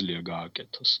შეუძლია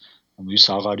გააკეთოს. ანუ ის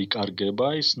აღარ იკარგება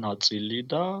ის ნაწილი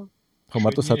და ხო,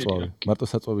 მარტო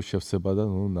საწვავის შევსება და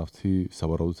ნუ ნავთი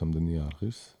სავარაუდოდ ამდენი არ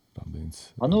ღირს, რამდენიც.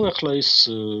 ანუ ეხლა ის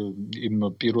იმ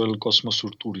პირველ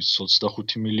კოსმოსურ ტურის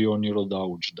 25 მილიონი რო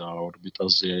დაუჯდა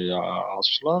ორბიტაზე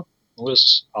ასვლა, ნუ ეს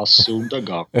 100 უნდა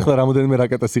გაყო. ეხლა რამოდენიმე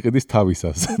რაკეტას იყიდის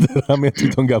თავისას და რამე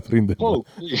თვითონ გაფრინდება. ხო.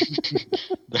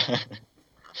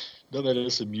 და მე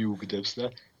ესე მიუგდებს და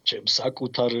ჩემს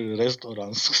საკუთარ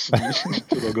რესტორანს ხსნის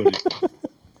როგორი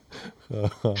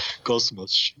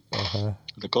კოსმოსში.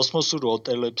 და კოსმოსურ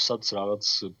ოტელებსაც რაღაც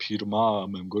ფირმა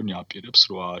მე მგონი აპირებს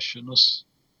რომ ააშენოს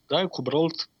და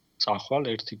უბრალოდ წახვალ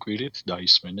ერთი კვირით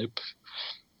დაისმენებ.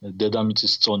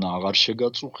 დედამიწის წონა აღარ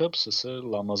შეგაწუხებს, ესე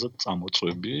ლამაზად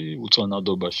წამოწვევი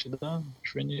უწონადობაში და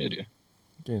შვენიერია.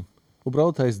 კი.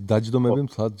 უბრალოდ აი ეს დაჯდომები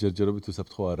მთლად ჯერჯერობით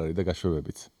უსაფრთხო არ არის და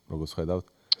გაშვებებიც, როგორც ხედავთ.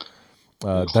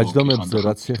 დაჯდომებზე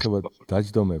რაც შეეხება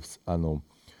დაჯდომებს, ანუ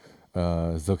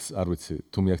ზოგს არ ვიცი,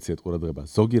 თუ მიაქციეთ ყურადღება,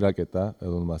 ზოგი რაკეტა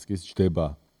ელონ მასკის ჯდება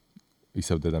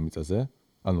ისევ დედამიწაზე,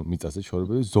 ანუ მიწაზე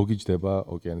შორებები, ზოგი ჯდება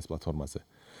ოკეანის პლატფორმაზე.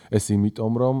 ეს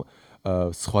იმიტომ, რომ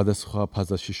სხვადასხვა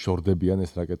ფაზაში შორდებიან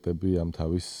ეს რაკეტები ამ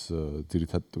თავის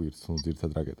ძირითად ტვირთს,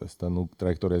 ძირითად რაკეტას და ნუ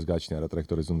ტრაექტორიას გააჩნია, რა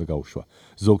ტრაექტორიაზე უნდა გაუშვა.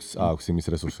 ზოგს აქვს იმის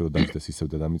რესურსი, რომ დაჯდეს ისევ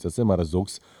დედამიწაზე, მაგრამ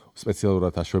ზოგს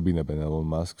სპეციალურად აშვებინებენ ელონ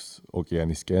მასკს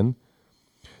ოკეანისკენ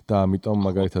და ამიტომ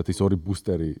მაგალითად ის ორი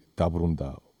ბუსტერი დაბრუნდა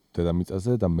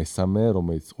დედამიწაზე და მესამე,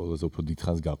 რომელიც ყველაზე უფრო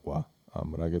დიდხანს გაყვა ამ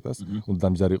რაკეტას, უნდა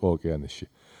დამჯდარიყო ოკეანეში.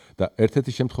 და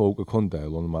ერთ-ერთი შემთხვევა უკვე ქონდა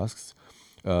ელონ მასკს,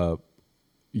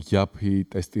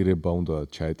 იაფი ტესტირება უნდა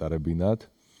ჩაეტარებინათ,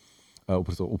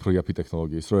 უფრო იაფი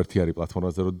ტექნოლოგიის, რომ ერთი არის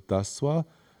პლატფორმაზე რომ დასვა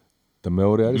და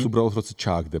მეორე არის უბრალოდ როცა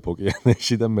ჩააგდებ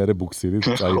ოკეანეში და მერე ბუქსირით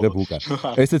წაიღებ უკან.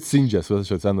 ესეც სინჯას,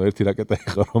 ვთქვათ, ანუ ერთი რაკეტა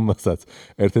იყო, რომელსაც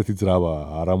ერთ-ერთი ძრავა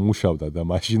არ ამუშავდა და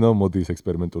მაშინო მოდი ეს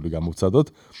ექსპერიმენტული გამოვცადოთ.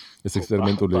 ეს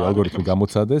ექსპერიმენტული ალგორითმი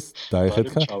გამოცადეს,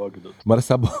 დაეხეთქა. მაგრამ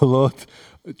საბოლოოდ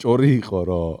ჭორი იყო,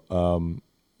 რომ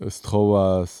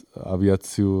სთხოვას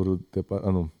ავიაციურ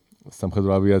ანუ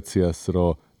სამხედრო ავიაციას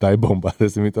რომ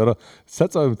დაებომბარდეს, იმიტომ რომ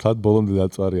საწავი მთლად ბოლომდე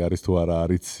დაწვარი არის თუ არა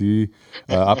არიცი,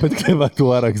 აფეთქება თუ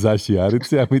არა გზაში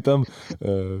არიცი, ამიტომ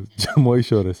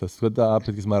მოიშორეს ასე ვთქვათ და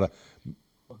აფეთქეს, მაგრამ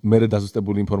მერე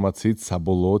დაზუსტებული ინფორმაციით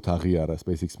საბოლოოდ აღიარა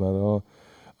SpaceX-მა,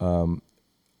 რომ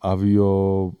ავიო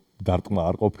დარტყმა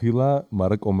არ ყოფილა,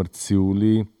 მაგრამ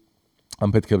კომერციული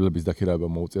ამფეთქებლების დაქირავება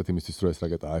მოუწიათ იმისთვის, რომ ეს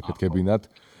რაკეტა ააფეთქებინათ,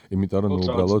 იმიტომ რომ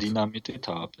უბრალოდ დინამიტით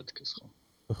ააფეთქეს ხო?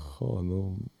 ხო, ნუ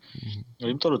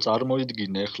იმიტომ რომ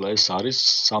წარმოიდგინე ახლა ეს არის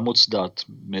 70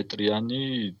 მეტრიანი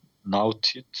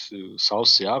ნავთით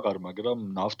სავსე აღარ,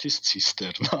 მაგრამ ნავთის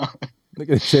ცისტერნა.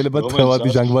 შეიძლება თავადი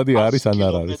ჟანგბადი არის ან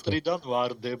არ არის. მეტრიდან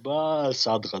ვარდება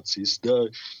სადღაც ის და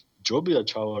ჯობია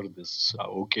ჩავარდეს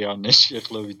ოკეანეში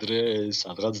ახლა ვიდრე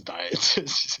სადღაც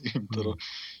დაეცეს, იმიტომ რომ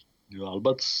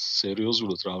ალბათ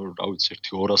სერიოზულად რა ვიცი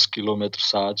 200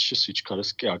 კმ/სთ-ში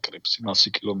სიჩქარეს კი აკრებს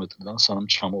 100 კმ-დან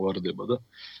სანამ ჩამოვარდება და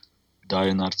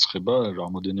დაენარცხება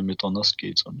რამოდენიმე ტონას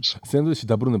კი იწონს. სენდვიჩი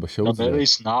დაბრუნება შეუძლია. და მე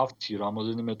ის ნავთი,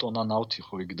 რამოდენიმე ტონა ნავთი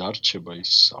ხო იქ დარჩება,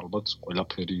 ის ალბათ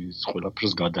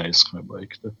ყველაფერს გადაესხმება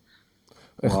იქ და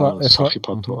ეხლა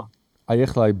საფათოა.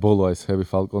 აი ბოლო ეს Heavy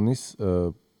Falcon-ის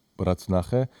რაც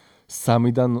ნახე,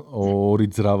 3-დან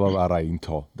 2 ძრავა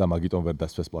არაინთო და მაგიტომ ვერ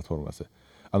დასვეს პლატფორმაზე.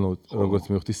 ანუ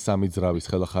როგორც მივხვდი 3 ძრავის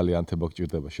ხელახალი ანთება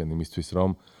გჭირდება შენ იმისთვის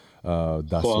რომ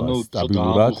დასვა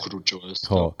სტაბილურად.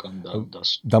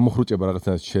 დამუხრუჭება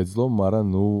რაღაცნაირად შეძლო, მაგრამ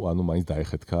ნუ ანუ მაინც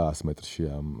დაეხეთქა 100 მეტრში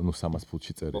ანუ 300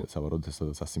 ფუტში წერია, სავარაუდოდ ეს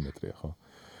 100 მეტრია, ხო?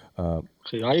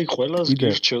 აი ყველას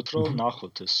გირჩევთ რომ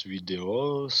ნახოთ ეს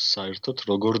ვიდეო, საერთოდ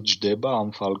როგორ ჯდება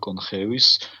ამ Falcon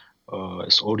Heavy-ს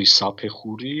ეს ორი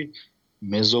საფეხური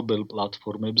მეზობელ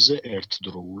პლატფორმებზე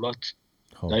ერთდროულად.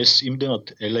 და ეს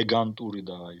იმდენად ელეგანტური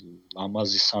და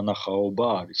ლამაზი სანახაობა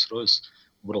არის, რომ ეს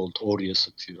უბრალოდ ორი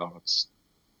ესეთი რაღაც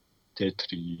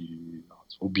თეთრი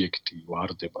რაღაც ობიექტი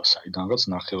ვარდება საიდანაც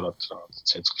ნახევრად რაღაც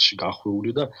ცეცხლში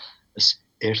გახვეული და ეს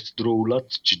ერთდროულად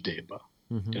ჯდება.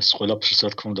 ეს ყველაფერს რა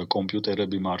თქმა უნდა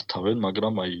კომპიუტერები მართავენ,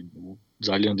 მაგრამ აი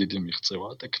ძალიან დიდი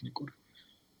მიღწევაა ტექნიკური.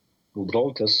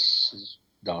 უბრალოდ ეს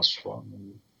დასვა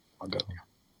მაგარია.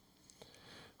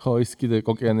 ხო, ის კიდე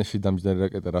ოკეანეში დამჯდარი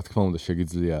რაკეტა, რა თქმა უნდა,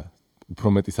 შეგიძლია უფრო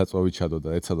მეტი საწვავი ჩადო და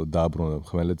ეცადო დააბრუნო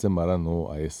ხმელეთზე, მაგრამ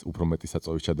აი ეს უფრო მეტი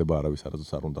საწვავი ჩადება არავის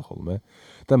არასდროს არ უნდა ხოლმე.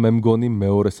 და მე მგონი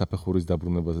მეორე საფეხურის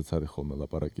დაბრუნებაზეც არის ხოლმე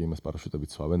ლაპარაკი, იმას პარაშუტებით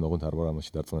სვავენ, ოღონდ არ ვარ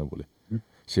ამაში დარწმუნებული.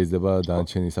 შეიძლება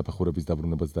დანარჩენი საფეხურების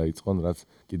დაბრუნებაც დაიწყონ, რაც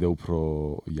კიდევ უფრო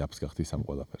იაფს გახდის ამ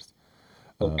ყველაფერს.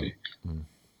 ოკეი.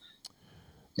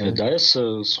 და ეს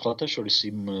სხვათა შორის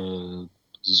იმ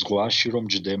ზღვაში რომ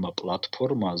ჯდება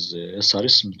პლატფორმაზე, ეს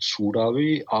არის მცურავი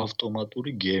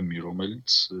ავტომატური გემი, რომელიც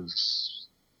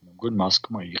მგონი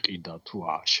მასკმა იყიდა თუ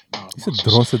აშენა. ისე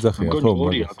დრონს ეძახიან ხო?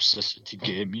 მგონი აქვს ესეთი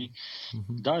გემი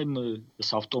და ეს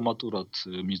ავტომატურად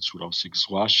მიცურავს იქ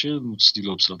ზღვაში,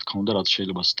 ცდილობს რა თქმა უნდა, რაც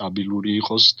შეიძლება სტაბილური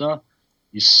იყოს და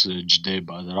ის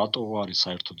ჯდება. რატო არის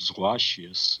საერთოდ ზღვაში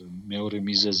ეს? მეორე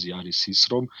მიზეზი არის ის,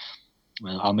 რომ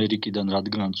ამერიკიდან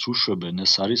რადგანაც უშვებენ,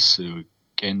 ეს არის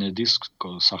კენედის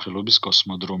სახელობის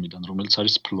კოსმოდრომიდან, რომელიც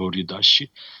არის ფლორიდაში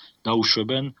და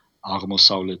უშვებენ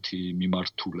აღმოსავლეთი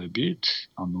მიმართულებით,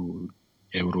 ანუ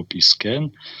ევროპისკენ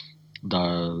და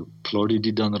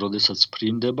ფლორიდიდან როდესაც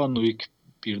ფრინდება, იქ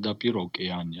პირდაპირ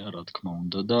ოკეანეა, რა თქმა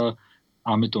უნდა და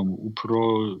ამიტომ უფრო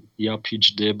იაფი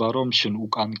ჯდება, რომ შენ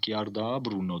უკან კი არ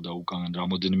დააბრუნო და უკან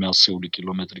რამოდენიმე ასეული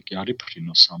კილომეტრი კი არ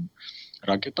იფრინოს ამ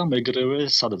რაკეტამ,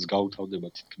 ეგრევე სადაც გაუთავდება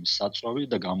თითქმის საწვავი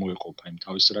და გამოეყოფა იმ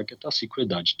თავის რაკეტას, იქვე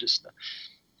დაჯდეს და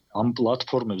ამ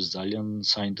პლატფორმებს ძალიან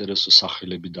საინტერესო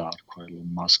სახელები დაარქვა ელონ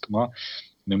მასკმა.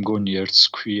 მე მგონი ერთს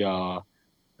ქვია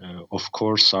of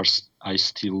course I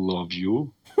still love you.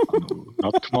 ანუ რა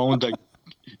თქმა უნდა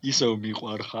ისევ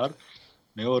მიყვარხარ.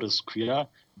 მეორეს ქვია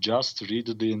just read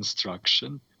the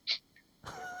instruction.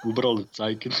 უბრალოდ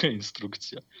წაიკითხე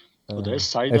ინსტრუქცია. და ეს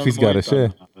საიდან F-ის გარეშე?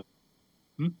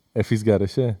 F-ის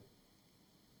გარეშე?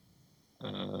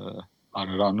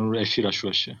 არა, ანუ F-ი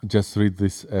რაშუაში. Just read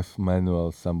this F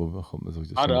manual სამბობ ხომ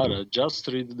ზოგჯერ. არა, just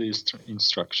read the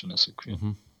instruction ასე ქვია.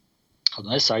 ხოდა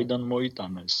ეს საიდან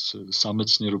მოიტანა, ეს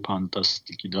სამეცნიერო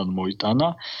ფანტასტიკიდან მოიტანა.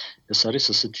 ეს არის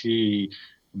ასეთი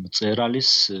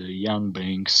მწერალის იან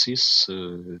ბენქსის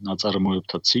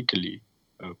ნაწარმოებთა ციკლი,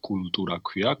 კულტურა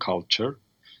ქვია, culture.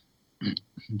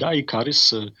 და იქ არის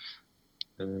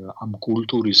ამ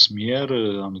კულტურის მიერ,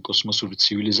 ანუ კოსმოსური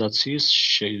ცივილიზაციის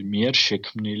მიერ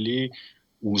შექმნილი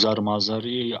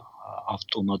უზარმაზარი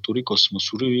ავტომატური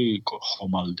კოსმოსური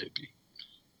ხომალდები,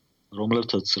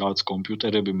 რომლებთაც რაც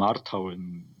კომპიუტერები მართავენ,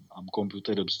 ამ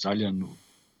კომპიუტერებს ძალიან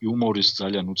იუმორის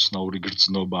ძალიან უცნაური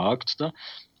გრძნობა აქვთ და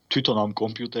თვითონ ამ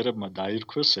კომპიუტერებმა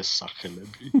დაირქვეს ეს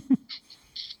სახელები.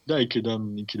 და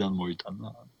იქიდან მოიტანა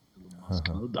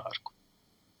მასკმა დაარქვა.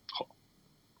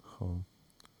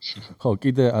 ხო,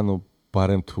 კიდე ანუ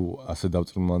ბარემ თუ ასე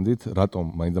დავწრმანდით, რატომ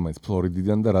მაინც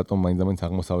ფლორიდიდან და რატომ მაინც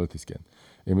აღმოსავლეთისკენ?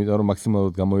 იმიტომ რომ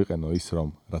მაქსიმალურად გამოიყენო ის,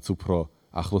 რომ რაც უფრო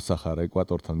ახლოს ახარ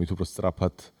ეკვატორთან, მით უფრო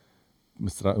სწრაფად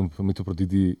მით უფრო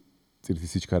დიდი წირთის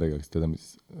სიჩქარე გაქვს დედამიწის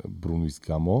ბრუნვის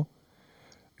გამო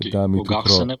და მით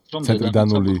უფრო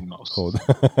ცენტრიდანული ხო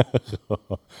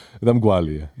და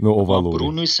მგვალია, ნუ ოვალური.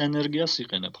 ბრუნვის ენერგიას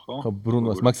იყენებ, ხო? ხო,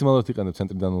 ბრუნვას მაქსიმალურად იყენებ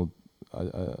ცენტრიდანულ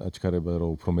აჩქარება რო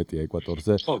უფრო მეტია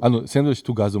ეკვატორზე. ანუ სენდვიჩი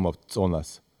თუ გაზომავთ წონას,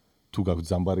 თუ გაქვთ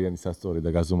ზამბარიანი სასწორი და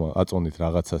აწონით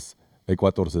რაღაცას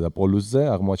ეკვატორზე და პოლუსზე,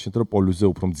 აღმოაჩენთ რომ პოლუსზე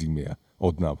უფრო მძიმეა,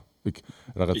 ოდნავ. იქ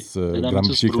რაღაც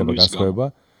გრამში იქნება განსხვავება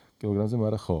კილოგრამზე,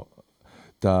 მაგრამ ხო.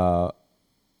 და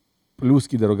პლუს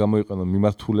კიდე რო გამოიყენო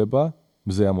მიმართულება,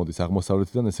 მზე ამოდის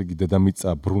აღმოსავლეთიდან, ესე იგი დედამიწა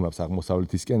ბრუნავს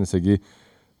აღმოსავლეთისკენ, ესე იგი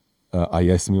აი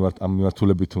ეს ამ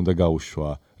მიმართულებით უნდა გაუშვა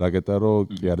რაკეტა, რომ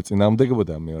კი არ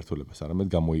წინააღმდეგებოდა ამ მიმართულებას, არამედ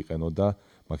გამოიყენო და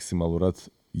მაქსიმალურად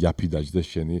იაფი დაჯდეს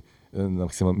შენი,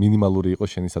 მინიმალური იყოს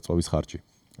შენი საწვავის ხარჯი,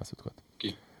 ასე ვთქვათ.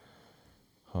 კი.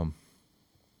 ხო.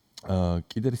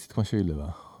 კიდე ის თქმა შეიძლება.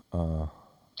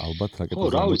 ალბათ რაკეტა. ხო,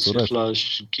 რა ვიცი, ახლა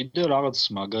კიდე რაღაც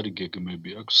მაგარი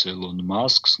გეგმები აქვს ელონ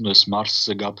მასკს, ნუ ეს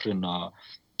მარსზე გაფრენა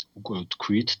უკვე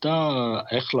თქვით და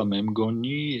ახლა მე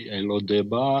მგონი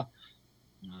ელოდება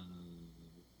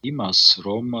იმას,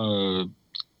 რომ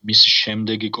მისი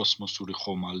შემდეგი კოსმოსური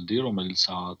ხომალდი, რომელიც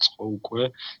აწყო უკვე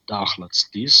და ახლა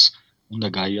ცდის, უნდა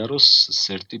გაიაროს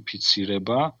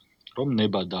სერტიფიცირება, რომ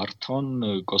ნება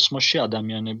დართონ კოსმოსში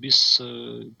ადამიანების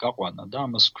გაყვანა და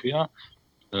ამას ქვია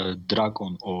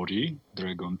Dragon 2,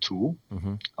 Dragon 2,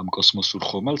 ამ კოსმოსურ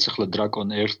ხომალდს, ახლა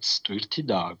Dragon 1-ს ტვირთი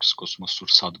დააქვს კოსმოსურ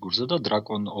სადგურზე და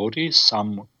Dragon 2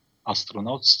 3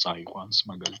 ასტრონავტს წაიყვანს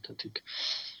მაგალითად იქ.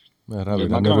 რამე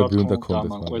უნდა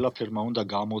ქონდეს. ყველაფერმა უნდა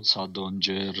გამოცადონ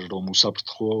ჯერ რომ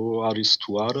უსაფრთხო არის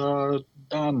თუ არა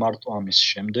და მარტო ამის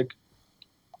შემდეგ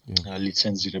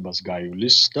ლიცენზირებას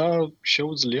გაივლის და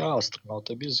შეუძლია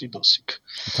ასტრონავტები ზიდოს იქ.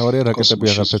 თავარია რაკეტები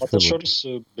აღარ ფეთქდება. შორის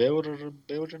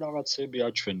ბევრი რაღაცები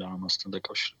აჩვენა ამასთან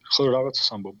დაკავშირებით. ხო, რაღაცას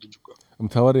ამბობდი ჯუკა.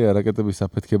 თავარია რაკეტების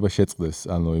საფეთქება შეწყდეს,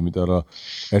 ანუ იმიტომ რომ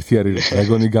ერთი არის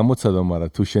დრაგონი გამოცადა, მაგრამ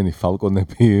თუ შენი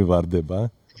ფალკონები ვარდება,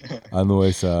 ანუ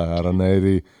ეს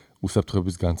არანაირი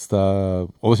უსაფრთხოების განცდა,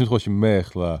 ყოველ შემთხვევაში მე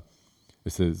ახლა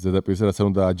ესე ზედაპირზე რაც არ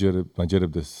უნდა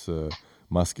აჯერებდეს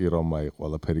მასკი რომ აი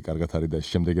ყველაფერი კარგად არის და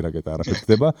შემდეგი რაკეტა არ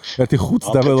აფეთქდება. ერთი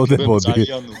 5 დაველოდებოდი.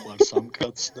 ძალიან უყვარს ამ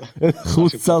კაცს და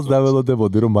 5 წელს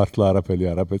დაველოდებოდი რომ მართლა არაფერი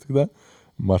არ აფეთქდა.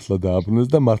 მართლა დააბრუნეს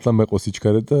და მართლა მეყო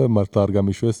სიჩქარე და მართლა არ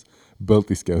გამიშვეს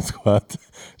ბელტისკენ ვთქვათ.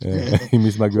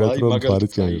 იმის მაგალითად რომ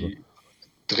ფარიც გამიღო.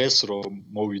 დღეს რომ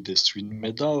მოვიდეს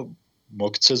ვინმე და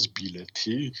მოგცეს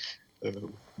ბილეთი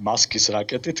მასკის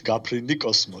რაკეტით გაფრინდი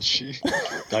კოსმოსში.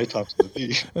 დაითანხმები?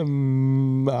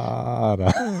 არა.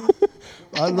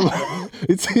 ანუ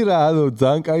იცი რა, ანუ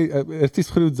ძალიან კაი, ერთის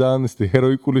მხრივ ძალიან ისეთი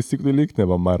ჰეროიკული სიკვდილი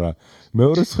იქნება, მაგრამ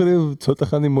მეორე მხრივ ცოტა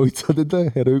ხანი მოიცადე და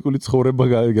ჰეროიკული ცხოვრება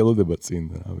გელოდება წინ,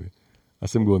 რავი.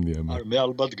 ასე მგონია მე. არა, მე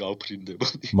ალბათ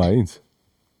გავფრინდებოდი. მაინც?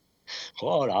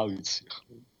 ხო, რა ვიცი,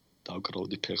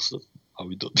 დავკრავდი ფეხს და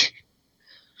ავიდოდი.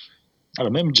 არა,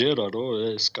 მე მჯერა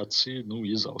რომ ეს კაცი,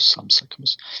 იზავს ამ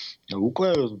საქმეს. უკვე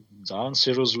ძალიან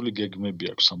სერიოზული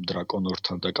გეგმები აქვს ამ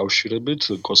დრაკონორთან დაკავშირებით,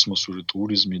 კოსმოსური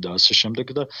ტურიზმი და ასე შემდეგ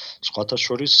და სხვათა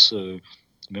შორის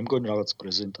მე მგონი რაღაც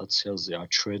პრეზენტაციაზე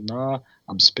აჩვენა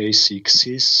ამ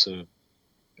SpaceX-ის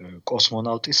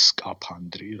კოსმონავტის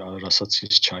სკაფანდრი, რასაც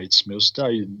ის ჩაიცმევს და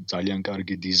აი ძალიან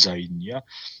კარგი დიზაინია.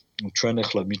 ჩვენ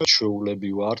ახლა მიჩვეულები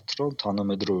ვართ, რომ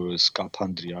თანამედროვე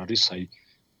სკაფანდრი არის აი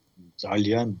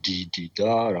ძალიან დიდი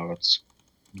და რაღაც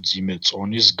ძიმე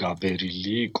წონის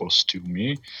გაბერილი კოსტიუმი,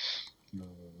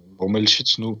 რომელშიც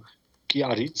კი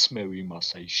არ იცმევ იმას,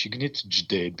 აი შიგნით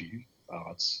ჯდები,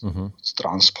 რაღაც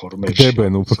ტრანსფორმერში.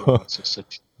 ჯდებენ უფრო.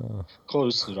 ხო,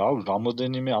 ეს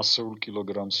რამოდენიმე 100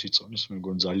 კილოგრამს იწონის, მე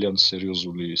მგონი ძალიან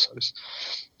სერიოზული ის არის.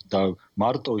 და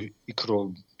მარტო იქ რომ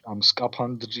ამ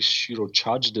სკაფანდრში რომ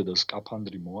ჩაჯდე და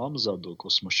სკაფანდრი მოამზადო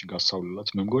კოსმოსში გასავლელად,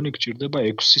 მე მგონი გჭირდება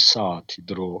 6 საათი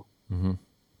დრო.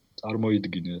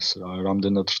 წარმოიდგინე ეს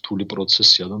რამდენად რთული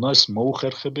პროცესია და ეს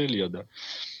მოუხერხებელია და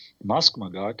მასკმა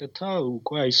გააკეთა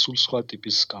უკვე აი სულ სხვა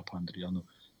ტიპის სკაფანდრი, ანუ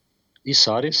ის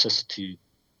არის ესეთი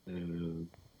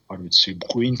არ ვიცი,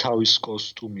 ყვინთავის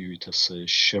კოსტუმივით ესე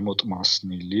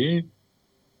შემოტმასნილი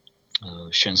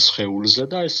შენ სხეულზე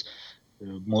და ეს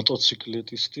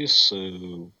მოტოციკლეტისტის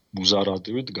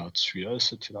მუზარადივით გაცვია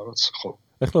ესეთი რაღაც, ხო.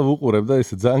 ეხლა ვუყურებ და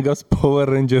ესე ძალიან გას Power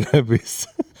Ranger-ების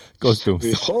კოსტუმს.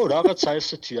 ხო, რაღაცა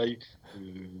ესეთი აი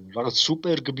რაღაც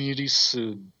სუპერგმირის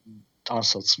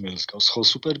ტანსაცმელს გავს, ხო,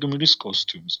 სუპერგმირის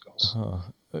კოსტიუმს გავს.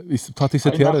 ის თათ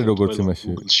ისეთი არის როგორც იმაში.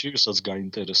 Google-ში ვისაც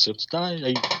გაინტერესებთ და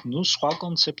აი, სხვა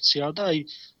კონცეფცია და აი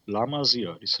ლამაზი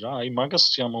არის რა, აი მაგას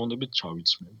სიამოვნებით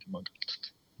ჩავიცმევდი მაგალითად.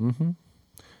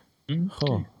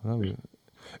 ხო, რავი.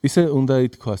 ისე უნდა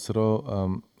ითქვას,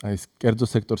 რომ აი ეს კერძო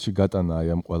სექტორში გატანა აი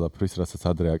ამ ყველაფრის, რასაც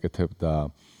ადრე აკეთებდა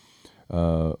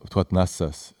ვთქვათ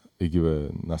NASA-ს, იგივე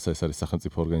NASA ეს არის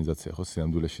სახელმწიფო ორგანიზაცია, ხო,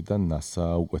 სინამდვილეში და NASA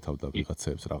უკვეთავდა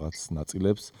ვიღაცებს რაღაც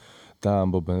ნაწილებს და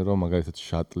ამბობენ, რომ მაგალითად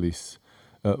შატლის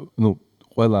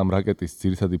ყველა ამ რაკეტის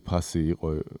ძირითადი ფასი იყო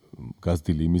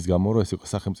გაზრდილი იმის გამო, რომ ეს იყო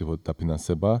სახელმწიფო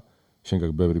დაფინანსება, შენ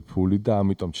გაქვს ბევრი ფული და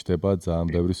ამიტომ ჩდება ძალიან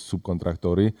ბევრი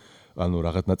სუბკონტრაქტორი, ანუ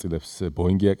რაღაც ნაწილებს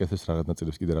ბოინგი აკეთებს, რაღაც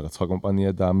ნაწილებს კიდე რაღაც სხვა კომპანია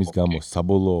და ამის გამო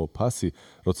საბოლოო ფასი,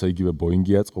 როცა იგივე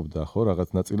ბოინგი აწყობდა, ხო, რაღაც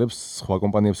ნაწილებს სხვა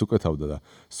კომპანიებს უკეთავდა და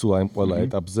სულ აი ყველა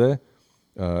ეტაპზე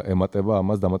ემატება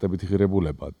ამას დამატებითი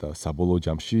ღირებულება და საბოლოო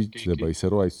ჯამში ჩდება ისე,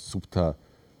 რომ აი სუბთა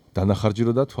დანახარჯი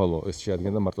რო დათვალო, ეს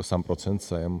შეადგენდა მარტო 3%-ს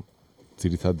აი ამ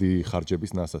ძირითადი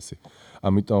ხარჯების NASA-ს.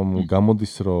 ამიტომ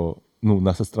გამოდის, რომ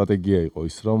NASA სტრატეგია იყო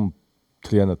ის, რომ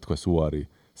მთლიანად თქვეს უარი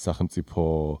სახელმწიფო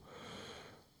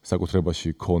საკუთრებაში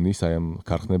ქონის აი ამ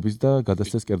ქარხნების და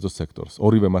გადასცეს კერძო სექტორს.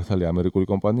 ორივე მართალია ამერიკული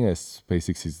კომპანია, ეს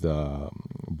SpaceX-ის და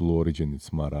Blue Origin-იც,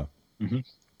 მაგრამ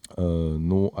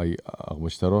აი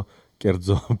აღმოჩნდა, რომ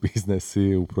კერძო ბიზნესი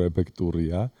უფრო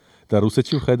ეფექტურია და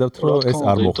რუსეთში ვხედავთ, რომ ეს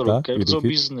არ მოხდა. კერძო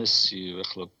ბიზნესი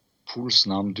ახლა ფულს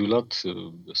ნამდვილად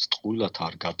სტყუილად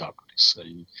არ გადაყრის.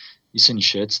 აი ისინი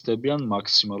შეეცდებიან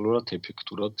მაქსიმალურად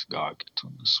ეფექტურად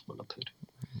გააკეთონ ეს ყველაფერი.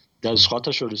 და სხვათა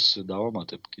შორის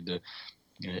დავამატებ კიდე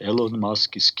ელონ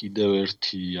მასკის კიდევ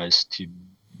ერთი ესეთი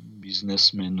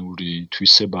ბიზნესმენური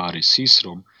თვისება არის ის,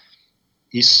 რომ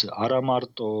ის არა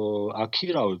მარტო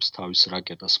აქირავებს თავის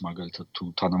რაკეტას, მაგალითად თუ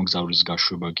თანამგზავრის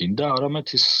გაშვება გინდა, არამედ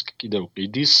ის კიდევ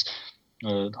ყიდის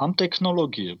ამ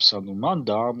ტექნოლოგიებს, ანუ მან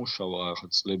დაამუშავა ახლა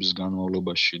წლების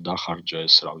განმავლობაში დახარჯა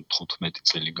ეს, 15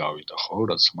 წელი გავიდა,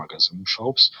 ხო, რაც მაგაზე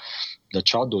მუშაობს და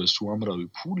ჩადო ეს უამრავი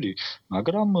ფული,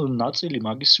 მაგრამ ნაწილი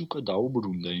მაგისი უკვე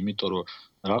დაუბრუნდა, იმიტომ რომ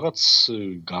რაღაც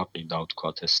გაყიდა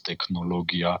ვთქვათ ეს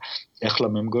ტექნოლოგია. ეხლა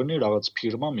მე მგონი რაღაც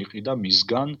ფირმა მიყიდა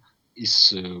მისგან ის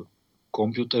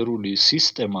კომპიუტერული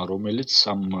სისტემა, რომელიც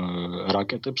ამ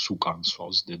რაკეტებს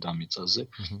უკანსვავს დედამიწაზე.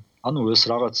 ანუ ეს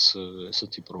რაღაც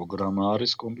ესეთი პროგრამა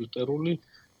არის კომპიუტერული,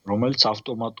 რომელიც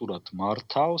ავტომატურად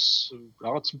მართავს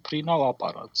რაღაც მფრინავ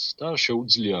აპარატს და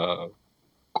შეუძლია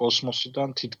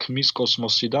თითქმის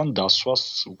კოსმოსიდან დასვას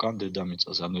უკან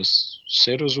დედამიწაზე. ანუ ეს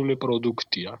სერიოზული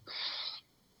პროდუქტია.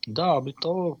 და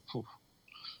ამიტომ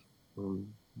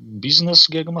ბიზნეს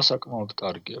გეგმა საკმაოდ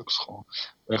კარგი აქვს, ხო?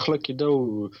 ეხლა კიდევ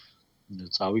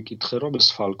წავიკითხე, რომ ეს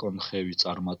Falcon Heavy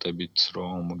წარმატებით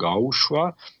რომ გაუშვა,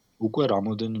 უკვე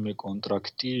რამოდენიმე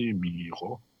კონტრაქტი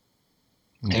მიიღო.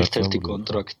 ერთ-ერთი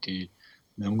კონტრაქტი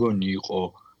მე მგონი იყო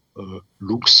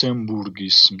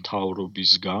ლუქსემბურგის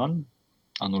მთავრობისგან.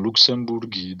 ანუ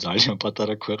ლუქსემბურგი ძალიან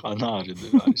პატარა ქვეყანა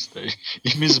არის და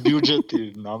იმის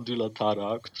ბიუჯეტი ნამდვილად არ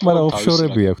აქვს. მაგრამ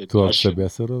ოფშორები აქვს თუ ახსები,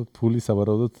 ასე რომ ფული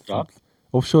სავარაუდოდ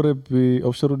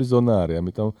ოფშორული ზონა არის,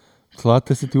 ამიტომ თლათ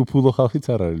ესეთი უფულო ხალხიც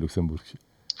არ არის ლუქსემბურგში.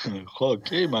 ხო,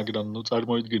 კი, მაგრამ ნუ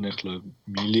წარმოიდგინე ახლა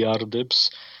მილიარდებს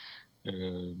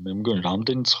მე მგონი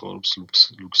რამდენი ცხოვრობს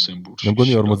ლუქსემბურგში. მე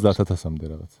მგონი 50,000-მდე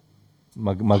რაღაც.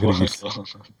 მაგრიგის.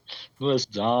 ნუ ეს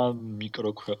ძალიან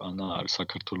მიკრო ქვეყანა არის,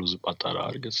 საქართველოზე პატარა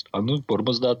არის. ანუ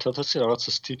 50,000 რაღაც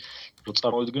ესეთი რო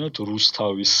წარმოიდგინეთ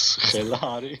რუსთავის ხელა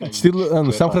არის.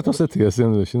 ანუ სამხრეთ ოსეთია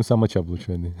სენდეში, ნუ სამაჩაბლო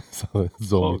ჩვენი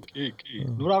ზონით. კი.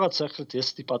 ნუ რაღაც ახლა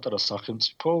ესეთი პატარა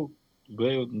სახელმწიფო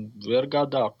ვერ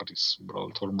გადააყრის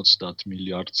უბრალოდ 50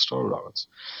 მილიარდს რო რაღაც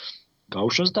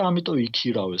გაუშვეს და ამიტომ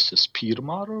იქირავეს ეს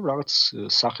ფირმა, რომ რაღაც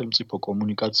სახელმწიფო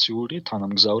კომუნიკაციური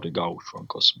თანამგზავრი გაუშვან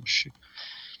კოსმოსში.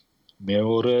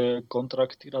 მეორე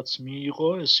კონტრაქტი რაც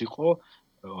მიიღო, ეს იყო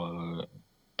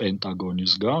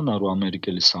პენტაგონისგან, ანუ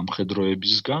ამერიკელი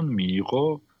სამხედროებისგან მიიღო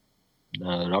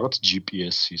რაღაც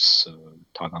GPS-ის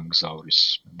თანამგზავრის,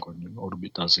 მე მგონი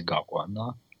ორბიტაზე გაყვანა.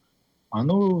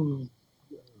 ანუ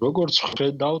როგორც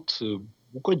ხედავთ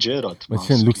უკვე ჯერათ მას.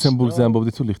 შენ ლუქსემბურგზე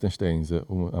ამბობდი თუ ლიხტენშტაინზე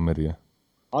ამერია?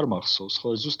 არ მახსოვს, ხო,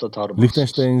 ზუსტად არ მახსოვს.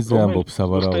 ლიხტენშტაინზე ამბობს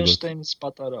სავარაუდოდ. ლიხტენშტაინს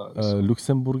პატარა არის.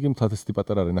 ლუქსემბურგი მთათესეთი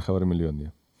პატარა არის, 9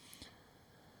 მილიონია.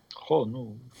 ხო, ნუ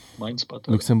მაინც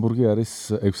პატარა. ლუქსემბურგი არის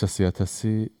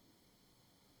 600,000.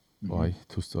 ვაი,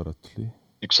 თუ სწორად ვთვლი.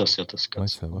 600,000 კაცი.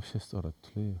 მაინც ვაფშე სწორად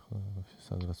ვთვლი, ხო, ვაფშე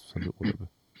სადღაც ვიყურები.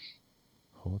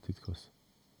 ხო, თითქოს.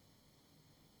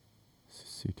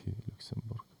 City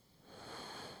Luxembourg.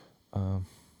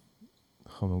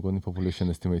 ხო, მგონი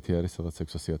population estimate არის რაღაც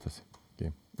 600,000.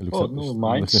 კი. ლუქსემბურგი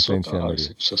მაინც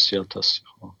 600,000,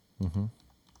 ხო.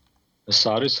 ეს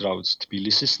არის, რა ვიცი,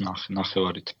 თბილისის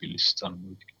ნახევარი თბილისი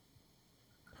წარმოიდგინე.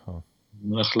 ხო.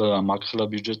 ნუ ახლა მაგხელა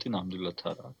ბიუჯეტი ნამდვილად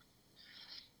არ აქვს.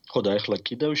 ხო, და ახლა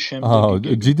კიდევ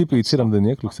შემდეგი GDP იცი რამდენი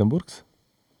აქვს ლუქსემბურგს?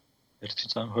 ერთი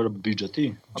წამოღერა ბიუჯეტი?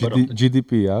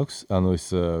 GDP აქვს, ანუ ეს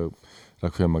რა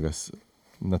ქვია მაგას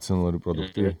ნაციონალური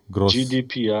პროდუქტი,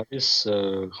 GDP არის,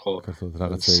 ხო,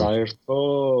 საერთო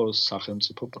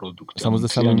სახელმწიფო პროდუქტი.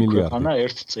 63 მილიარდი. ანა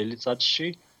ერთ წელიწადში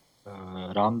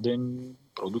რამდენ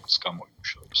პროდუქტს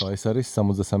გამოიმუშავებს? ხო, ეს არის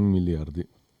 63 მილიარდი.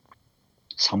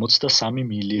 63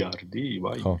 მილიარდი,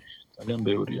 ვაი, ძალიან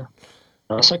ბევრია.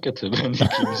 რასაკეთებენ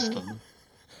იქისთან?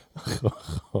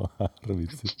 ხო, არ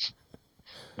ვიცი.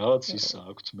 რაღაც ის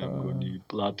აქვს, მე მგონი,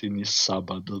 პლატინის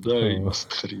საბადო და იმას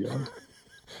თხრიან.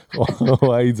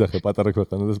 აიძახე პატარა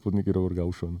ქვეყანა და სპუტნიკი როგორ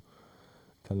გაუშვანო.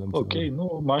 ოკეი, ნუ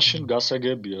მაშინ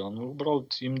გასაგებია, ანუ უბრალოდ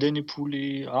იმდენი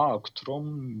ფული აქვთ, რომ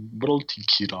უბრალოდ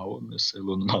იქირავონ ეს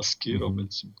ელონ მასკი,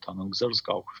 რომელიც თანამგზავრს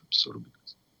გაუშვებს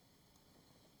ორბიტაზე.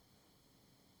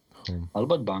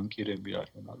 ალბათ ბანკირები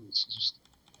არიან, არ ვიცი ზუსტად.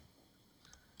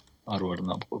 არ ვარ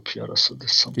ნამყოფი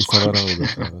არასოდეს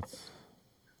სამწუხაროდ.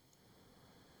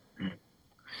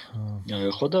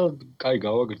 ხო და კაი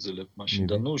გავაგრძელებ მაშინ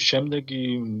და ნუ შემდეგი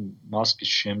მასკის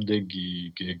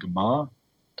შემდეგი გეგმა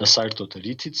და საერთოდ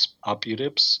რითიც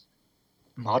აპირებს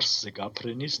მარსზე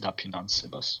გაფრენის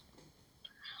დაფინანსებას.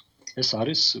 ეს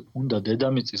არის უნდა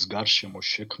დედამიწის გარშემო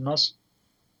შექმნას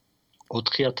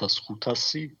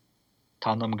 4500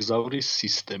 თანამგზავრის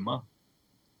სისტემა,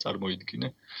 წარმოიდგინე,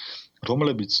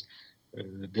 რომლებიც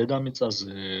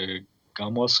დედამიწაზე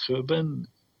გამოასხივებენ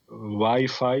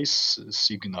Wi-Fi-ის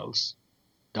სიგნალს.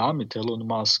 და ამით ელონ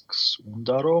მასკს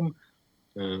უნდა რომ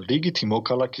რიგითი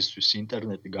მოქალაქისთვის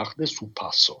ინტერნეტი გახდეს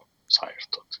უფასო,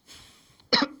 საერთოდ.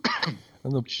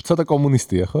 ანუ ცოტა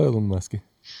კომუნისტია ხო ელონ მასკი?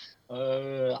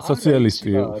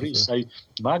 სოციალისტია. არის, აი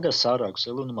მაგას არ აქვს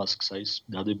ელონ მასკს, აი ეს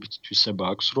დადებით თვისება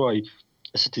აქვს, რომ აი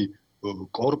ესეთი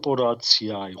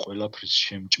კორპორაცია, აი ყველაფრის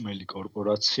შემჭმელი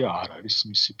კორპორაცია არ არის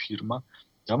მისი ფირმა.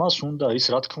 და მას უნდა ის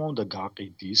რა თქმა უნდა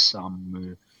გაყიდის ამ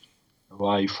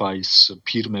Wi-Fi-ის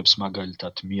ფირმებს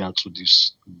მაგალითად მიაწვდის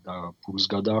და ფულს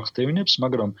გადაახდევინებს,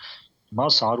 მაგრამ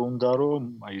მას არ უნდა რომ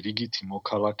აი რიგითი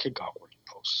მოქალაქე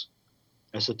გაყოლიფოს.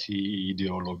 ესეთი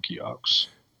იდეოლოგია აქვს.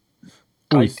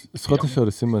 სხვათა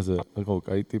შორის იმაზე, ხო,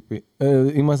 კაი ტიპი.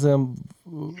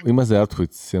 იმაზე არ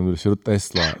თქვით სიამოვნებაში, რომ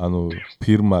Tesla, ანუ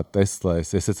ფირმა Tesla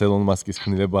ესეც ელონ მასკის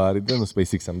ქმნილება არის და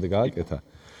SpaceX-ამდე გააკეთა.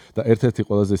 და ერთ-ერთი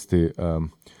ყველაზე ისეთი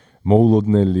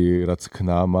მოულოდნელი რაც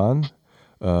ქნა მან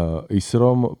ის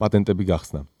რომ პატენტები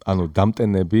გახსნა. ანუ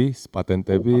დამტენების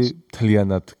პატენტები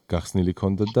მთლიანად გახსნილი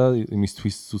ქონდა და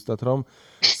იმისთვის ზუსტად რომ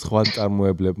სხვა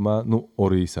წარმოებლებმა,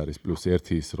 ორი ის არის პლუსი,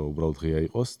 ერთი ის რომ უბრალოდ ღია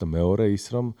იყოს და მეორე ის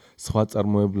რომ სხვა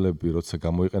წარმოებლები როცა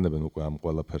გამოიყენებენ უკვე ამ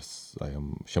ყველაფერს, აი ამ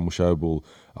შემუშავებულ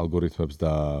ალგორითმებს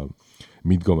და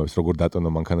მიდგომებს, როგორ დატანო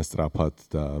მანქანა სწრაფად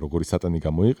და როგორი სატანი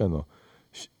გამოიყენო,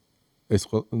 ეს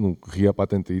ღია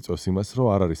პატენტი იწვევს იმას, რომ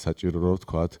არ არის საჭირო რომ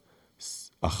ვთქვათ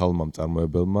ახალმა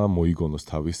მწარმოებელმა მოიგონოს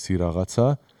თავისი რაღაცა.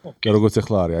 და როგორც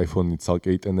ახლა არის iPhone-ი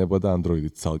ცალკე იტენება და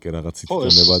Android-ი ცალკე რაღაცით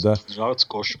იტენება და რაღაც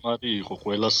კოშმარი იყო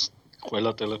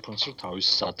ყველა ტელეფონს რომ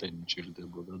თავისი სატენი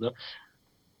ჭირდებოდა და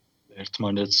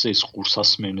ერთმანეთზე ის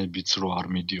ყურსასმენებიც რო არ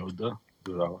მიდიოდა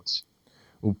რაღაც.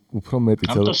 უფრო მეტი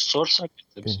ამ სწორს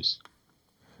აკეთებს ის.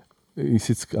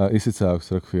 ისიც აქვს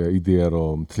რა ქვია იდეა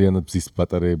რომ მთლიანად ბზის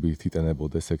ბატარეებით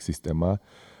იტენებოდეს ეგ სისტემა.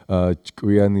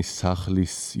 ჭკვიანი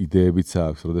სახლის იდეებიც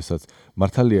აქვს, როდესაც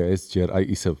მართალია ეს ჯერ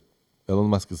აი ისევ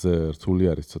ელონ მასკზე რთული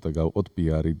არის ცოტა გავყოთ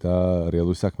PR-ი და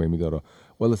რეალური საქმე, იმიტომ რომ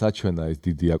ყველას აჩვენა ეს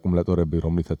დიდი აკუმულატორები,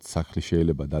 რომლითაც სახლი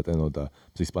შეიძლება დატენო და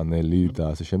ბზის პანელი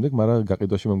და ასე შემდეგ, მაგრამ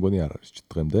გაყიდვაში მე მგონი არ არის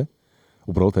დღემდე.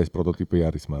 უბრალოდ ეს პროტოტიპი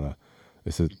არის, მაგრამ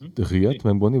ესე ღიად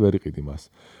მე მგონი ვერ იყიდი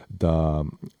მას. და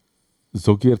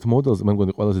ზოგიერთ მოდელს მე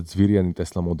მგონი ყველაზე ძვირიანი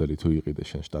Tesla მოდელი თუ იყიდე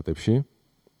შენ შტატებში.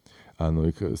 ანუ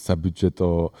იქ საბიუჯეტო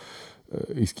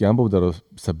ის კი ამბობდა რომ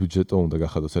საბიუჯეტო უნდა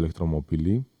გახადოს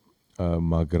ელექტრომობილი,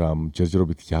 მაგრამ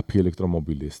ჯერჯერობით იაფი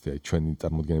ელექტრომობილი ესეთი აი ჩვენი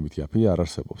წარმოდგენებით იაფი არ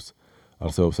არსებობს.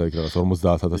 არსებობს აი რაღაც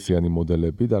 50000-იანი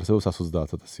მოდელები და არსებობს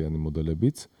 120000-იანი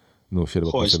მოdeლებიც.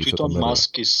 შეიძლება ხო, ეს თვითონ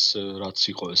მასკის რაც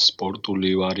იყო ეს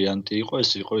სპორტული ვარიანტი იყო,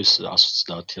 ეს იყო ის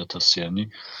 120000-იანი,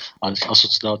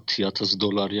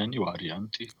 $120,000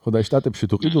 ვარიანტი. ხო, და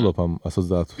შტატებში თუ ყიდულობ ამ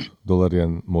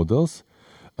 $120 მოდელს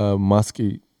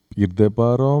მასკი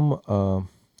პირდება რომ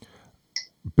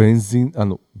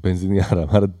ბენზინი არა,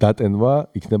 მაგრამ დატენვა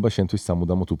იქნება შენთვის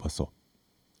სამუდამოდ უფასო.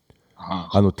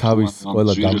 ანუ თავის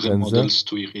ყველა დამტენზე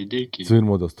ძვირ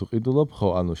მოდელს თუ ყიდულობ,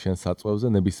 ხო, ანუ შენ საწვევზე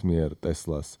ნებისმიერ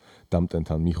Tesla-ს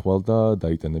დამტენთან მიხვალ და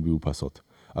დაიტენები უფასოდ.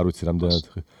 არ ვიცი რამდენად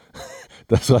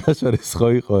და სხვადასხვა ხო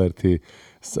იყო ერთი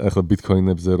ახლა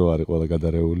ბიტკოინებზე რო არის ყველა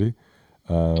გადარეული.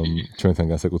 ჩვენთან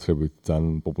განსაკუთრებით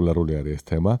ძალიან პოპულარული არის ეს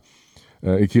თემა.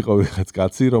 იქ იყო ვიღაც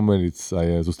კაცი, რომელიც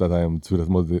აი ზუსტად აი ამ ძვირად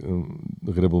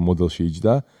ღირებულ მოდელში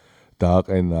იჯდა და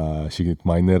აყენა შიგნით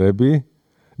მაინერები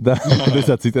და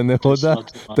შესაძაც იტენებოდა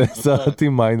Tesla-ი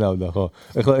მაინავდა, ხო.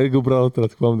 ეხლა ეგ უბრალოდ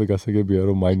რა თქმა უნდა გასაგებია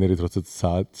რომ მაინერით როცა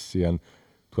საათში ან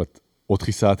თქვა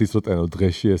 4 საათის რო ტენო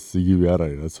დღეში ეს იგივე არ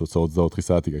არის, რაც 24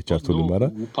 საათი გაქვს ჩართული,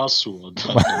 მაგრამ უფასოა და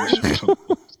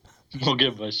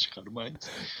მოგებაში ხარ მაინც.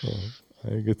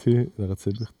 ეგეთი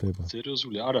რაღაცები ხდება.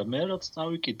 სერიოზული, არა, მე რაც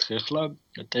წავიკითხე, ახლა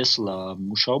Tesla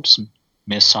მუშაობს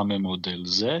მესამე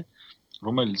მოდელზე,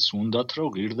 რომელიც უნდათ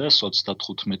რომ ღირდეს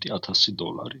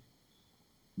 $35000.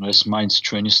 ნუ ეს მაინც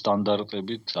ჩვენი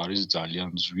სტანდარტებით არის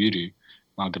ძალიან ძვირი,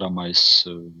 მაგრამ აი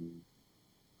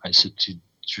ესეთი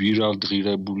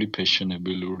ძვირადღირებული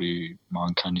ფეშენებელური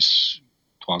მანქანის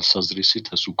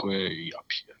თვალსაზრისით ეს უკვე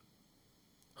იაფია.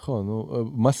 ხო,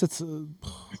 მასეც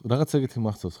რაღაც ეგეთი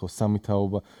მახსოვს, ხო, სამი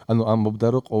თაობა. ანუ ამბობდა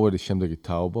რომ ყოველი შემდეგი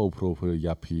თაობა უფრო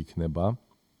იაფი იქნება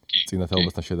წინა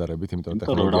თაობასთან შედარებით, იმიტომ რომ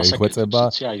ტექნოლოგია იხვეწება.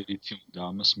 აი რითი უნდა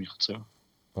ამას მიღწევ.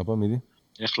 აბა, მიდი.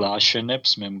 ეხლა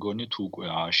აშენებს, მე მგონი თუ უკვე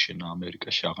ააშენა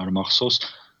ამერიკაში, აღარ მახსოვს,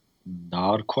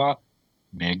 დაარქვა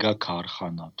მეგა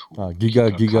ქარხანა თუ.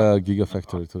 გიგა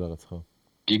ფაქტორი თუ რაღაც, ხო.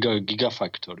 გიგა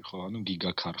ფაქტორი, ხო, ანუ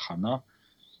გიგა ქარხანა.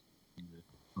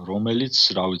 რომელიც,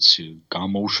 რა ვიცი,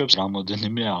 გამოუშვებს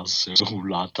რამოდენიმე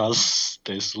 100,000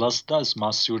 Tesla-ს და ეს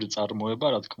მასიური წარმოება,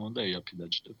 რა თქმა უნდა, იაფი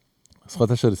დაჯდება.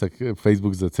 სხვათა შორის აქ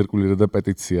Facebook-ზე ცირკულირდა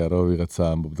პეტიცია, რომ ვიღაცა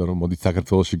ამბობდა, რომ მოდით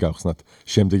საქართველოში გავხსნათ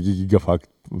შემდეგი გიგა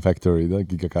ფაქტორი და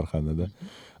გიგა ქარხანა და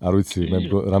არ ვიცი, მე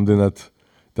რამდენად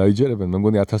დაიჯერებენ, მე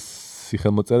მგონი 1000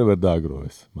 ხელმოწერე ვერ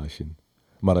დააგროვეს მაშინ.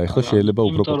 მაგრამ ეხლა შეიძლება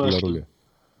უფრო პოპულარულია.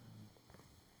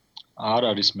 არ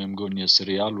არის მე მგონი ეს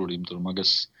რეალური, იმიტომ რომ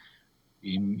მაგას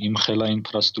იმხელა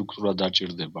ინფრასტრუქტურა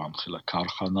დაჭირდება ამხელა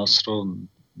ქარხანას, რომ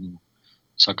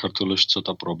საქართველოში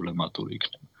ცოტა პრობლემატური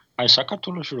იქნება. აი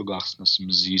საქართველოში რო გახსნას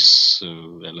მზის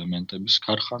ელემენტების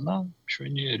ქარხანა,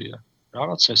 მშვენიერია.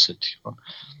 რაღაც ესეთი, ხო.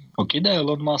 კიდე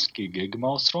ელონ მასკი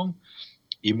გეგმავს, რომ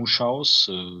იმუშაოს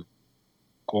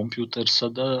კომპიუტერსა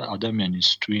და ადამიანის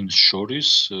twins შორის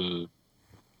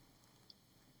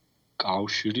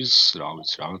კავშირის,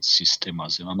 რაღაც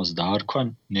სისტემაზე. ამას დაარქვა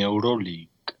neurolink,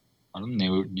 ანუ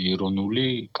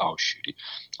ნეირონული კავშირი.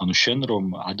 ანუ შენ რომ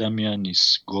ადამიანის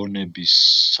გონების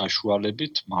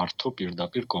საშუალებით მართო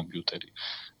პირდაპირ კომპიუტერი.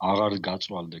 აღარ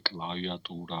გაწვალდე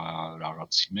კლავიატურა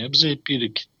რაღაც იმებზე,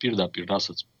 პირდაპირ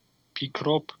რასაც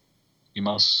ფიქრობ,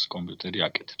 იმას კომპიუტერი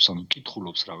აკეთებს. ანუ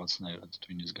კითხულობს რაღაცნაირად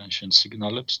twins-გან შენ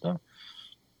სიგნალებს და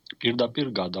პირდაპირ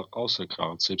გადაყავს ეგ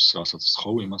რაღაცებს, რასაც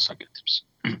ხოვ, იმას აკეთებს.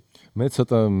 მე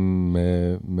ცოტა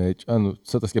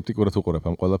ცოტა სკეპტიკურად უყურებ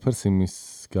ამ ყველაფერს იმის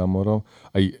გამო, რომ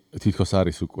აი თითქოს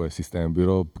არის უკვე სისტემები,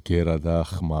 რომ ბგერა და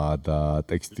ხმა და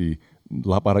ტექსტი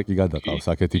ლაპარაკი გადაყავს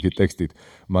აქეთ-იქით ტექსტით,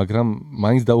 მაგრამ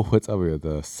მაინც დაუხვეწავია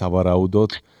და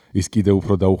სავარაუდოდ ის კიდე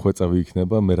უფრო დაუხვეწავი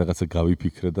იქნება, მე რაღაცა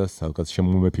გავიფიქრე და სადღაც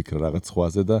შემომეფიქრე რაღაც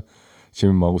ხვაზე და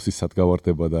ჩემი მაუსი სად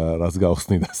გავარდება და რას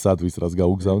გავხსნი და სადვის რას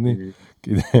გაუგზავნი,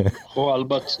 კიდე ხო,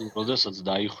 ალბათ, როდესაც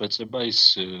დაიხვეწება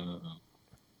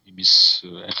იმის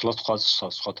ეხლა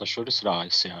სხვათა შორის რა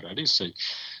ესე არ არის,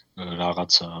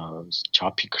 რაღაცა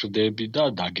ჩაფიქრდები და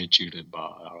დაგეჭირება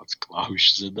რაღაც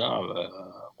კლავიშზე და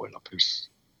ყველაფერს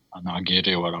ან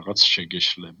აგერევა რაღაც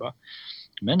შეგეშლება.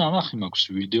 მე ნანახი მაქვს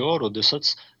ვიდეო, როდესაც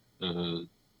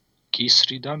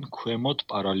კისრიდან ქვემოთ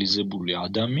პარალიზებული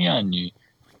ადამიანი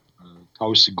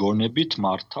თავისი გონებით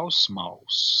მართავს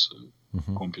მაუსს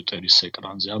კომპიუტერის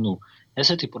ეკრანზე. ანუ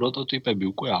ესეთი პროტოტიპები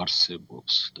უკვე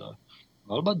არსებობს და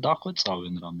ალბათ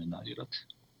დახვეწავენ რამენაირად.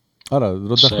 არა,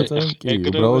 რო დახვეწავენ, კი,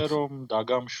 უბრალოდ რომ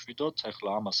დაგამშვიდოთ, ახლა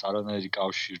ამას არანაირი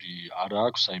კავშირი არ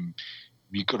აქვს, აი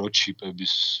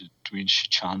მიკროჩიპების twin-ში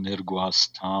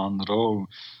ჩანერგვასთან, რომ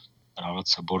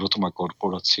რაღაცა ბოროტმა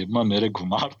კორპორაციებმა მერე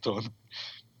გვმართონ.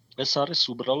 ეს არის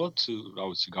უბრალოდ, რა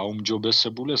ვიცი,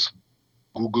 გაუმჯობესებული ეს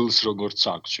Google-ს როგორც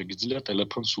აქვს, შეგიძლია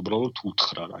ტელეფონს უბრალოდ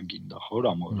უთხრა რა გინდა, ხო,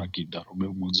 რა გინდა რომ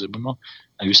მოძებნო,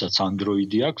 აი ვისაც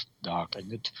Android-ი აქვს,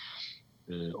 დააყენეთ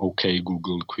OK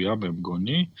Google ქვია, მე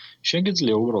მგონი,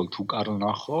 შეგიძლია უბრალოდ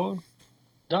უკარნახო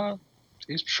და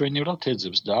ის მშვენივრად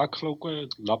ეძებს და აქ უკვე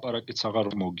ლაპარაკიც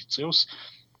აღარ მოგიწევს,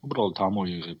 უბრალოდ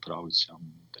ამოიღებ, რა ვიცი, ამ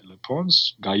ტელეფონს,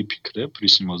 გაიფიქრებ,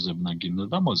 რისი მოძებნა გინდა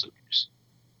და მოძებნის.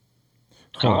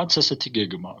 რაღაც ესეთი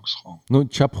გეგმა აქვს, ხო? ნუ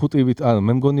ჩაფხუტივით,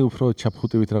 მე მგონი უფრო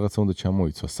ჩაფხუტივით რაღაცა უნდა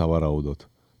ჩამოიცვა სავარაუდოდ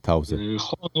თავზე.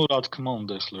 ხო, ნუ რა თქმა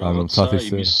უნდა, ახლა რაღაცა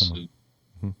იმის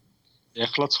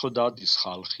ეხლაც ხო დადის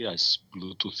ხალხი ეს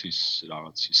Bluetooth-ის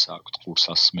რაღაცის აქვს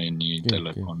ყურსასმენი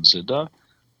ტელეფონზე და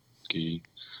კი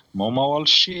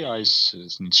მომავალში ეს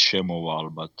შემოვა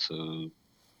ალბათ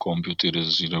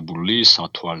კომპიუტერიზირებული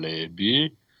სათვალეები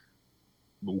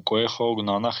უკვე ხო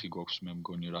ნანახი გვაქვს მე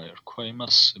მგონი რა ერქვა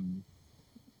იმას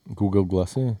Google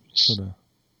Glass-ი?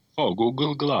 ხო,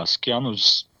 Google Glass, კი ანუ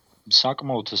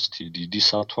საკმაოდ დიდი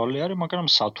სათვალე არის, მაგრამ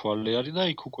სათვალე არის და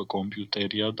იქ უკვე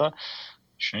კომპიუტერია და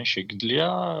შენ შეგიძლია,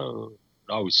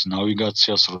 რა ვიცი,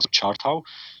 ნავიგაციას რო ჩართავ,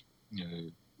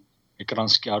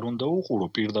 ეკრანს კი არ უნდა უყურო,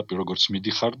 პირდაპირ როგორც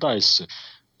მიდიხარ და ეს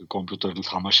კომპიუტერულ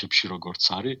თამაშებში როგორც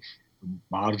არის,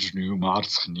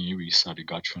 მარცხნივ ის არის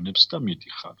გაჩვენებს და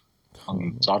მიდიხარ. ანუ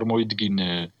წარმოიდგინე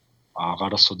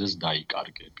აღარასოდეს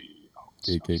დაიკარგები.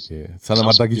 კი. სანამ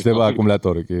არ დაგიჯდება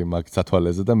აკუმულატორი კი მაგ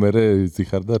სათვალეზე და მე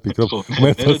ზიხარ და ფიქრობ,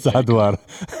 მე სად ვარ.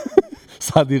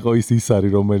 სად იყო ის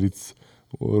არის,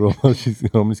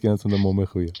 რომლისკენაც უნდა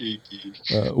მომეხვია. კი.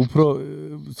 უფრო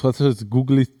სხვათაშორის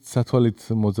Google-ის სათვალით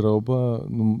მოძრაობა,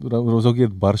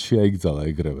 ზოგიერთ ბარში აიგზალა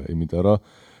ეგრევე, იმიტომ რომ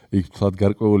იქ თლად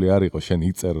გარკვეული არ იყო, შენ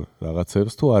იწერ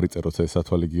რაღაცებს თუ არ იწერ, როცა ეს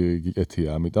სათვალი გიკეთია,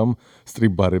 ამიტომ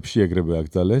strip ბარებში ეგრევე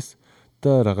აკძალეს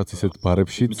და რაღაც ისეთ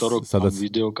ბარებში, სადაც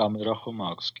ვიდეო კამერა ხომ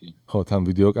აქვს კი. ხო, თან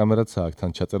ვიდეო კამერაც აქვს,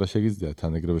 თან ჩაწერა შეგიძლია,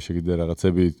 თან ეგრევე შეგიძლია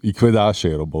რაღაცები იქვე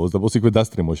დააშერო ბოლოს და ბოლოს იქვე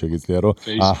დასტრიმო შეგიძლია, რომ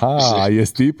აჰა, აი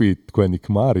ეს ტიპი თქვენი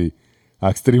ქმარი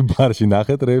აქ strip ბარში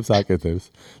ნახეთ რებს აკეთებს.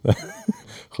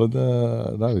 ხო და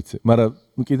რა ვიცი,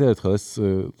 მაგრამ კიდევ ერთხელ ეს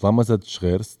ლამაზად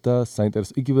ჟღერს და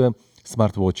საინტერესო იგივე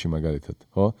smart watch-ი მაგალითად,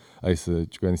 ხო? აი ეს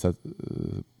ჭკვიანი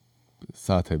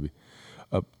საათები.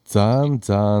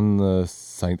 ძალიან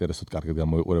საინტერესოდ კარგად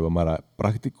გამოიყურება, მაგრამ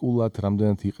პრაქტიკულად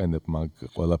რამდენად იყენებ მაგ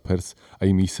ყველაფერს, აი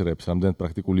მისრებს, რამდენად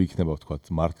პრაქტიკული იქნება, ვთქვათ,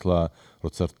 მართლა,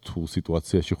 როცა რთულ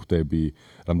სიტუაციაში ხვდები,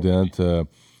 რამდენად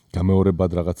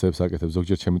გამეორებად რაღაცებს აკეთებ,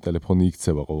 ზოგჯერ ჩემი ტელეფონი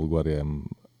იქცევა ყოველგვარი ამ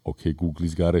OK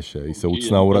Google-ის გარეშე, ისე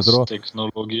უცნაურად რომ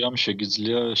ტექნოლოგიამ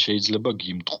შეიძლება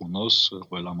გიმტყუნოს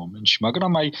ყველა მომენტში,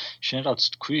 მაგრამ აი შენ რაც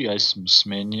თქვი, აი ეს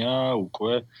მსმენია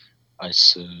უკვე აი ეს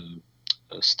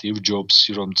Steve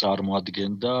Jobs-ი რომ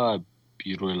წარმოადგენდა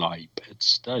პირველ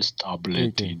iPad-ს და ეს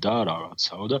ტაბლეტი და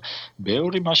რაღაცაო და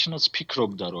ბევრი მაშინაც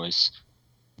ფიქრობდა რომ ეს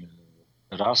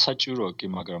რა საჭიროა კი,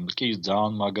 მაგრამ კი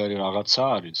ძალიან მაგარი რაღაცა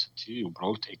არის, ესეთი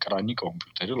უბრალოდ ეკრანი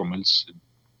კომპიუტერი, რომელიც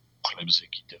ხლებზე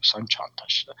კიდევს ან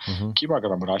ჩანთაში და კი,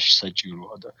 მაგრამ რაში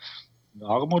საჭიროა და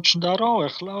აღმოჩნდა რომ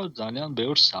ეხლა ძალიან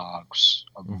ბევრს აქვს.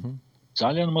 ანუ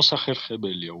ძალიან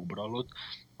მოსახერხებელია უბრალოდ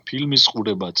ფილმის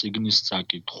ყურება, წიგნის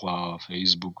წაკითხვა,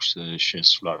 Facebook-ზე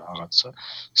შესვლა რაღაცა,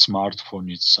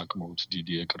 smartphone-იც საკმაოდ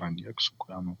დიდი ეკრანი აქვს უკვე,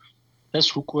 ანუ ეს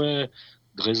უკვე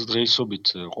დღესდღეობით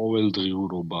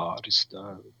ყოველდღიურობა არის და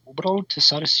უბრალოდ ეს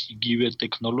არის იგივე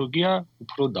ტექნოლოგია,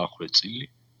 უფრო დახვეწილი.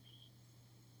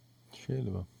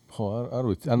 შეიძლება. ხო, არ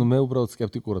ვიცი. ანუ მე უბრალოდ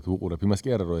სკეპტიკურად ვუყურებ. იმას კი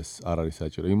არა, რომ ეს არ არის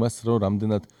საჭირო. იმას, რომ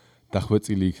რამდენად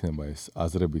დახვეწილი იქნება ეს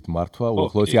აზრებით მართვა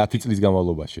უახლოესი 10 წლის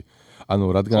განმავლობაში. ანუ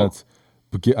რადგანაც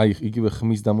აი იგივე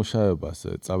ხმის დამუშავებას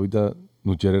წავიდა,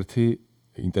 ნუ ჯერ ერთი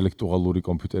ინტელექტუალური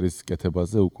კომპიუტერის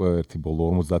კეთებაზე უკვე ერთი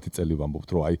ბოლო 50 წელი ვამბობთ,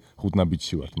 რომ აი ხუთ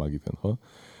ნაბიჯში ვართ მაგითგან, ხო?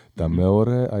 და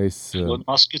მეორე აი ეს ელონ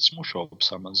მასკიც მუშაობს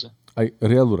ამაზე. აი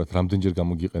რეალურად რამდენჯერ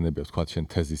გამოგიყენებია თქვა შენ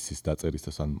თეზისის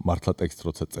დაწერისთვის ან მართლა ტექსტს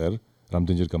როცა წერ,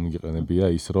 რამდენჯერ გამოგიყენებია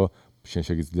ის, რომ შენ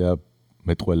შეგიძლია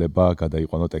მეტყველება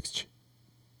გადაიყვანო ტექსტში.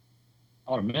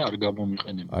 არა, მე არ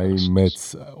გამომიყენებია. აი მეც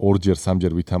ორჯერ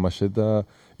სამჯერ ვითამაშე და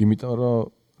იმიტომ რომ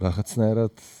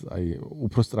რაღაცნაირად აი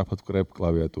უფრო სწრაფად ვკრებ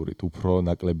კლავიატურით, უფრო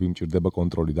ნაკლები მჭირდება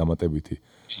კონტროლი დამატებითი.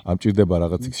 ამ მჭირდება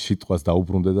რაღაც ის სიტყვას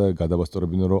დაუბრუნდე და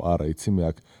გადავასწორებინო რომ არა, იცი მე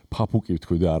აქ ფაფუკი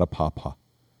ვთქვი და არა ფაფა.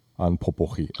 ან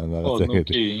ფოპოხი, ან რაღაც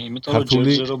ეგეთი. კი, იმიტომ რომ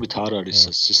ჯერჯერობით არ არის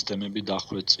სისტემები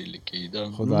დახვეწილი კი და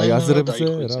ხო და აი აზრებზე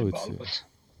რა ვიცი.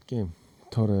 კი,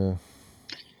 თორე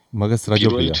მაგას რა ჯობია.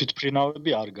 პირველი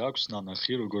თვითფრინავები არ გაქვს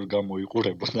ნანახი, როგორ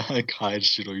გამოიყურებოდა ეგ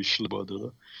ჰაერში რო იშლებოდა და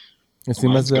ეს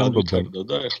იმაზე ამბობენ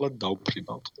და ეხლა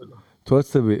დავფრინავთ ყველა. თუ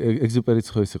აცდები ეგზუპერიც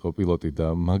ხო ის იყო პილოტი და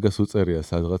მაგას უწერია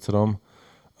სადღაც რომ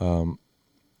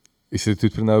ისეთი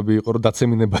თვითფრინავები იყო რომ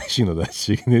დაცემინება ეშინოდა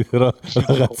შიგნით რომ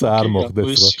რაღაცა არ მოხდეს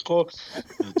რომ ის იყო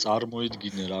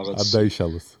წარმოიდგინე რაღაც არ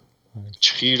დაიშალოს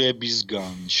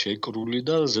ჩხირებისგან შეკრული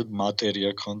და ზედ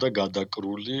მატერია ქონდა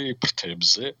გადაკრული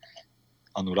ფრთებზე.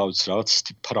 ანუ რა ვიცი რაღაც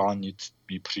ფრანით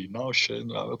მიფრინავ შენ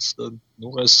რაღაც და ნუ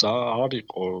ეს არ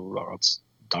იყო რაღაც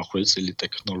დახვეწილი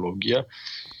ტექნოლოგია.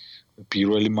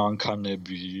 პირველი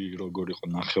მანქანები როგორ იყო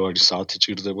ნახევარი საათი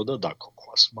ჭირდებოდა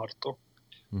დაქოქვას მარტო.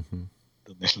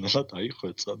 და ნელა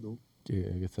დაიხვეწა ნუ. კი,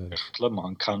 ეგეც არის. ახლა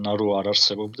მანქანა რო არ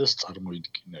არსებობდეს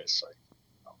წარმოიდგინე ეს აი.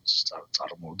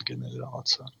 წარმოუდგენელი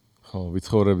რაღაცა. ხო,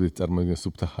 ვიცხოვრებდით წარმოიდგინე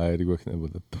სუფთა ჰაერი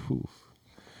გვექნებოდა. თუ.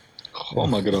 ხო,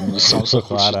 მაგრამ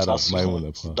სამსახურში არა,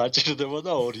 მაიმუნებ ხო.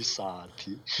 დაჭირდებოდა 2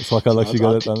 საათი. სხვა ქალაქში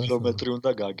გადატანა. კილომეტრი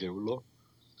უნდა გაგევლო.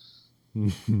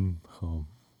 ხო.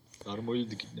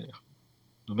 წარმოიდგინე.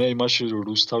 მე იმაში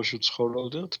რუსთავში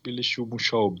ვცხოვრობდი და თბილისში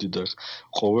ვმუშაობდი და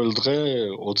ყოველ დღე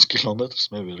 20 კილომეტრს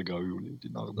მე ვერ გავივლივდი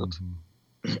ნახდათ.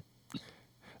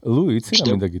 ლუ, იცი რა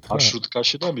მინდა გითხრა?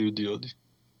 მარშრუტკაში და მივდიოდი.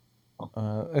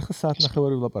 ეხლა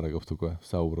საათნახევარი ვლაპარაკობთ უკვე,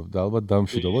 საუბრობ და ალბათ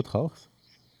დამშვიდობოთ ხალხს?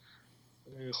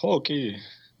 ხო, კი.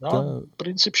 და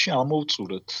პრინციპში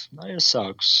ამოვწურეთ. აი ეს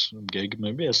აქვს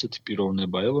გეგმები, ესეთი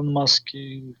პიროვნება, ელონ მასკი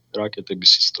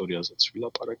რაკეტების ისტორიაზეც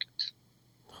ვილაპარაკეთ.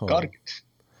 ხო. კარგით.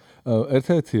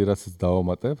 ერთ-ერთი რაც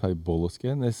დავამატებ, აი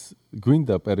ბოლოსკენ ეს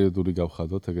გვინდა პერიოდული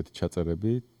გავხადოთ ეგეთი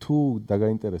ჩაწერები, თუ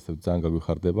დაგაინტერესებთ, ძალიან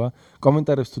გაგვიხარდება.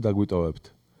 კომენტარებს თუ დაგვიტოვებთ.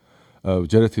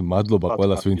 ჯერ ერთი მადლობა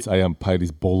ყველას, ვინც აი ამ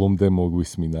ფაილის ბოლომდე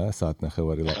მოგვისმინა,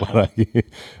 საათნახევარი ლაპარაკი.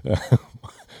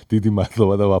 დიდი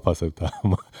მადლობა და ვაფასებთ ამ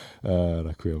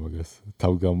რა ქვია მაგას.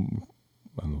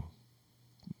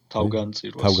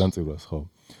 თავგანწირვას, ხო.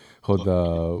 ხო და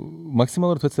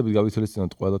მაქსიმალურად ვეცდებით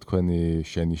გავითვალისწინოთ ყველა თქვენი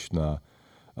შენიშვნა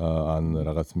ან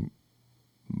რაღაც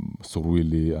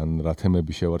სურვილი ან რა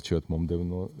თემები შევარჩიოთ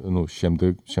მომდევნო, ნუ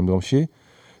შემდგომში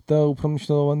და უფრო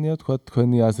მნიშვნელოვანია თქვა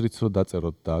თქვენი აზრიც რომ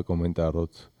დაწეროთ და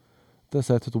აკომენტაროთ და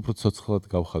საერთოდ უფრო ცოცხლად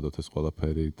გავხადოთ ეს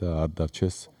ყველაფერი და არ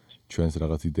დარჩეს ჩვენს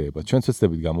რაღაც იდეებად. ჩვენც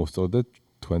ვეცდებით გამოვსწორდეთ,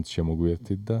 თქვენც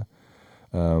შემოგვიერთით და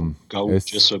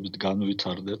გაუჭესებით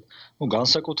განვითარდეთ. ნუ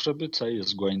განსაკუთრებით აი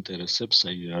ეს გვაინტერესებს,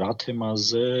 აი რა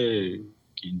თემაზე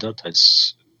გინდათ ეს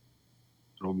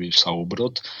რომ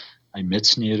ვისაუბროთ, აი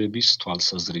მეცნიერების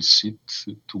თვალსაზრისით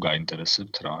თუ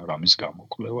გაინტერესებთ რამის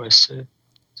გამოკვლევა ესე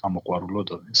სამოყვარულო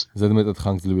დონეზე. ზედმეტად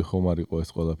ხანგრძლივი ხომ არ იყო ეს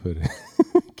ყველაფერი.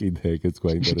 კიდე ეგეც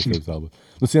გვაინტერესებს ალბათ.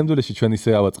 ნუ სიამდვილეში ჩვენ ისე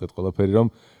ავაწყეთ ყველაფერი, რომ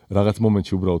რაღაც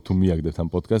მომენტში უბრალოდ თუ მიაგდებთ ამ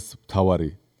პოდკასტს,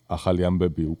 თავარი ახალი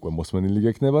ამბები უკვე მოსმენილი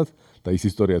გექნებათ და ის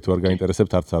ისტორია თუ არ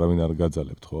გაინტერესებთ, არც არავინ არ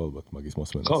გაძალებთ, ხო ალბათ მაგის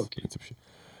მოსმენას პრინციპში.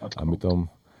 ამიტომ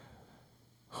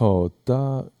ხო,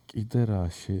 და კიდე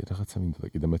რაღაცა მინდოდა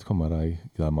კიდე მეთქვა, მაგრამ აი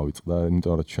გამავიწყდა,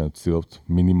 იმიტომ რომ ჩვენ ვცდილობთ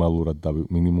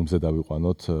მინიმუმზე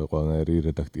დავიყვანოთ ყველანაირი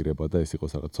რედაქტირება და ეს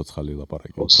იყოს რაღაც ცოცხალი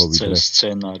ლაპარაკი, უფრო ვიდრე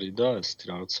სცენარი და ესეთი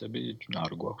რაღაცები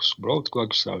არ გვაქვს. უბრალოდ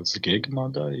გვაქვს რაღაც გეგმა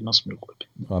და იმას მივყვები.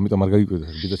 ამიტომ არ გაიკვირდა,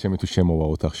 ბიძა ჩემი თუ შემოვა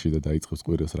ოთახში და დაიწყებს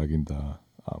ყვირილს რა გინდა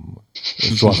ამ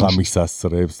შუაღამისას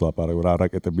რებს ლაპარაკი, რა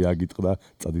რაკეტები აგიტყდა,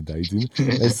 წადი დაიძინ.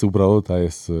 ეს უბრალოდ აი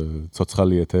ეს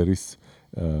ცოცხალი ეთერის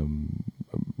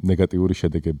ნეგატიური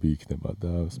შედეგები იქნება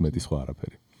და მეტი სხვა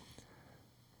არაფერი.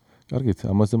 კარგით,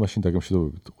 ამაზე მაშინ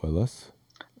დაგემშვიდობებით ყველას.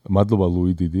 მადლობა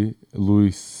ლუი დიდი.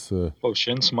 ლუის ხო,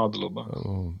 შენც მადლობა.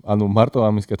 ანუ მარტო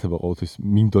ამის კეთება ყოველთვის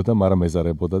მინდოდა, მაგრამ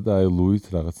მეზარებოდა და აი ლუით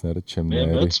რაღაცნაირად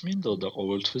ჩემნაირი. მეც მინდოდა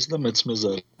ყოველთვის და მეც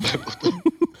მეზარებოდა.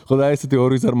 ხო და ესეთი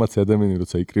ორი ზარმაცი ადამიანი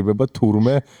როცა იკრიბება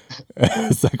თურმე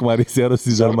საკმარისია რომ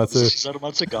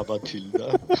სიზარმაცე გაბათილდა.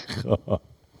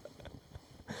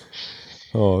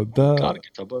 ხო და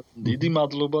კარგით, აბა დიდი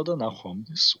მადლობა და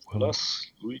ნახვამდის ყველას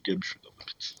ლუი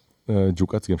გემშვიდობებით.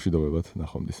 ჯუკაც გემშვიდობებათ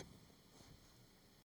ნახვამდის.